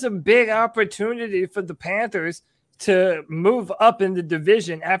 It was a big opportunity for the Panthers to move up in the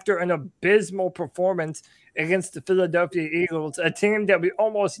division after an abysmal performance against the Philadelphia Eagles, a team that we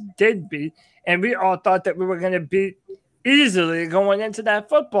almost did beat, and we all thought that we were going to beat easily going into that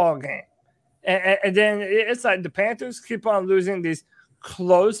football game. And then it's like the Panthers keep on losing these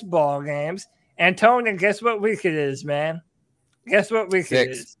close ball games. And Tony, guess what week it is, man? Guess what week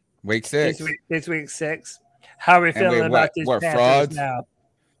it is? Week 6. This week 6. How are we feeling about these Panthers frauds? now?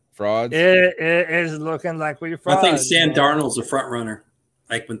 Frauds? It is looking like we're frauds. I think Sam Darnold's a front runner.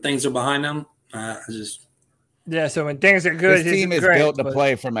 Like when things are behind him, so when things are good, this team is built to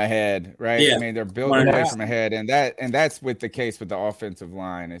play from ahead, right? Yeah. I mean, they're built to play from ahead, and that's with the case with the offensive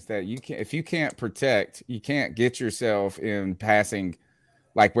line is that if you can't protect, you can't get yourself in passing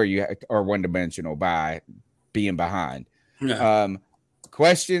like where you are one-dimensional by being behind. Yeah.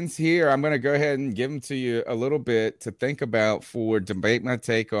 Questions here. I'm going to go ahead and give them to you a little bit to think about for Debate My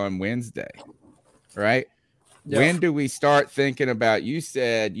Take on Wednesday. Right? Yep. When do we start thinking about, you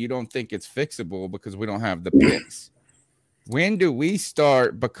said you don't think it's fixable because we don't have the picks. When do we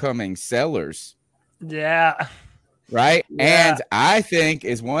start becoming sellers? Yeah. Right? Yeah. And I think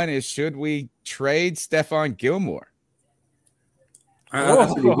should we trade Stephon Gilmore? Trade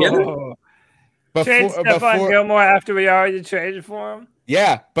Stephon Gilmore after we already traded for him?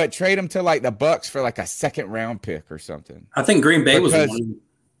 Yeah, but trade him to like the Bucks for like a second-round pick or something. I think Green Bay was one.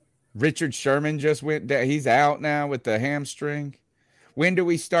 Richard Sherman just went down. He's out now with the hamstring. When do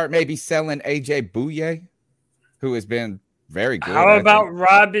we start maybe selling AJ Bouye, who has been very good? How about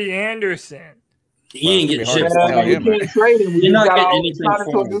Robbie Anderson? He ain't getting shit. We can't trade him. We got all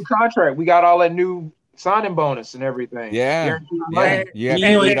into a new contract. We got all that new signing bonus and everything. Yeah. You have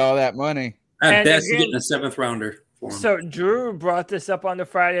to eat all that money. At best, getting a 7th rounder for him. So Drew brought this up on the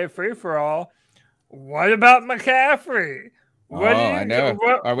Friday free-for-all. What about McCaffrey? I know.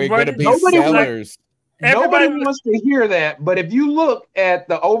 Are we going to be sellers? Nobody wants to hear that. But if you look at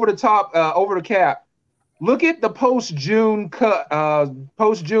the over the cap, look at the post-June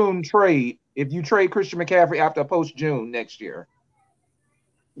trade. If you trade Christian McCaffrey after post-June next year,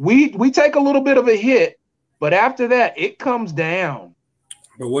 we take a little bit of a hit, but after that, it comes down.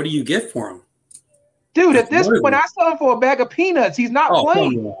 But what do you get for him? Dude, at this point, I sell him for a bag of peanuts. He's not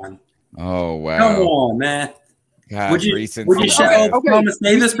playing. Come on. Oh, wow. Come on, man. God, would you shout out Thomas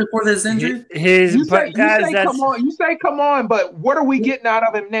Davis before this injury? You say come on, but what are we getting out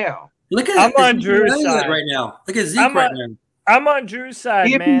of him now? Look at I'm on Drew's side right now. Look at Zeke right now. I'm on Drew's side,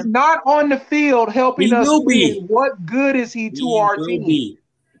 if man. If he's not on the field helping us win, what good is he to our team?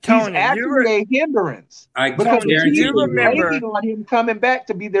 Tony, he's actually a hindrance. Because you remember on him coming back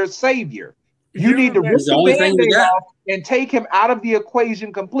to be their savior. You need to rip the Band-Aid off and take him out of the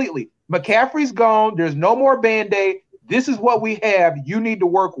equation completely. McCaffrey's gone. There's no more Band-Aid. This is what we have. You need to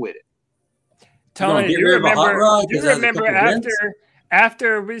work with it. Tony, you remember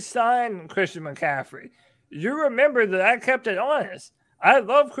after we signed Christian McCaffrey, you remember that I kept it honest. I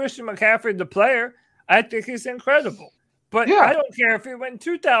love Christian McCaffrey, the player. I think he's incredible. But I don't care if he went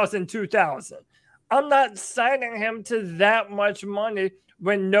 2,000. I'm not signing him to that much money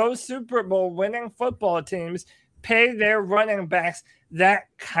when no Super Bowl winning football teams pay their running backs that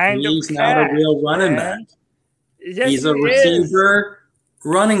kind of cash. He's not a real running back. Yes, he's a receiver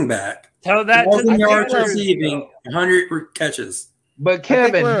running back. Tell that to the yards receiving, 100 catches. But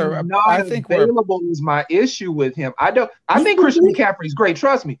Kevin, not available is my issue with him. I think Christian McCaffrey is great.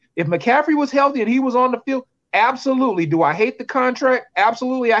 Trust me. If McCaffrey was healthy and he was on the field, absolutely. Do I hate the contract?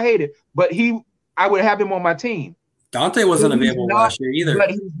 Absolutely, I hate it. But I would have him on my team. Dante wasn't available last year either.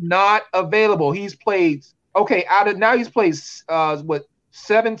 But he's not available. He's played he's played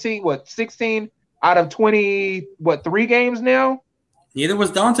 16 out of 3 games now? Neither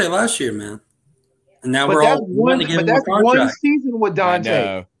was Dante last year, man. And now that's one season with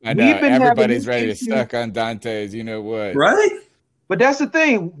Dante. I know. Everybody's ready to suck on Dante's, you know what? Right? But that's the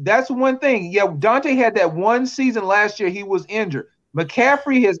thing. That's one thing. Yeah, Dante had that one season last year. He was injured.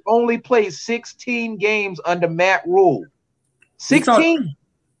 McCaffrey has only played 16 games under Matt Rule. 16.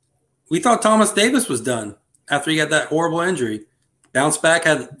 We thought Thomas Davis was done after he got that horrible injury. Bounced back,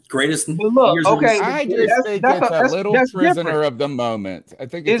 had the greatest years. I just think it's a little prisoner of the moment. I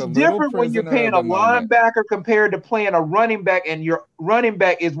think it's different when you're paying a linebacker compared to playing a running back, and your running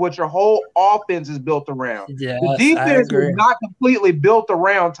back is what your whole offense is built around. Yes, the defense was not completely built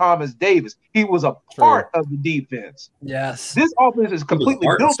around Thomas Davis. He was a part of the defense. Yes. This offense is completely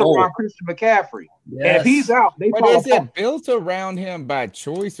built around Christian McCaffrey. Yes. And if he's out, is it built around him by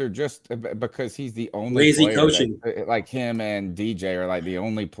choice or just because he's the only lazy coaching? Like him and DJ are like the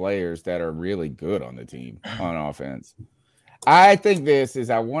only players that are really good on the team on offense. I think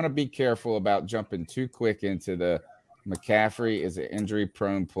I want to be careful about jumping too quick into the McCaffrey is an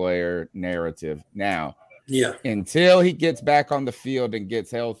injury-prone player narrative. Now, until he gets back on the field and gets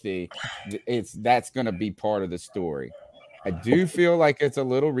healthy, that's going to be part of the story. I do feel like it's a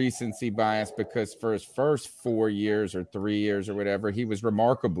little recency bias because for his first 4 years or 3 years or whatever, he was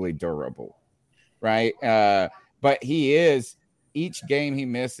remarkably durable, right? But each game he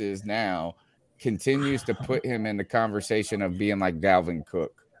misses now continues to put him in the conversation of being like Dalvin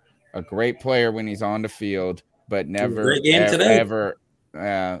Cook, a great player when he's on the field, but never ever.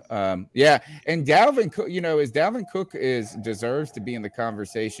 And Dalvin Cook, Dalvin Cook deserves to be in the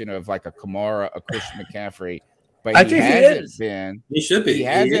conversation of like a Kamara, a Christian McCaffrey. But I think he hasn't been. He should be. He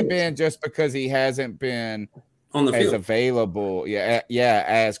hasn't been just because he hasn't been on the as field. available. Yeah,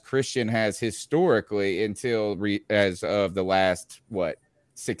 as Christian has historically until as of the last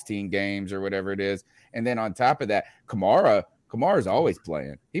 16 games or whatever it is. And then on top of that, Kamara's always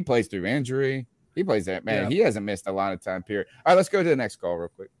playing. He plays through injury. He plays that, man. Yeah. He hasn't missed a lot of time period. All right, let's go to the next call real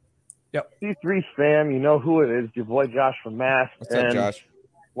quick. Yep. C3 fam, you know who it is. Your boy Josh from Mass. What's up, Josh?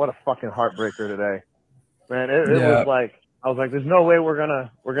 What a fucking heartbreaker today. Man, it was like, I was like, there's no way we're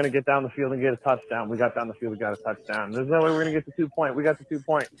gonna get down the field and get a touchdown. We got down the field, we got a touchdown. There's no way we're gonna get the 2 point. We got the 2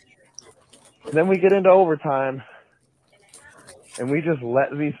 point. And then we get into overtime, and we just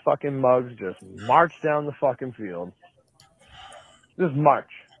let these fucking mugs just march down the fucking field. Just march.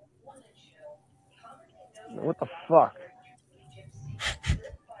 What the fuck?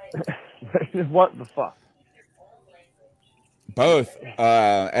 What the fuck? Both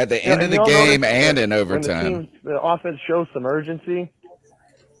at the end of the game and in overtime. The offense shows some urgency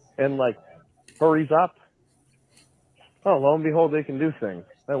and like hurries up. Oh, lo and behold, they can do things.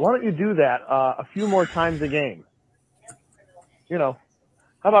 Like, why don't you do that a few more times a game? You know,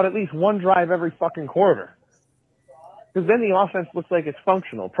 how about at least one drive every fucking quarter? Because then the offense looks like it's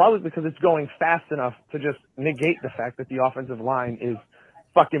functional. Probably because it's going fast enough to just negate the fact that the offensive line is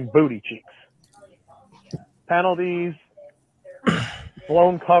fucking booty cheeks. Penalties,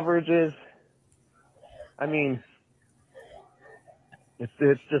 blown coverages. I mean, it's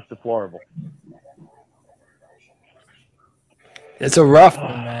just deplorable. It's a rough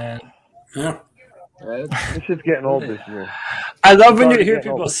one, man. Yeah. This shit's getting old this year. I love when you hear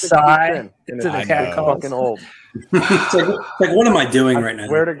people sigh into the cat calls. Fucking old. It's like, what am I doing right now?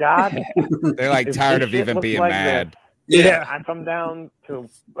 Swear to God. They're like tired of even being mad. Yeah. I come down to,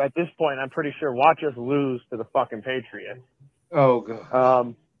 at this point, I'm pretty sure, watch us lose to the fucking Patriots. Oh,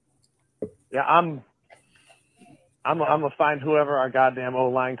 God. Yeah, I'm gonna find whoever our goddamn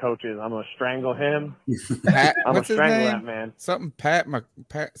O-line coach is. I'm gonna strangle him. Pat, I'm gonna strangle that man. Something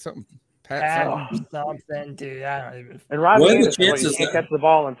something, dude. I don't even. And Robbie Anderson, you can't catch the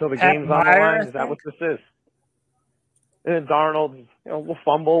ball until the game's on the line. Is that what this is? And then Darnold, we'll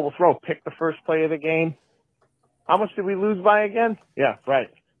fumble, we'll throw a pick the first play of the game. How much did we lose by again? Yeah, right.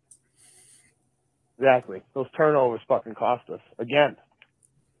 Exactly. Those turnovers fucking cost us again.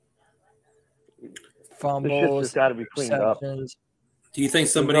 Fumbles. This shit's just got to be cleaned up. Do you think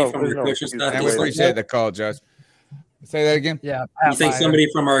somebody from your coaching staff? We appreciate the call, Josh. Say that again. Yeah. You think somebody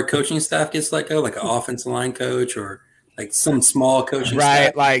from our coaching staff gets let go, like an offensive line coach or like some small coaching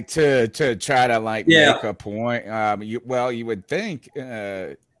staff? Right, like to try to make a point. You would think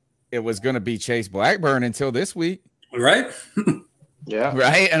it was going to be Chase Blackburn until this week. Right? Yeah.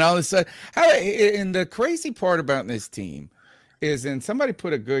 Right? And all of a sudden, and the crazy part about this team is, and somebody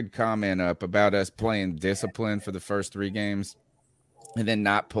put a good comment up about us playing discipline for the first 3 games and then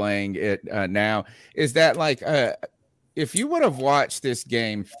not playing it now, is that if you would have watched this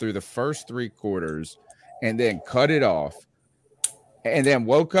game through the first 3 quarters and then cut it off and then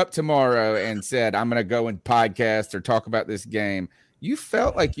woke up tomorrow and said, I'm going to go and podcast or talk about this game, you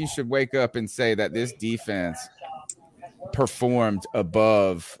felt like you should wake up and say that this defense performed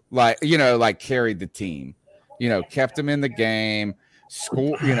above, carried the team, kept them in the game,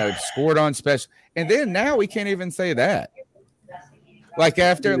 scored on special. And then now we can't even say that.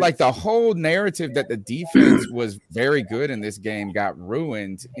 After the whole narrative that the defense was very good in this game got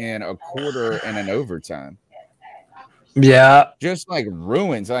ruined in a quarter and an overtime. Yeah. Just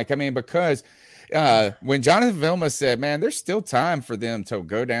ruins. Because when Jonathan Vilma said, man, there's still time for them to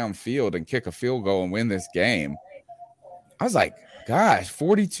go downfield and kick a field goal and win this game, I was like, gosh,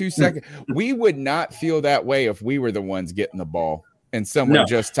 42 seconds. We would not feel that way if we were the ones getting the ball and someone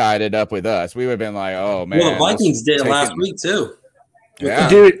just tied it up with us. We would have been like, oh, man. Well, the Vikings did it last week, too. Yeah.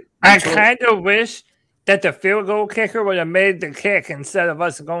 Dude, I kind of wish that the field goal kicker would have made the kick instead of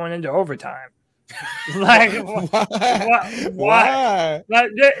us going into overtime. Why?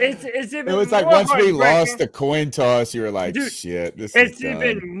 It's even. It was once we lost the coin toss, you were like, dude, shit, this is done.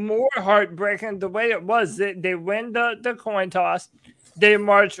 Even more heartbreaking the way it was. They win the coin toss, they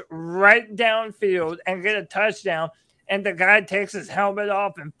march right downfield and get a touchdown, and the guy takes his helmet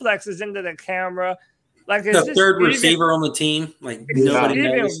off and flexes into the camera. The third receiver on the team, nobody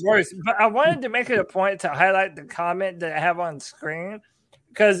knows. Even worse. But I wanted to make it a point to highlight the comment that I have on screen,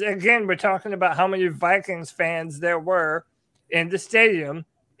 because again, we're talking about how many Vikings fans there were in the stadium,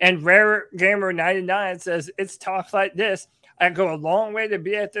 and Rare Gamer 99 says it's talks like this. I go a long way to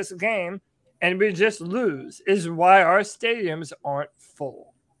be at this game, and we just lose. Is why our stadiums aren't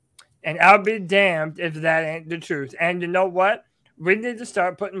full, and I'll be damned if that ain't the truth. And you know what? We need to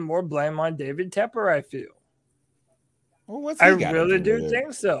start putting more blame on David Tepper, I feel. Well, I really do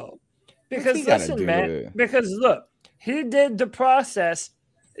think so. Because listen, man, because look, he did the process.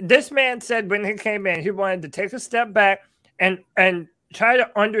 This man said when he came in, he wanted to take a step back and try to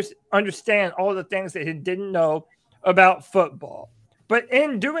understand all the things that he didn't know about football. But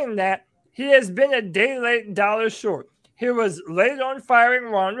in doing that, he has been a day late, dollar short. He was late on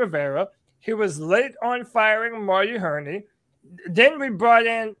firing Ron Rivera. He was late on firing Marty Herney. Then we brought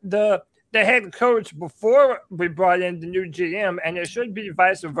in the head coach before we brought in the new GM, and it should be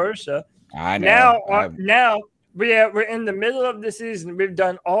vice versa. I know. Now we're in the middle of the season. We've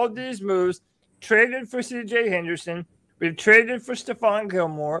done all these moves, traded for C.J. Henderson. We've traded for Stephon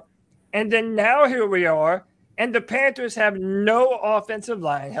Gilmore. And then now here we are, and the Panthers have no offensive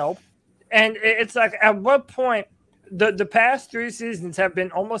line help. And it's like, at what point, the past 3 seasons have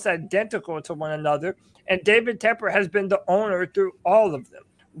been almost identical to one another, and David Tepper has been the owner through all of them.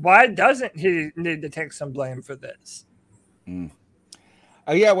 Why doesn't he need to take some blame for this?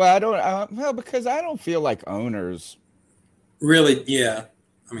 Yeah, well, I don't. Because I don't feel like owners really. Yeah,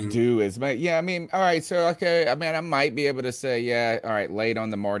 do as much. Yeah, all right. So okay, I might be able to say, yeah, all right, late on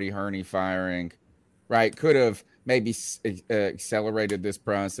the Marty Herney firing, right? Could have maybe accelerated this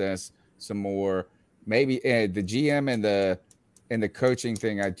process some more. Maybe the GM and the coaching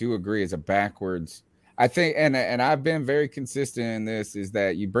thing, I do agree, is a backwards. I think, and I've been very consistent in this, is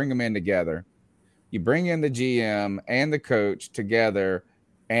that you bring them in together. You bring in the GM and the coach together,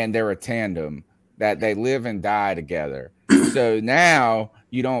 and they're a tandem that they live and die together. So now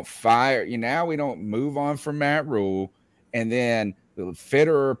you don't fire. Now we don't move on from Matt Rule, and then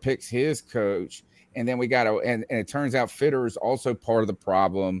Fitterer picks his coach, and then we got to. And it turns out Fitterer is also part of the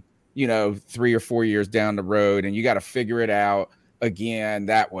problem. 3 or 4 years down the road, and you got to figure it out again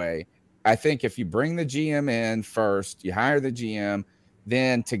that way. I think if you bring the GM in first, you hire the GM,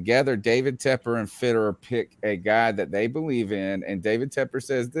 then together David Tepper and Fitterer pick a guy that they believe in, and David Tepper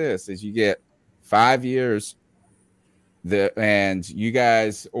says this is you get 5 years, and you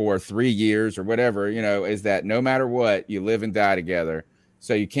guys, or 3 years or whatever, is that no matter what, you live and die together.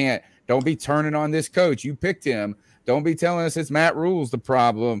 So don't be turning on this coach. You picked him. Don't be telling us it's Matt Rule's the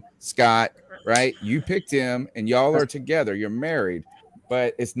problem, Scott, right? You picked him, and y'all are together. You're married,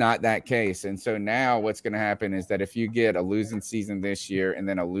 but it's not that case. And so now what's going to happen is that if you get a losing season this year and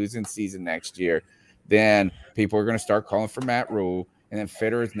then a losing season next year, then people are going to start calling for Matt Rule, and then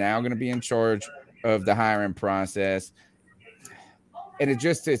Fitterer is now going to be in charge of the hiring process. And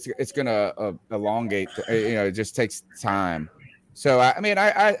it's going to elongate. It just takes time. So, I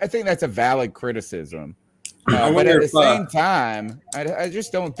think that's a valid criticism. But at the same time, I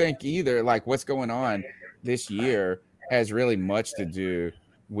just don't think either, like, what's going on this year has really much to do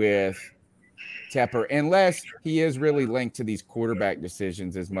with Tepper, unless he is really linked to these quarterback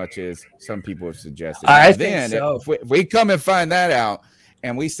decisions as much as some people have suggested. I think so. If we come and find that out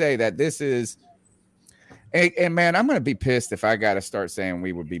and we say that this is – and, man, I'm going to be pissed if I got to start saying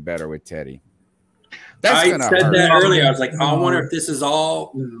we would be better with Teddy. I said that earlier. I was like, I wonder if this is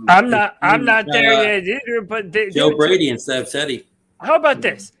all. I'm not there yet either. But Joe Brady instead of Teddy. How about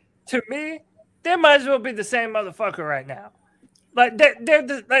this? To me, they might as well be the same motherfucker right now. Like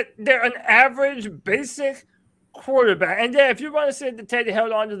they're an average, basic quarterback. And yeah, if you want to say that Teddy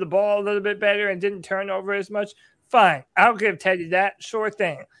held on to the ball a little bit better and didn't turn over as much, fine. I'll give Teddy that, sure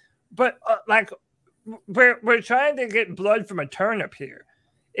thing. But we're trying to get blood from a turnip here.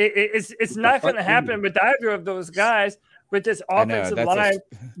 It's not going to happen with either of those guys with this offensive line.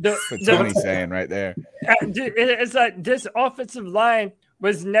 That's what Tony's saying right there. It's like this offensive line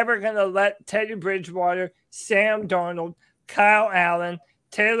was never going to let Teddy Bridgewater, Sam Darnold, Kyle Allen,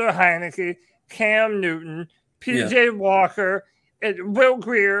 Taylor Heineke, Cam Newton, P.J. Walker, Will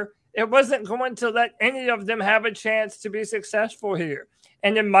Grier. It wasn't going to let any of them have a chance to be successful here.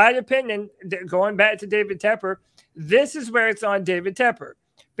 And in my opinion, going back to David Tepper, this is where it's on David Tepper.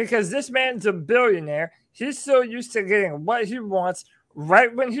 Because this man's a billionaire. He's so used to getting what he wants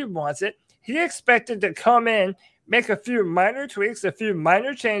right when he wants it. He expected to come in, make a few minor tweaks, a few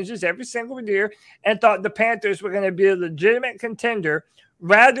minor changes every single year, and thought the Panthers were going to be a legitimate contender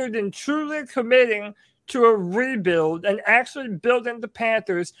rather than truly committing to a rebuild and actually building the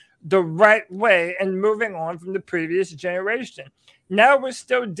Panthers the right way and moving on from the previous generation. Now we're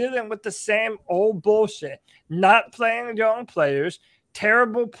still dealing with the same old bullshit, not playing young players,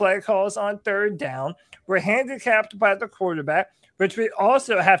 terrible play calls on third down. We're handicapped by the quarterback, which we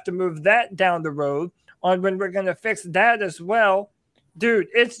also have to move that down the road on when we're going to fix that as well. Dude,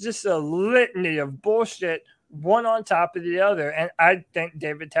 it's just a litany of bullshit, one on top of the other. And I think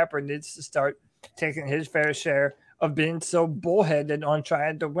David Tepper needs to start taking his fair share of being so bullheaded on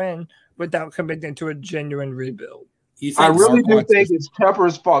trying to win without committing to a genuine rebuild. I really do think it's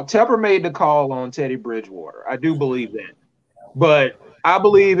Tepper's fault. Tepper made the call on Teddy Bridgewater. I do believe that. But I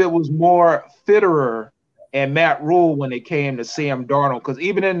believe it was more Fitterer and Matt Rule when it came to Sam Darnold. Because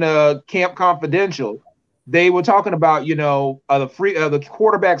even in the Camp Confidential, they were talking about, the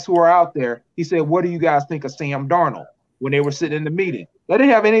quarterbacks who are out there. He said, what do you guys think of Sam Darnold when they were sitting in the meeting? That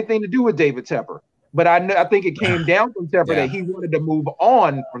didn't have anything to do with David Tepper. But I think it came down from Tepper that he wanted to move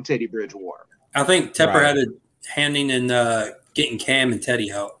on from Teddy Bridgewater. I think Tepper had a handing in getting Cam and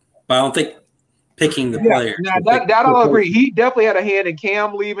Teddy out. But I don't think picking the player. Now that I'll agree. He definitely had a hand in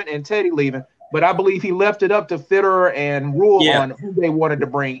Cam leaving and Teddy leaving, but I believe he left it up to Fitterer and Rule on who they wanted to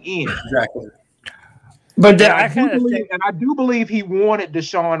bring in. Exactly. But I do believe he wanted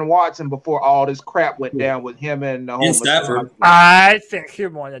Deshaun Watson before all this crap went down with him and the whole Stafford. I think he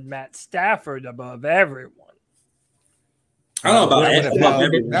wanted Matt Stafford above everyone. I don't know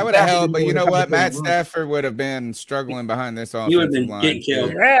about that would have helped, but you know what? Matt Stafford would have been struggling behind this offensive line. He would have been getting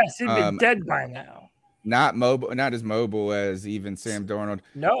killed. Yes, he'd been dead by now. Not as mobile as even Sam Darnold.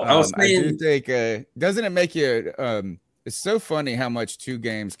 No, I do think. Doesn't it make you? It's so funny how much 2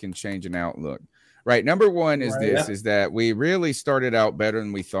 games can change an outlook. Right. Number one is is that we really started out better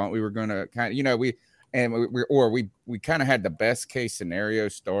than we thought we were going to. Kind of, we kind of had the best case scenario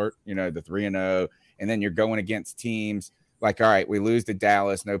start. The 3-0, and then you're going against teams. Like, all right, we lose to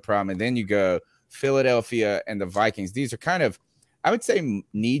Dallas, no problem. And then you go Philadelphia and the Vikings. These are kind of, I would say,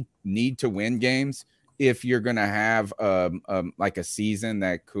 need to win games if you're going to have like a season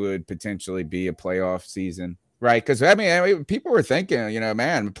that could potentially be a playoff season, right? Because, I mean, people were thinking,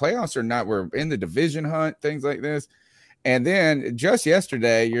 man, playoffs are not, we're in the division hunt, things like this. And then just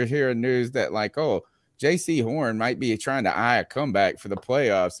yesterday, you're hearing news that like, J.C. Horn might be trying to eye a comeback for the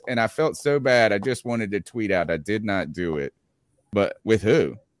playoffs. And I felt so bad. I just wanted to tweet out. I did not do it. But with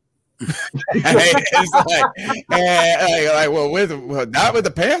who? It's not with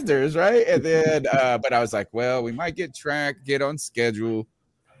the Panthers, right? And then, but I was like, well, we might get on schedule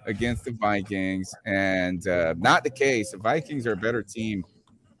against the Vikings. And not the case. The Vikings are a better team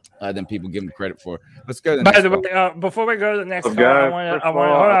than people give them credit for. Let's go to the next call. Before we go to the next call, hold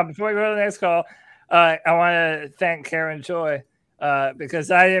on. Before we go to the next call, I want to thank Karen Joy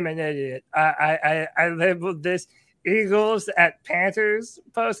because I am an idiot. I labeled this Eagles at Panthers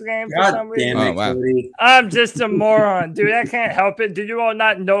post game for some reason. Wow. I'm just a moron, dude. I can't help it. Do you all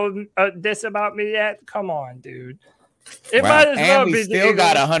not know this about me yet? Come on, dude. It might as well be. Still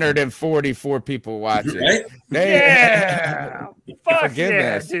got 144 people watching. Right? Yeah. Fuck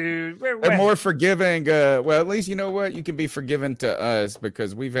yeah, dude. They're more forgiving. Well, at least you know what? You can be forgiven to us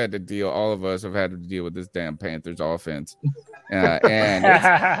because we've had to deal. All of us have had to deal with this damn Panthers offense,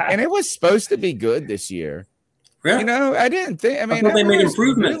 and it was supposed to be good this year. Really? I didn't think. I mean, they made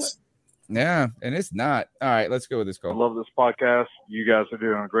improvements. Really, yeah, and it's not. All right, let's go with this call. I love this podcast. You guys are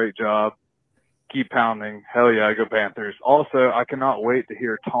doing a great job. Keep pounding. Hell yeah, go Panthers. Also, I cannot wait to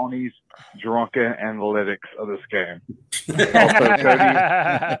hear Tony's drunken analytics of this game. Also, Cody,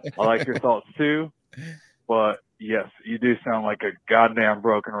 I like your thoughts too. But yes, you do sound like a goddamn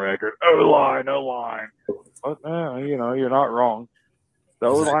broken record. O-line. But you're not wrong. The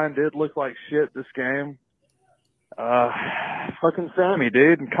O-line did look like shit this game. Fucking Sammy,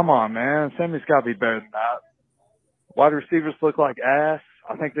 dude. Come on, man. Sammy's got to be better than that. Wide receivers look like ass.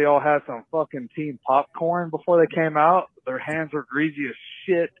 I think they all had some fucking team popcorn before they came out. Their hands were greasy as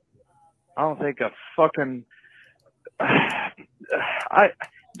shit. I don't think a fucking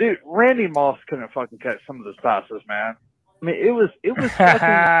dude, Randy Moss couldn't fucking catch some of those passes, man. I mean, it was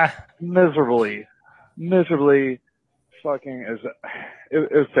fucking miserably fucking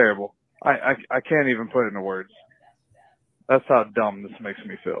it was terrible. I can't even put it into words. That's how dumb this makes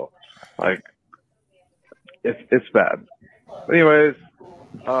me feel. Like it's bad. But anyways,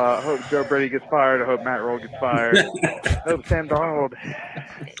 I hope Joe Brady gets fired. I hope Matt Rule gets fired. I hope Sam Darnold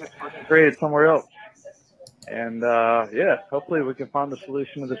gets traded somewhere else. And hopefully we can find the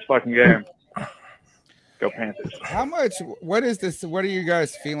solution to this fucking game. Go Panthers. What is this? What are you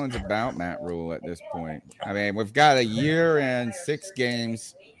guys' feelings about Matt Rule at this point? I mean, we've got a year and 6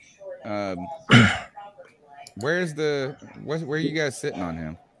 games. Where are you guys sitting on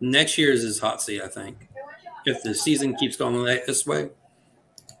him? Next year is his hot seat, I think. If the season keeps going this way,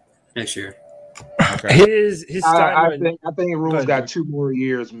 next year. Okay. I think Rule's got 2 more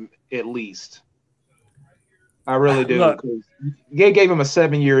years at least. I really do. Because they gave him a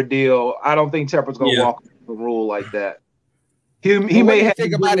 7-year deal. I don't think Tepper's going to walk the Rule like that. He may have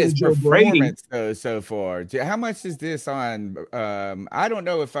think about his performance though so far. How much is this on? I don't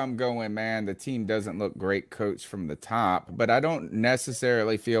know if I'm going, man. The team doesn't look great coached from the top, but I don't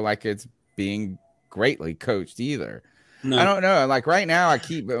necessarily feel like it's being greatly coached either. No. I don't know. Like right now,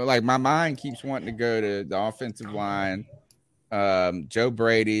 my mind keeps wanting to go to the offensive line, Joe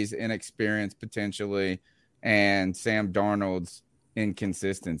Brady's inexperience potentially, and Sam Darnold's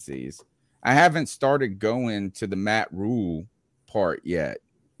inconsistencies. I haven't started going to the Matt Rule part yet.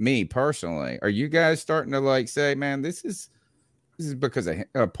 Me personally, are you guys starting to like say, man, this is because of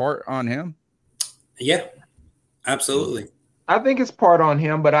a part on him? Yeah, absolutely. I think it's part on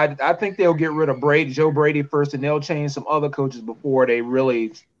him, but I think they'll get rid of Joe Brady first, and they'll change some other coaches before they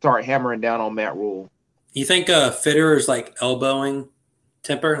really start hammering down on Matt Rule. You think Fitter is like elbowing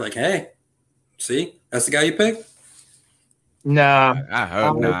Temper? Like, hey, see, that's the guy you picked? Nah, I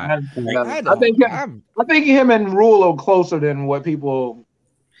hope not. I think him and Rule are closer than what people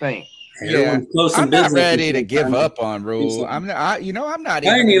think. Yeah, I'm not ready to give up on Rule. I'm not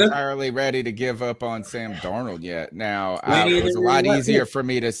even entirely ready to give up on Sam Darnold yet. Now, it was a lot easier for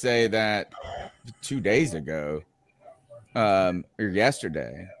me to say that 2 days ago or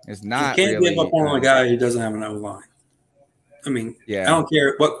yesterday. It's not. You can't really, give up on a guy who doesn't have an O line. I mean, I don't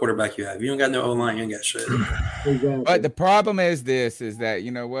care what quarterback you have. You don't got no O line, you ain't got shit. But the problem is that, you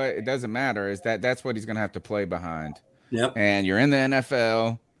know what? It doesn't matter. That's what he's going to have to play behind. Yep. And you're in the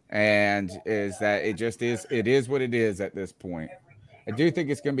NFL. And it is what it is at this point. I do think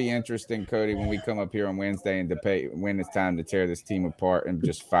it's going to be interesting, Cody, when we come up here on Wednesday and debate when it's time to tear this team apart and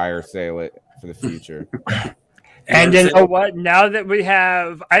just fire sale it for the future. And you know what? Now that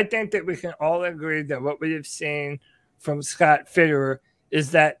I think that we can all agree that what we have seen from Scott Fitterer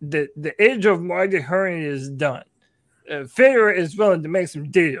is that the age of Marty Hurney is done. Fitterer is willing to make some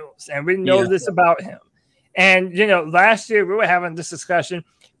deals, and we know this about him. And, last year we were having this discussion.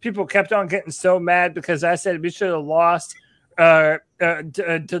 People kept on getting so mad because I said we should have lost to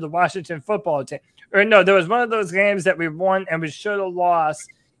the Washington football team. Or no, there was one of those games that we won and we should have lost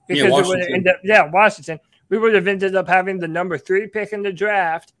because it would have ended up, Washington. We would have ended up having the number 3 pick in the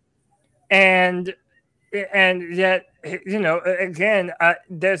draft. And yet, again,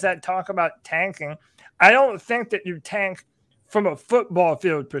 there's that talk about tanking. I don't think that you tank from a football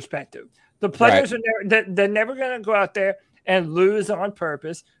field perspective. The players they're never going to go out there and lose on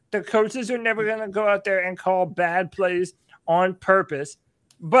purpose. The coaches are never going to go out there and call bad plays on purpose.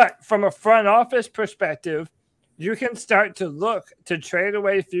 But from a front office perspective, you can start to look to trade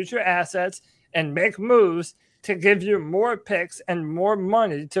away future assets and make moves to give you more picks and more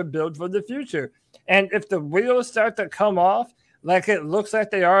money to build for the future. And if the wheels start to come off like it looks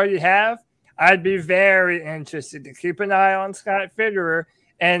like they already have, I'd be very interested to keep an eye on Scott Fitterer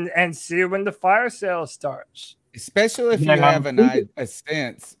and see when the fire sale starts. Especially if you have a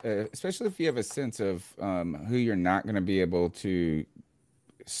sense of who you're not going to be able to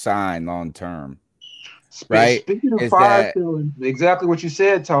sign long term. Right? Speaking of fire sale, exactly what you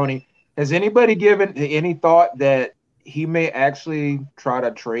said, Tony. Has anybody given any thought that he may actually try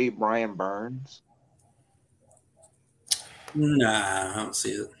to trade Brian Burns? Nah, I don't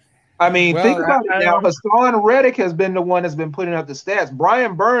see it. I mean, think about it now. Hassan Reddick has been the one that's been putting up the stats.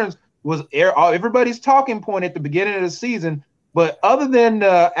 Brian Burns was everybody's talking point at the beginning of the season, but other than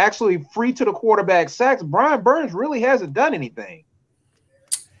actually free to the quarterback sacks, Brian Burns really hasn't done anything.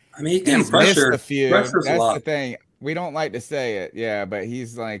 I mean, he's pressure. That's the thing. We don't like to say it, but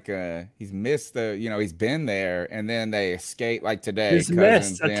he's like he's missed he's been there, and then they escape like today. He's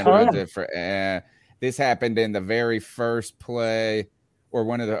missed a ton. This happened in the very first play or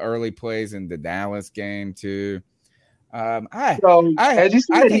one of the early plays in the Dallas game too. I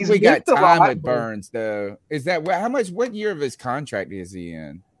think we got time with Burns though. Is that what year of his contract is he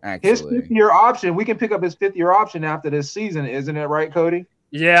in? Actually, his 5th-year option. We can pick up his 5th-year option after this season, isn't it right, Cody?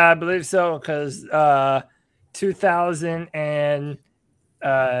 Yeah, I believe so. Because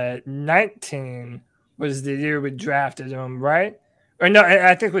 2019 was the year we drafted him, right? Or no,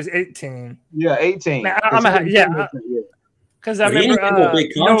 I think it was 18. Yeah, 18. Because I remember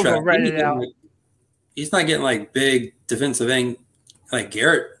Nova read it out. He's not getting like big defensive end like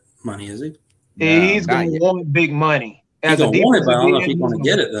Garrett money, is he? No, he's going to want big money. He's going to want it, but I don't know if he's going to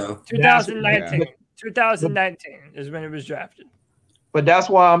get it though. 2019 is when it was drafted. But that's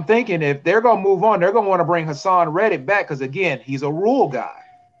why I'm thinking if they're going to move on, they're going to want to bring Hassan Reddick back because, again, he's a rule guy.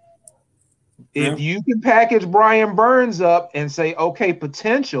 If you can package Brian Burns up and say, okay,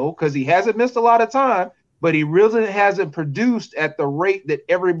 potential, because he hasn't missed a lot of time, but he really hasn't produced at the rate that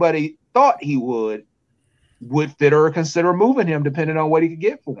everybody thought he would Fitterer consider moving him depending on what he could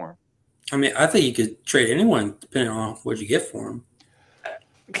get for him? I mean, I think you could trade anyone depending on what you get for him.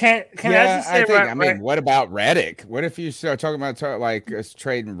 I just say I mean, what about Reddick? What if you start talking about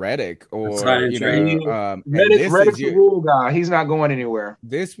trading Reddick or Reddick's a rule guy. He's not going anywhere.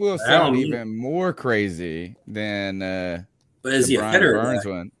 This will sound even more crazy than but is he Brian a hitter, Burns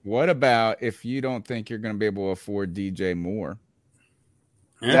one. What about if you don't think you're going to be able to afford DJ Moore?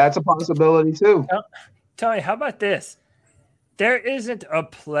 Yeah. That's a possibility too. Tony, how about this? There isn't a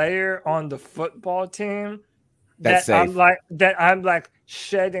player on the football team that I'm like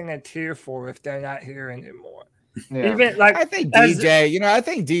shedding a tear for if they're not here anymore. Yeah. Even I think DJ, I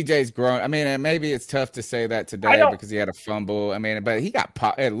think DJ's grown. I mean, maybe it's tough to say that today because he had a fumble. I mean, but he got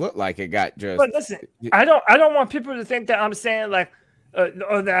it looked like it got just. But listen, I don't want people to think that I'm saying like,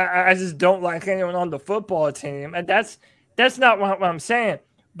 or that I just don't like anyone on the football team, and that's not what I'm saying.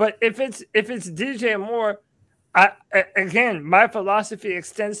 But if it's DJ Moore, again, my philosophy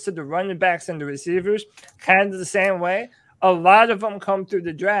extends to the running backs and the receivers, kind of the same way. A lot of them come through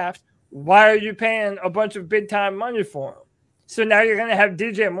the draft. Why are you paying a bunch of big-time money for them? So now you're going to have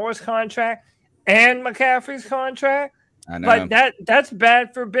DJ Moore's contract and McCaffrey's contract? I know. Like that's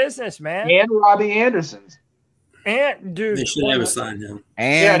bad for business, man. And Robbie Anderson's. And, dude. They should never sign him.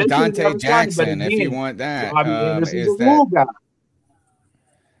 And Dante Jackson, if you want that. Robbie Anderson's a rule guy.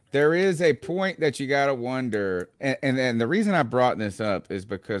 There is a point that you got to wonder. And the reason I brought this up is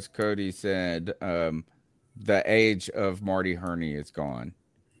because Cody said the age of Marty Hurney is gone.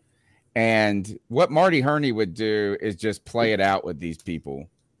 And what Marty Hurney would do is just play it out with these people.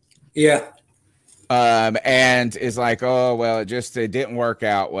 Yeah. And it's like, oh, well, it didn't work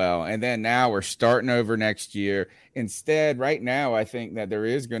out well. And then now we're starting over next year. Instead, right now, I think that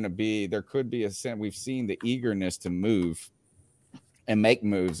there could be a sense. We've seen the eagerness to move and make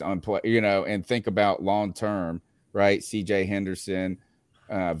moves on play, and think about long term, right? CJ Henderson,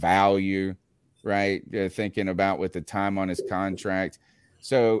 value, right? Thinking about with the time on his contract.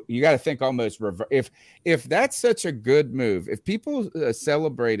 So you got to think almost if that's such a good move, if people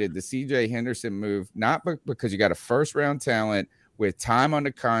celebrated the CJ Henderson move, not because you got a first round talent with time on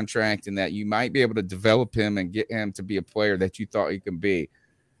the contract and that you might be able to develop him and get him to be a player that you thought he could be.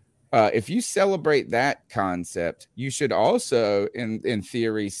 If you celebrate that concept, you should also, in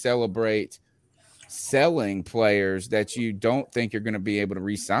theory, celebrate selling players that you don't think you're going to be able to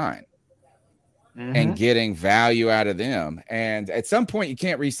re-sign. Mm-hmm. And getting value out of them. And at some point, you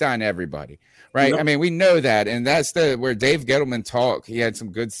can't re-sign everybody, right? Yep. I mean, we know that. And that's where Dave Gettleman talked. He had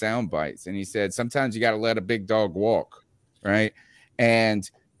some good sound bites. And he said, sometimes you got to let a big dog walk, right? And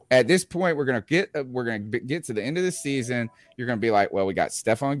at this point, we're going to get to the end of the season. You're going to be like, well, we got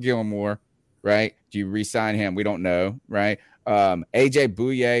Stephon Gilmore, right? Do you re-sign him? We don't know, right? AJ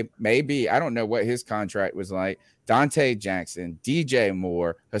Bouye, maybe. I don't know what his contract was like. Dante Jackson, DJ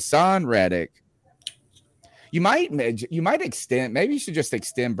Moore, Hassan Reddick. You might extend. Maybe you should just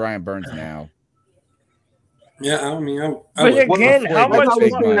extend Brian Burns now. Yeah, I mean, but again, how much?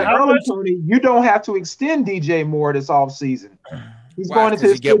 Tony, you don't have to extend DJ Moore this offseason. He's going into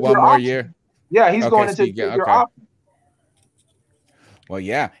his get one more year. Yeah, he's going into your option. Well,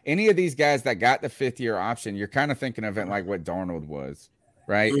 yeah. Any of these guys that got the 5th-year option, you're kind of thinking of it like what Darnold was,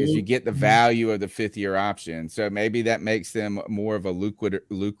 right? Mm-hmm. Is you get the value of the 5th-year option, so maybe that makes them more of a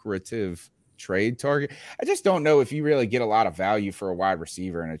lucrative trade target. I just don't know if you really get a lot of value for a wide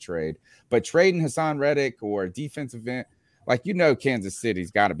receiver in a trade. But trading Hassan Reddick or defensive end, like Kansas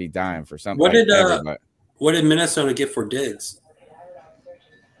City's got to be dying for something. What did Minnesota get for Diggs?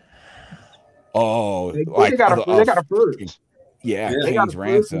 Oh, they got a first. Yeah, they got a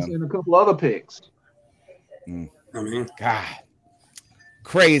first and a couple other picks. I mean, God,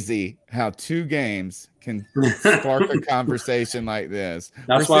 crazy how 2 games can spark a conversation like this.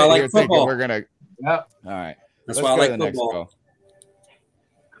 That's why I like football. We're gonna. Yep. All right. That's why I like football.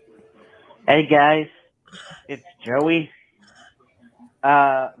 Hey guys, it's Joey.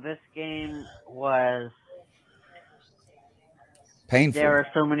 This game was painful. There are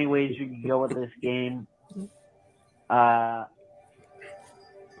so many ways you can go with this game.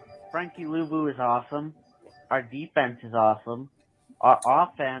 Frankie Luvu is awesome. Our defense is awesome. Our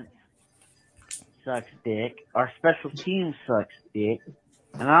offense sucks dick. Our special team sucks dick.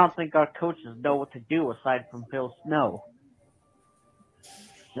 And I don't think our coaches know what to do aside from Phil Snow.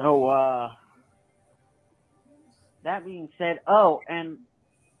 So, that being said, and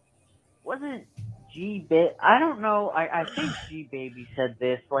wasn't I don't know, I think G-Baby said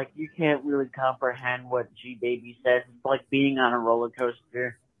this, like, you can't really comprehend what G-Baby says. It's like being on a roller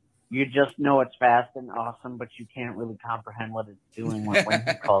coaster. You just know it's fast and awesome, but you can't really comprehend what it's doing when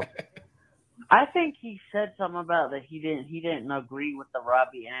he calls it. I think he said something about that he didn't agree with the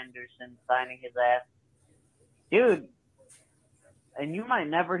Robbie Anderson signing his ass. Dude, and you might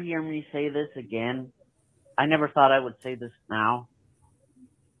never hear me say this again. I never thought I would say this now.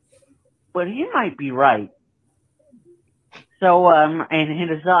 But he might be right. So, and in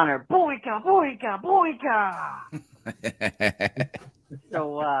his honor, boyka, boyka, boyka.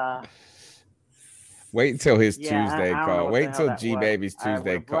 So, wait until his Tuesday call. Wait until G Baby's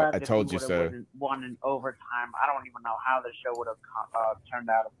Tuesday call. I told you so. Won in overtime. I don't even know how the show would have turned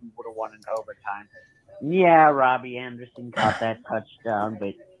out if we would have won in overtime. Yeah, Robbie Anderson caught that touchdown,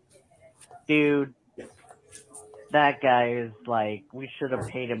 but dude, that guy is like, we should have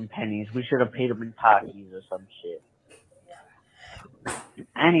paid him pennies. We should have paid him in Takis or some shit.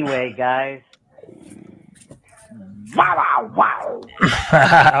 Anyway, guys. Wow, wow,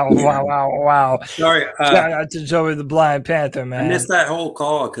 wow. wow. Sorry. Shout out to Joey the Blind Panther, man. I missed that whole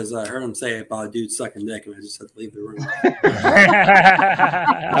call because I heard him say about a dude sucking dick, and I just had to leave the room.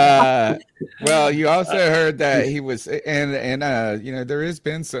 Well, you also heard that he was, and you know, there's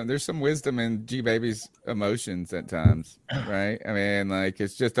some wisdom in G Baby's emotions at times, right? I mean, like,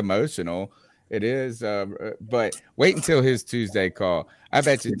 it's just emotional. It is, but wait until his Tuesday call. I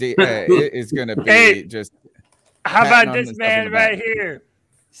bet you it is going to be just. How about this man right here?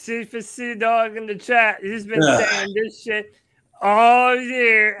 C for C Dog in the chat. He's been saying this shit all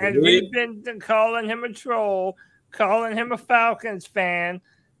year, and we've been calling him a troll, calling him a Falcons fan,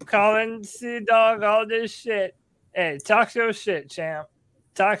 calling C Dog all this shit. Hey, talk your shit, champ.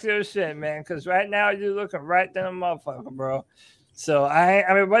 Talk your shit, man. Because right now you're looking right down the motherfucker, bro. So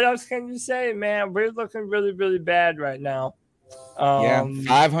I mean, what else can you say, man? We're looking really, really bad right now.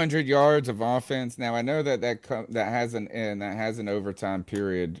 500 yards of offense. Now I know that has an overtime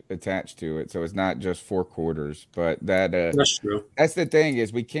period attached to it, so it's not just 4 quarters. But that's true. That's the thing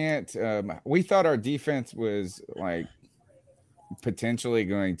is we can't. We thought our defense was like potentially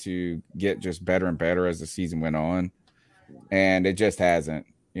going to get just better and better as the season went on, and it just hasn't.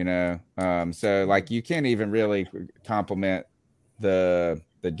 You know, so like you can't even really compliment the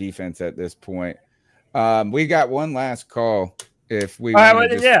defense at this point. We got one last call. If we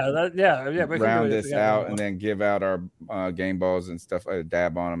round this out and then give out our game balls and stuff,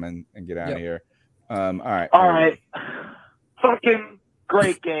 dab on them and get out of here. All right. Fucking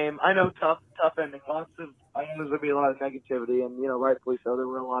great game. I know tough ending. I know there's gonna be a lot of negativity, and rightfully so. There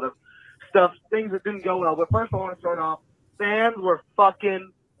were a lot of things that didn't go well. But first, I want to start off. Fans were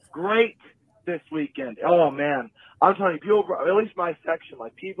fucking great this weekend. Oh man, I'm telling you, people, at least my section,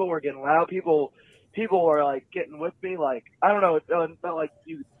 like people were getting loud. People were like getting with me. Like, I don't know, it felt like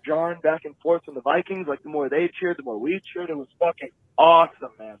you jarring back and forth from the Vikings. Like the more they cheered, the more we cheered. It was fucking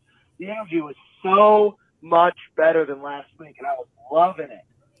awesome, man. The energy was so much better than last week, and I was loving it.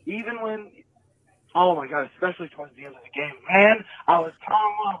 Even when, oh my god, especially towards the end of the game, man, I was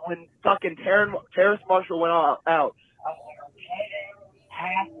telling them when fucking Terrace Marshall went out. I was like,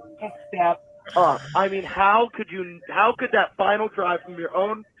 have to step up. I mean, how could that final drive from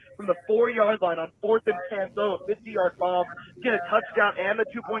the 4-yard line on 4th and 10, throw a 50-yard bomb, get a touchdown and a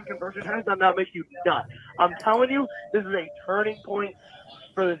 2-point conversion? How does that not make you nuts? I'm telling you, this is a turning point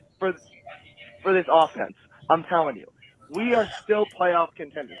for this offense. I'm telling you, we are still playoff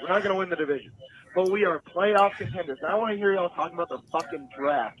contenders. We're not going to win the division, but we are playoff contenders. I want to hear y'all talking about the fucking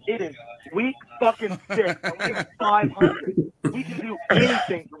draft. It is week fucking 6. And we have 500. We can do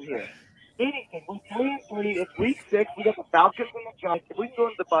anything from here. Anything. We're 3-3. It's week 6. We got the Falcons and the Giants. If we can go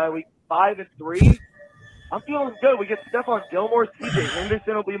into the bye week 5-3, I'm feeling good. We get Stephon Gilmore. CJ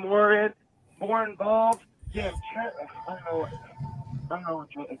Henderson will be more involved. Yeah, I don't know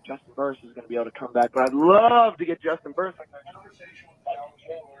if Justin Burris is going to be able to come back, but I'd love to get Justin Burris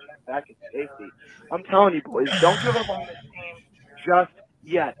back at safety. I'm telling you, boys, don't give up on this team just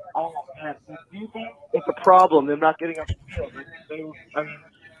yet. Oh man, it's a problem. They're not getting up the field.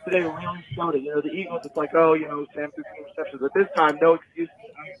 Today really showed it. The Eagles, it's like, Sam threw 2 receptions. But this time, no excuses.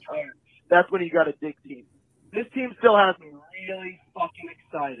 That's when you got a dig team. This team still has me really fucking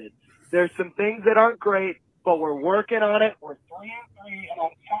excited. There's some things that aren't great, but we're working on it. We're 3-3, and I'm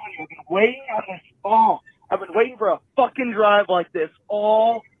telling you, I've been waiting on this fall. I've been waiting for a fucking drive like this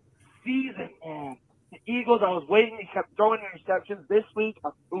all season, man. The Eagles, I was waiting. They kept throwing interceptions. This week,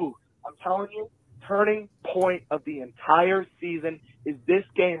 I'm telling you, turning point of the entire season is this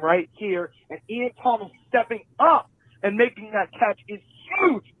game right here, and Ian Thomas stepping up and making that catch is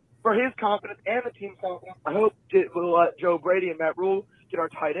huge for his confidence and the team's confidence. I hope we'll let Joe Brady and Matt Rule get our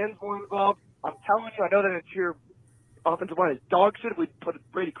tight ends more involved. I'm telling you, I know that interior offensive line is dog shit. If we put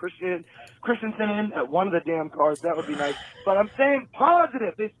Brady Christensen in at one of the damn cars, that would be nice. But I'm saying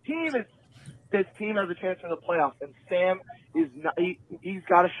positive. This team has a chance for the playoffs, and Sam is not. He's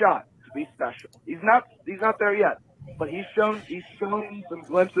got a shot to be special. He's not there yet. but he's shown me some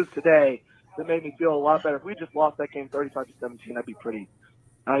glimpses today that made me feel a lot better. If we just lost that game 35-17,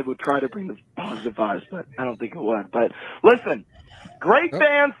 I would try to bring the positive vibes, but I don't think it would. But listen, great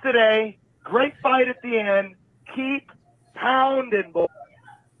fans today, great fight at the end. Keep pounding, boys.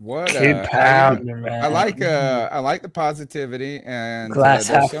 Keep pounding, man. I like the positivity and glass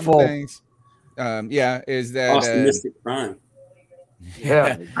half some full. things. Is that Mystic Prime?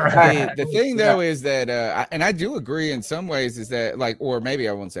 Yeah. the thing though is that and I do agree in some ways is that or maybe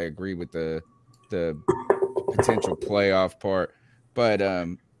I won't say agree with the potential playoff part, but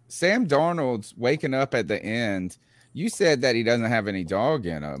Sam Darnold's waking up at the end. You said that he doesn't have any dog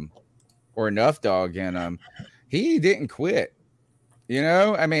in him or enough dog in him. He didn't quit.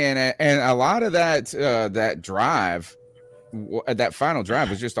 I mean, and a lot of that drive, that final drive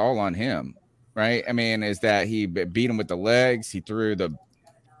was just all on him, right? I mean, is that he beat him with the legs. He threw the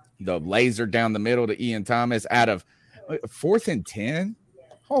laser down the middle to Ian Thomas out of 4th and 10.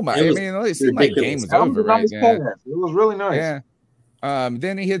 Oh my! It seemed like the game was over right then. It was really nice. Yeah.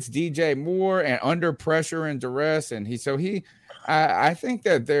 Then he hits DJ Moore and under pressure and duress, and I think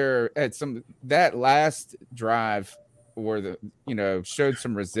that they're at that last drive where showed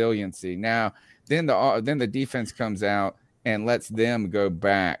some resiliency. Now, then the defense comes out and lets them go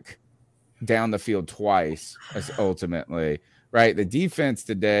back down the field twice. Ultimately, right? The defense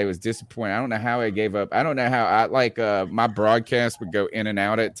today was disappointing. I don't know how I gave up. I don't know how my broadcast would go in and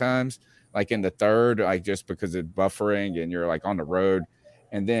out at times, like in the third, just because of buffering and you're on the road.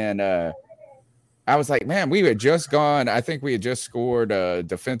 And then I was like, man, we had just gone. I think we had just scored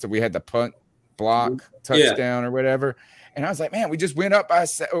defensive. We had the punt block touchdown or whatever. And I was like, man, we just went up.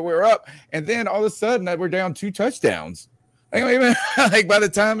 We're up. And then all of a sudden we're down 2 touchdowns. By the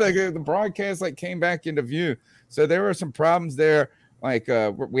time the broadcast came back into view. So there were some problems there.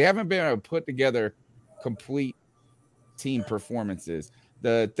 We haven't been able to put together complete team performances.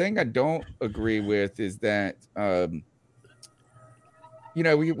 The thing I don't agree with is that,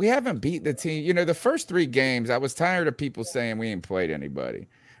 we haven't beat the team. The first 3 games, I was tired of people saying we ain't played anybody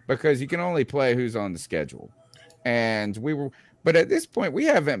because you can only play who's on the schedule. But at this point, we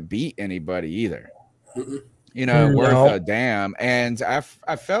haven't beat anybody either. Worth a damn. And I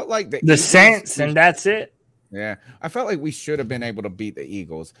felt like the Saints, and that's it. Yeah, I felt like we should have been able to beat the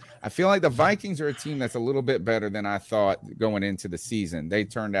Eagles. I feel like the Vikings are a team that's a little bit better than I thought going into the season. They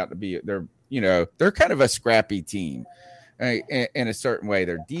turned out to be they're kind of a scrappy team in a certain way.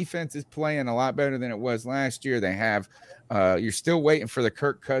 Their defense is playing a lot better than it was last year. They have you're still waiting for the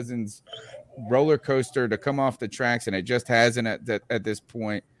Kirk Cousins roller coaster to come off the tracks, and it just hasn't at this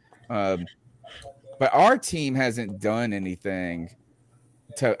point. But our team hasn't done anything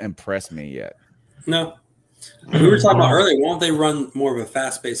to impress me yet. No. We were talking about earlier, won't they run more of a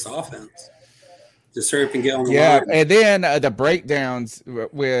fast-paced offense? Just hurry up and get on the line. And then the breakdowns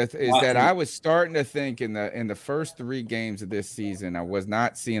that I was starting to think in the first 3 games of this season, I was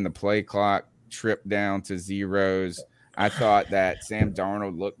not seeing the play clock trip down to zeros. I thought that Sam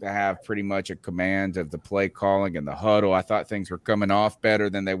Darnold looked to have pretty much a command of the play calling and the huddle. I thought things were coming off better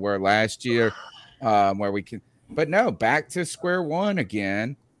than they were last year, but no, back to square one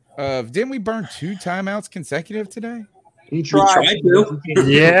again. Didn't we burn 2 timeouts consecutive today? He tried to.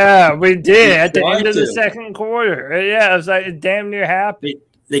 Yeah, we did at the end of the second quarter. Yeah, it was damn near happy.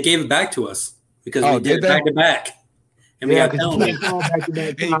 They gave it back to us because we did it back to back. And we got penalties.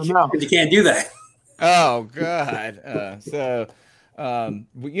 You can't do that. Oh God. I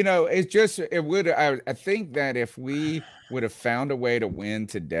think that if we would have found a way to win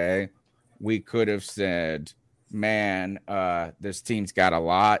today, we could have said, man, this team's got a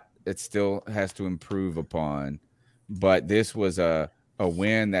lot it still has to improve upon, but this was a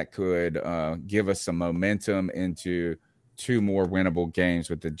win that could give us some momentum into 2 more winnable games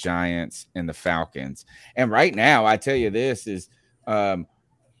with the Giants and the Falcons. And right now, I tell you this is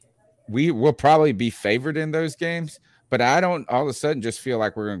we will probably be favored in those games, but I don't all of a sudden just feel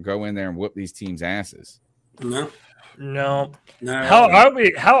like we're going to go in there and whoop these teams' asses. No. How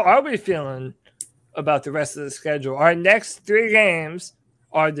are we feeling about the rest of the schedule? Our next 3 games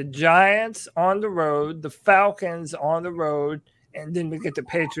are the Giants on the road, the Falcons on the road, and then we get the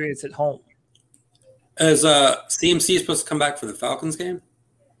Patriots at home. Is CMC supposed to come back for the Falcons game?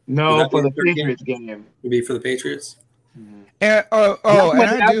 No, for the Patriots game. Would be for the Patriots. And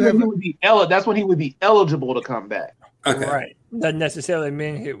that's when he would be eligible to come back. Okay, right. Doesn't necessarily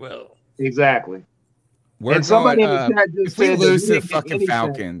mean he will. Exactly. Somebody in the chat just said, if we lose to the fucking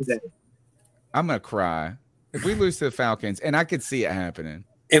Falcons, I'm gonna cry. If we lose to the Falcons, and I could see it happening.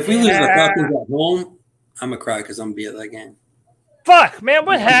 If we lose to the Falcons at home, I'm gonna cry because I'm gonna be at that game. Fuck, man,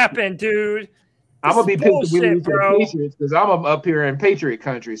 what happened, dude? I'm gonna be pissed if we lose to the Patriots because I'm up here in Patriot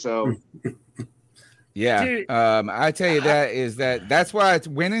country. So, yeah, dude, I tell you that's why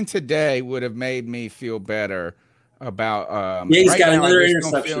winning today would have made me feel better about. He's right got now, another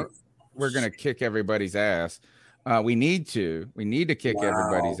interception. We're gonna kick everybody's ass. We need to kick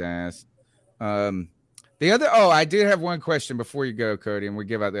everybody's ass. I did have one question before you go, Cody, and we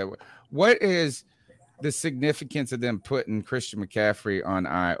give out that. What is the significance of them putting Christian McCaffrey on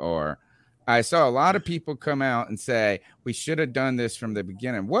IR? I saw a lot of people come out and say we should have done this from the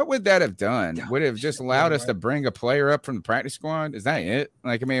beginning. What would that have done? Would it have just allowed us to bring a player up from the practice squad? Is that it?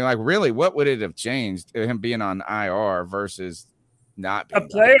 Really, what would it have changed him being on IR versus not being a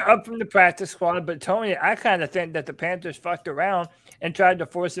player up from the practice squad? But Tony, I kind of think that the Panthers fucked around and tried to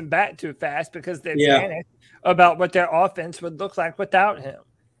force him back too fast because they panicked about what their offense would look like without him.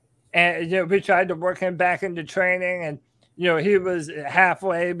 And we tried to work him back into training, and he was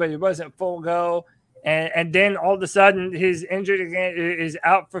halfway, but he wasn't full go. And then all of a sudden, he's injured again. He's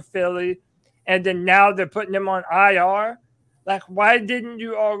out for Philly, and then now they're putting him on IR. Like, why didn't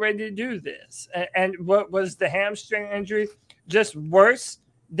you already do this? And what was the hamstring injury? Just worse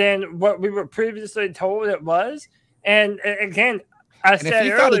than what we were previously told it was. And again, if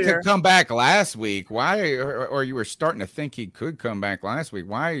you thought he could come back last week, why, or you were starting to think he could come back last week,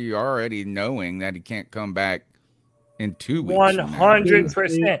 why are you already knowing that he can't come back in 2 weeks?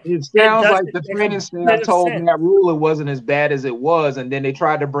 100%. It sounds like the training staff told Matt Rule it wasn't as bad as it was, and then they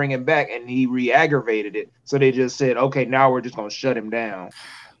tried to bring him back, and he re-aggravated it. So they just said, okay, now we're just going to shut him down.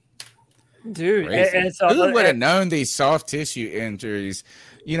 Dude, who would have known these soft tissue injuries?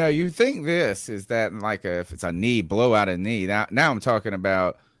 You think this is that if it's a knee, blow out a knee. Now I'm talking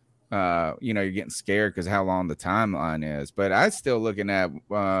about, you're getting scared because how long the timeline is. But I'm still looking at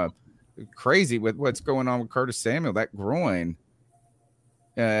crazy with what's going on with Curtis Samuel, that groin,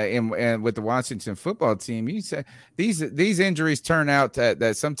 and with the Washington football team. You say these injuries turn out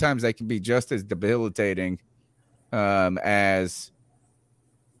that sometimes they can be just as debilitating as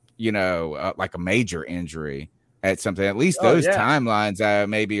like a major injury at something. At least those timelines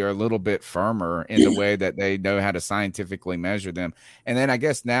maybe are a little bit firmer in the way that they know how to scientifically measure them. And then I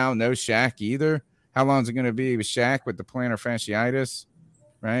guess now no Shaq either. How long is it going to be with Shaq with the plantar fasciitis?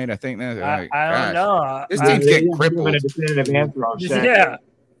 Right? I think that I don't know. This team's getting crippled. Yeah.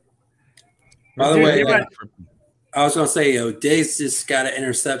 By the way, I was going to say, Diggs just got an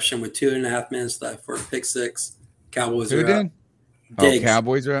interception with 2.5 minutes left for a pick six. Cowboys are up. Diggs.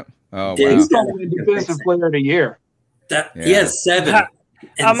 Cowboys are up. Oh, Diggs got the defensive player of the year. He has 7.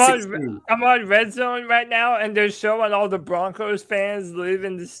 I'm on Red Zone right now, and they're showing all the Broncos fans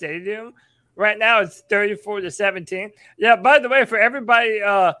leaving the stadium. Right now, it's 34-17. Yeah. By the way, for everybody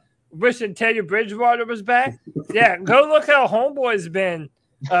wishing Teddy Bridgewater was back, go look how Homeboy's been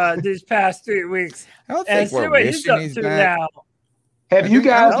these past 3 weeks. I don't think we're wishing he's back. Now. Have you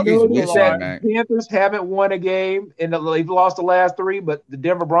guys noticed that Panthers haven't won a game and they've lost the last 3, but the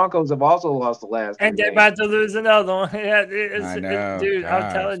Denver Broncos have also lost the last 3 and they're about to lose another one. Dude,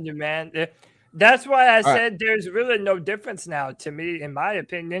 I'm telling you, man. That's why I said there's really no difference now, to me, in my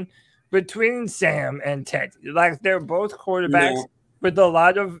opinion, between Sam and Teddy. Like, they're both quarterbacks with a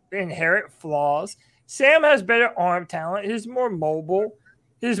lot of inherent flaws. Sam has better arm talent. He's more mobile.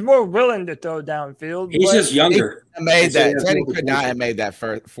 He's more willing to throw downfield. He's just younger. Teddy could not have made that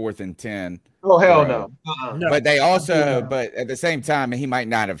 4th and 10. Oh, hell no. But they also, but at the same time, he might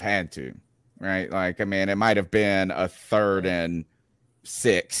not have had to, right? It might have been a 3rd and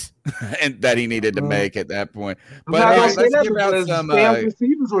 6 and that he needed to make at that point. But let's give out some.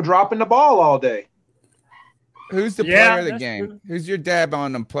 Receivers were dropping the ball all day. Who's the player of the game? True. Who's your dab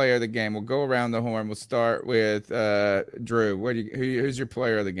on them player of the game? We'll go around the horn. We'll start with Drew. Who's your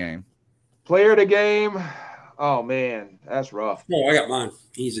player of the game? Player of the game? Oh, man, that's rough. Oh, I got mine.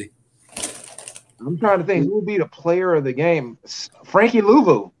 Easy. I'm trying to think who would be the player of the game. Frankie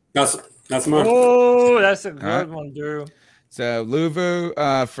Louvu. That's mine. Oh, that's a good one, Drew. So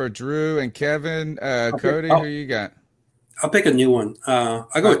Louvu for Drew and Kevin. Cody, who you got? I'll pick a new one. I'll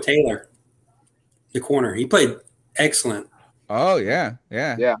go with Taylor. The corner. He played excellent. Oh, yeah.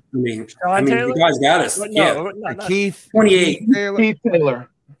 I mean, you guys got us. Keith 28. Keith Taylor.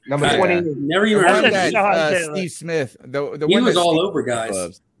 Number 28. Never even heard of that. Steve Smith. He was all over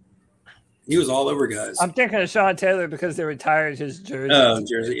guys. He was all over guys. I'm thinking of Sean Taylor because they retired his jersey. Oh,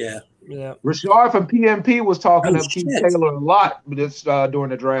 jersey, yeah. Rashard from PMP was talking to Keith Taylor a lot this during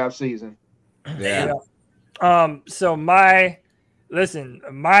the draft season. Yeah. So mine's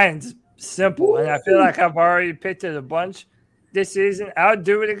simple, and I feel like I've already picked it a bunch this season. I'll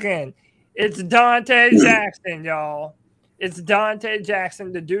do it again. It's Dante Jackson, y'all. It's Dante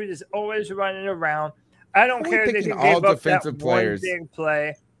Jackson. The dude is always running around. I don't care that he gave all up defensive that players. one big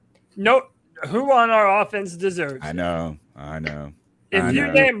play. No, who on our offense deserves it? I know. If you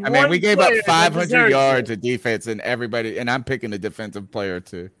name we gave up player that 500 deserves yards it. of defense, and I'm picking a defensive player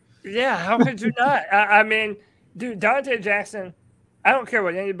too. Yeah, how could you not? I mean, dude, Dante Jackson, I don't care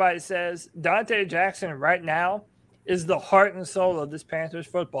what anybody says. Dante Jackson right now is the heart and soul of this Panthers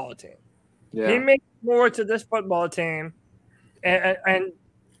football team. Yeah. He makes more to this football team, and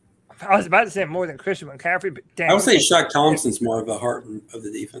I was about to say more than Christian McCaffrey, but damn, I would say Shaq Thompson's more of the heart of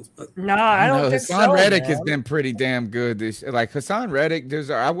the defense, but I don't think Hassan so. Reddick man. has been pretty damn good. Hassan Reddick,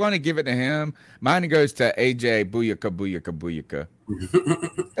 I want to give it to him. Mine goes to AJ Booyaka.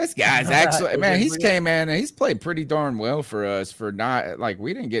 This guy's actually, man, he's came in and he's played pretty darn well for us. For not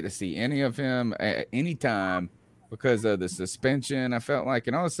we didn't get to see any of him at any time because of the suspension. I felt like,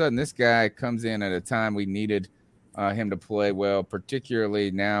 and all of a sudden this guy comes in at a time we needed him to play well,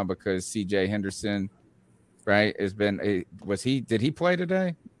 particularly now because CJ Henderson, right, did he play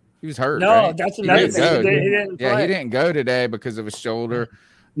today? He was hurt. No, right? that's another thing. He didn't play. Yeah, he didn't go today because of his shoulder.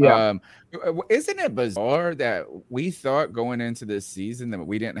 Yeah. Isn't it bizarre that we thought going into this season that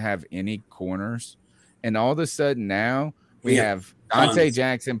we didn't have any corners, and all of a sudden now we have Dante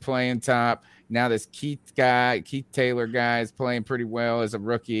Jackson playing top. Now this Keith Taylor guy is playing pretty well as a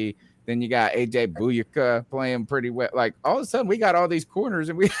rookie. Then you got AJ Booyaka playing pretty well. Like all of a sudden we got all these corners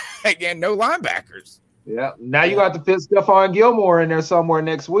and we again no linebackers. Yeah. Now you got to fit Stephon Gilmore in there somewhere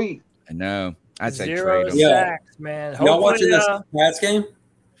next week. I know. I'd say 0 trade him. sacks, man. Y'all watching this Pats game?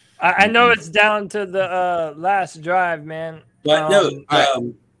 I know it's down to the last drive, man. But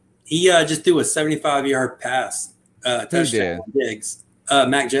he just threw a 75-yard pass touchdown on Diggs.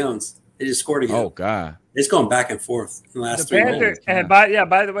 Mac Jones. They just scored again. Oh God. It's going back and forth in the last 3 Panthers, minutes. and by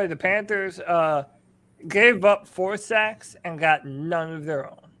the way, the Panthers gave up 4 sacks and got none of their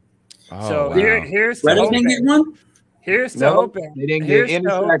own. Oh, So wow. here's Reddick hoping. didn't get one? Here's to No, hoping. they didn't here's get any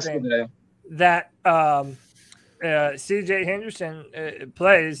to sacks hoping today. that CJ Henderson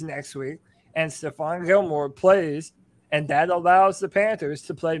plays next week and Stephon Gilmore plays, and that allows the Panthers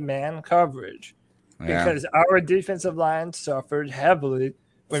to play man coverage because our defensive line suffered heavily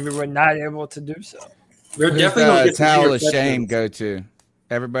when we were not able to do so. They're Who's definitely going to the get some towel bigger of shame touchdowns. go to?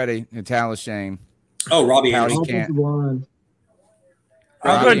 Everybody, the towel of shame. Oh, Robbie How he Anderson. can't.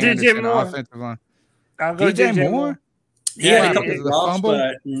 I'll go Robbie DJ Anderson, Moore. offensive line. I'll go DJ Moore? He had a Yeah, couple because of of the drops, fumble?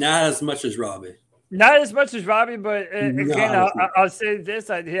 but not as much as Robbie. Not as much as Robbie, but again, No. I'll say this: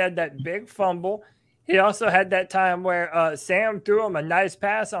 he had that big fumble. He also had that time where Sam threw him a nice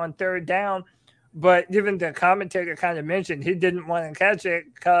pass on 3rd down, but even the commentator kind of mentioned he didn't want to catch it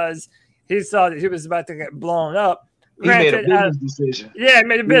because he saw that he was about to get blown up. He made a business decision. Yeah, he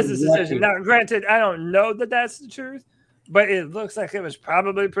made a business Exactly. decision. Now, granted, I don't know that that's the truth, but it looks like it was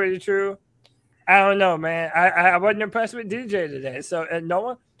probably pretty true. I don't know, man. I wasn't impressed with DJ today. So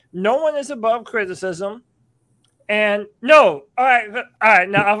no one is above criticism. And no, all right.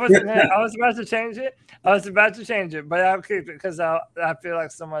 Now I was about to change it. But I'll keep it because I feel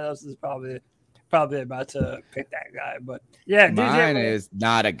like someone else is probably about to pick that guy. But yeah, Mine DJ is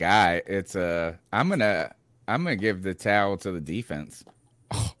not a guy. It's I'm gonna give the towel to the defense.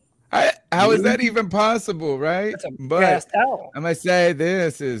 How is that even possible, right? That's a But gas towel. I'm gonna say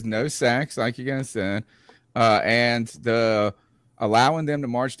this is no sacks, like you guys said, and the allowing them to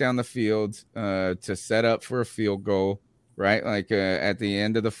march down the field to set up for a field goal, right? Like at the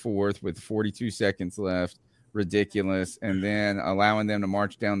end of the 4th with 42 seconds left, ridiculous, and then allowing them to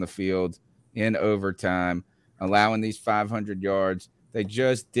march down the field in overtime, allowing these 500 yards. They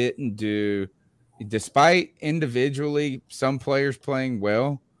just didn't do, despite individually some players playing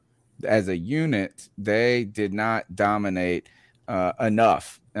well. As a unit, they did not dominate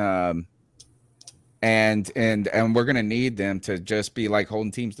enough, and we're going to need them to just be like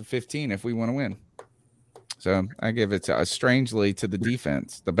holding teams to 15 if we want to win. So I give it strangely to the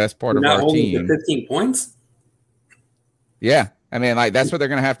defense, the best part of our team. 15 points. Yeah, I mean, like that's what they're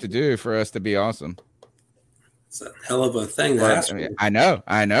going to have to do for us to be awesome. It's a hell of a thing to ask for. I know,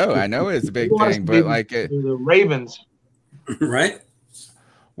 it's a big thing, but like the Ravens, right?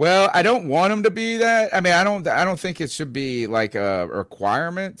 Well, I don't want them to be that. I mean, I don't think it should be like a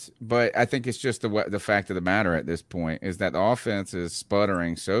requirement, but I think it's just the fact of the matter at this point is that the offense is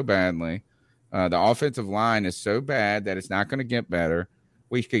sputtering so badly. The offensive line is so bad that it's not going to get better.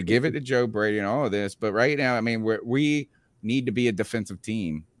 We could give it to Joe Brady and all of this, but right now, I mean, we need to be a defensive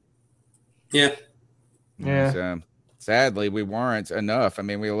team. Yeah. So, sadly, we weren't enough. I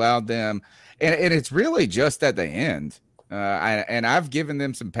mean, we allowed them, and it's really just at the end. I've given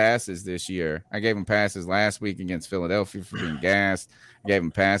them some passes this year. I gave them passes last week against Philadelphia for being gassed. I gave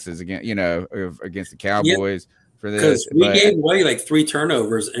them passes against the Cowboys for this. Because we gave away like 3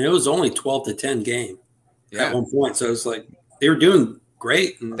 turnovers, and it was only 12-10 game at one point. So it's like they were doing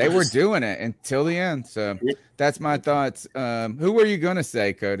great. They were doing it until the end. So that's my thoughts. Who were you going to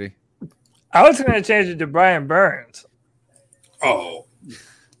say, Cody? I was going to change it to Brian Burns. Oh,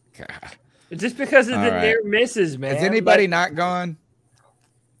 God. Just because of the near misses, man. Has anybody not gone?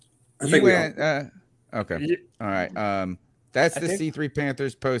 You went. Okay. All right. That's the C3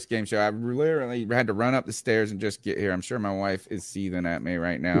 Panthers post-game show. I literally had to run up the stairs and just get here. I'm sure my wife is seething at me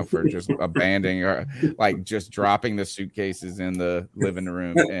right now for just abandoning or like just dropping the suitcases in the living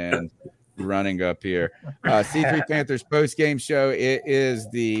room and running up here. C3 Panthers post-game show. It is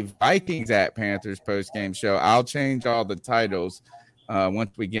the Vikings at Panthers post-game show. I'll change all the titles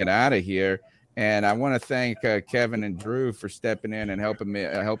once we get out of here. And I want to thank Kevin and Drew for stepping in and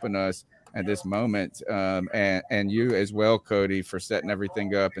helping us at this moment, and you as well, Cody, for setting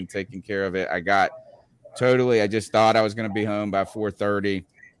everything up and taking care of it. I just thought I was going to be home by 4:30,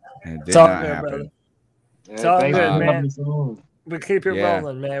 and it did not happen. It's all good, man. We keep it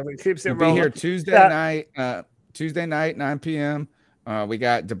rolling, man. We keep it rolling. Be here Tuesday night, 9 p.m. We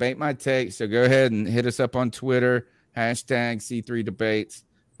got Debate My Take, so go ahead and hit us up on Twitter, #C3 Debates,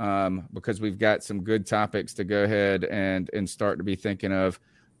 because we've got some good topics to go ahead and start to be thinking of.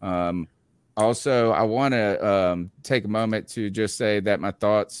 Also, I want to take a moment to just say that my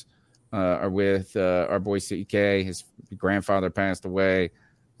thoughts are with our boy CK. His grandfather passed away,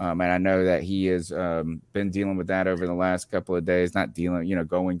 and I know that he has been dealing with that over the last couple of days,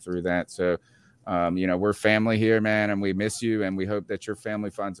 going through that. So, we're family here, man, and we miss you, and we hope that your family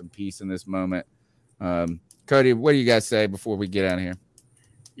finds some peace in this moment. Cody, what do you guys say before we get out of here?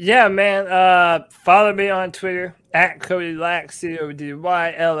 Yeah, man. Follow me on Twitter @CodyLac,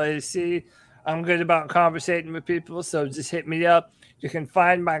 CodyLac. I'm good about conversating with people, so just hit me up. You can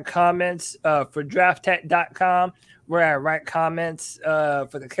find my comments for drafttech.com, where I write comments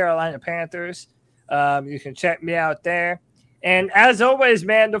for the Carolina Panthers. You can check me out there. And as always,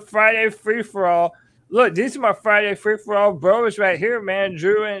 man, the Friday free-for-all. Look, these are my Friday free-for-all bros right here, man,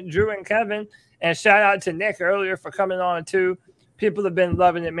 Drew and Kevin. And shout out to Nick earlier for coming on, too. People have been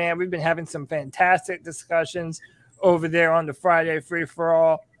loving it, man. We've been having some fantastic discussions over there on the Friday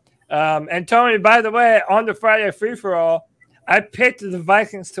free-for-all. And Tony, by the way, on the Friday free-for-all, I picked the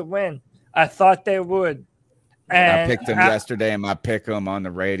Vikings to win. I thought they would. And I picked them yesterday, and I picked them on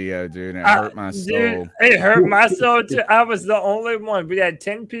the radio, dude. And it hurt my soul. Dude, it hurt my soul, too. I was the only one. We had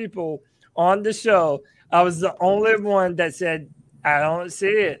 10 people on the show. I was the only one that said, I don't see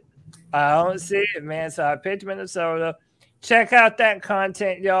it. I don't see it, man. So I picked Minnesota. Check out that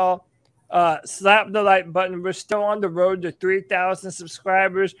content, y'all. Slap the like button. We're still on the road to 3,000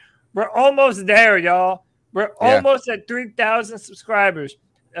 subscribers. We're almost there, y'all. We're almost at 3,000 subscribers.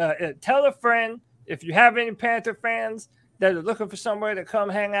 Tell a friend if you have any Panther fans that are looking for somewhere to come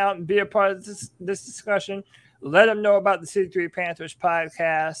hang out and be a part of this discussion. Let them know about the C3 Panthers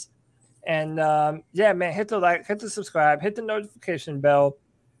podcast. And, man, hit the like, hit the subscribe, hit the notification bell.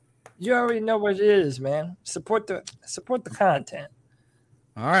 You already know what it is, man. Support the content.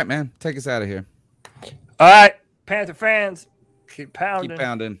 All right, man. Take us out of here. All right, Panther fans, keep pounding. Keep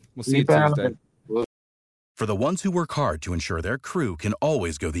pounding. We'll see you Tuesday. For the ones who work hard to ensure their crew can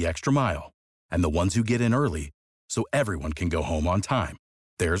always go the extra mile, and the ones who get in early so everyone can go home on time,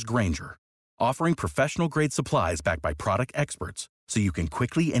 there's Grainger, offering professional-grade supplies backed by product experts so you can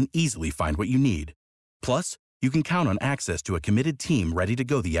quickly and easily find what you need. Plus, you can count on access to a committed team ready to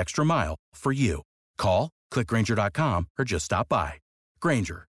go the extra mile for you. Call, click Grainger.com, or just stop by.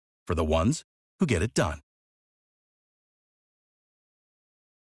 Grainger, for the ones who get it done.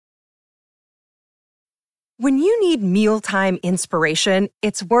 When you need mealtime inspiration,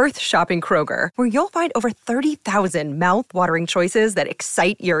 it's worth shopping Kroger, where you'll find over 30,000 mouth-watering choices that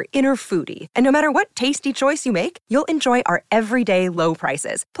excite your inner foodie. And no matter what tasty choice you make, you'll enjoy our everyday low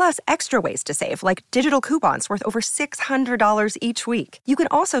prices, plus extra ways to save, like digital coupons worth over $600 each week. You can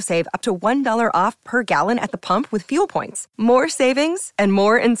also save up to $1 off per gallon at the pump with fuel points. More savings and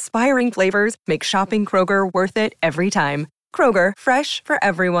more inspiring flavors make shopping Kroger worth it every time. Kroger, fresh for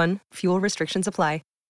everyone. Fuel restrictions apply.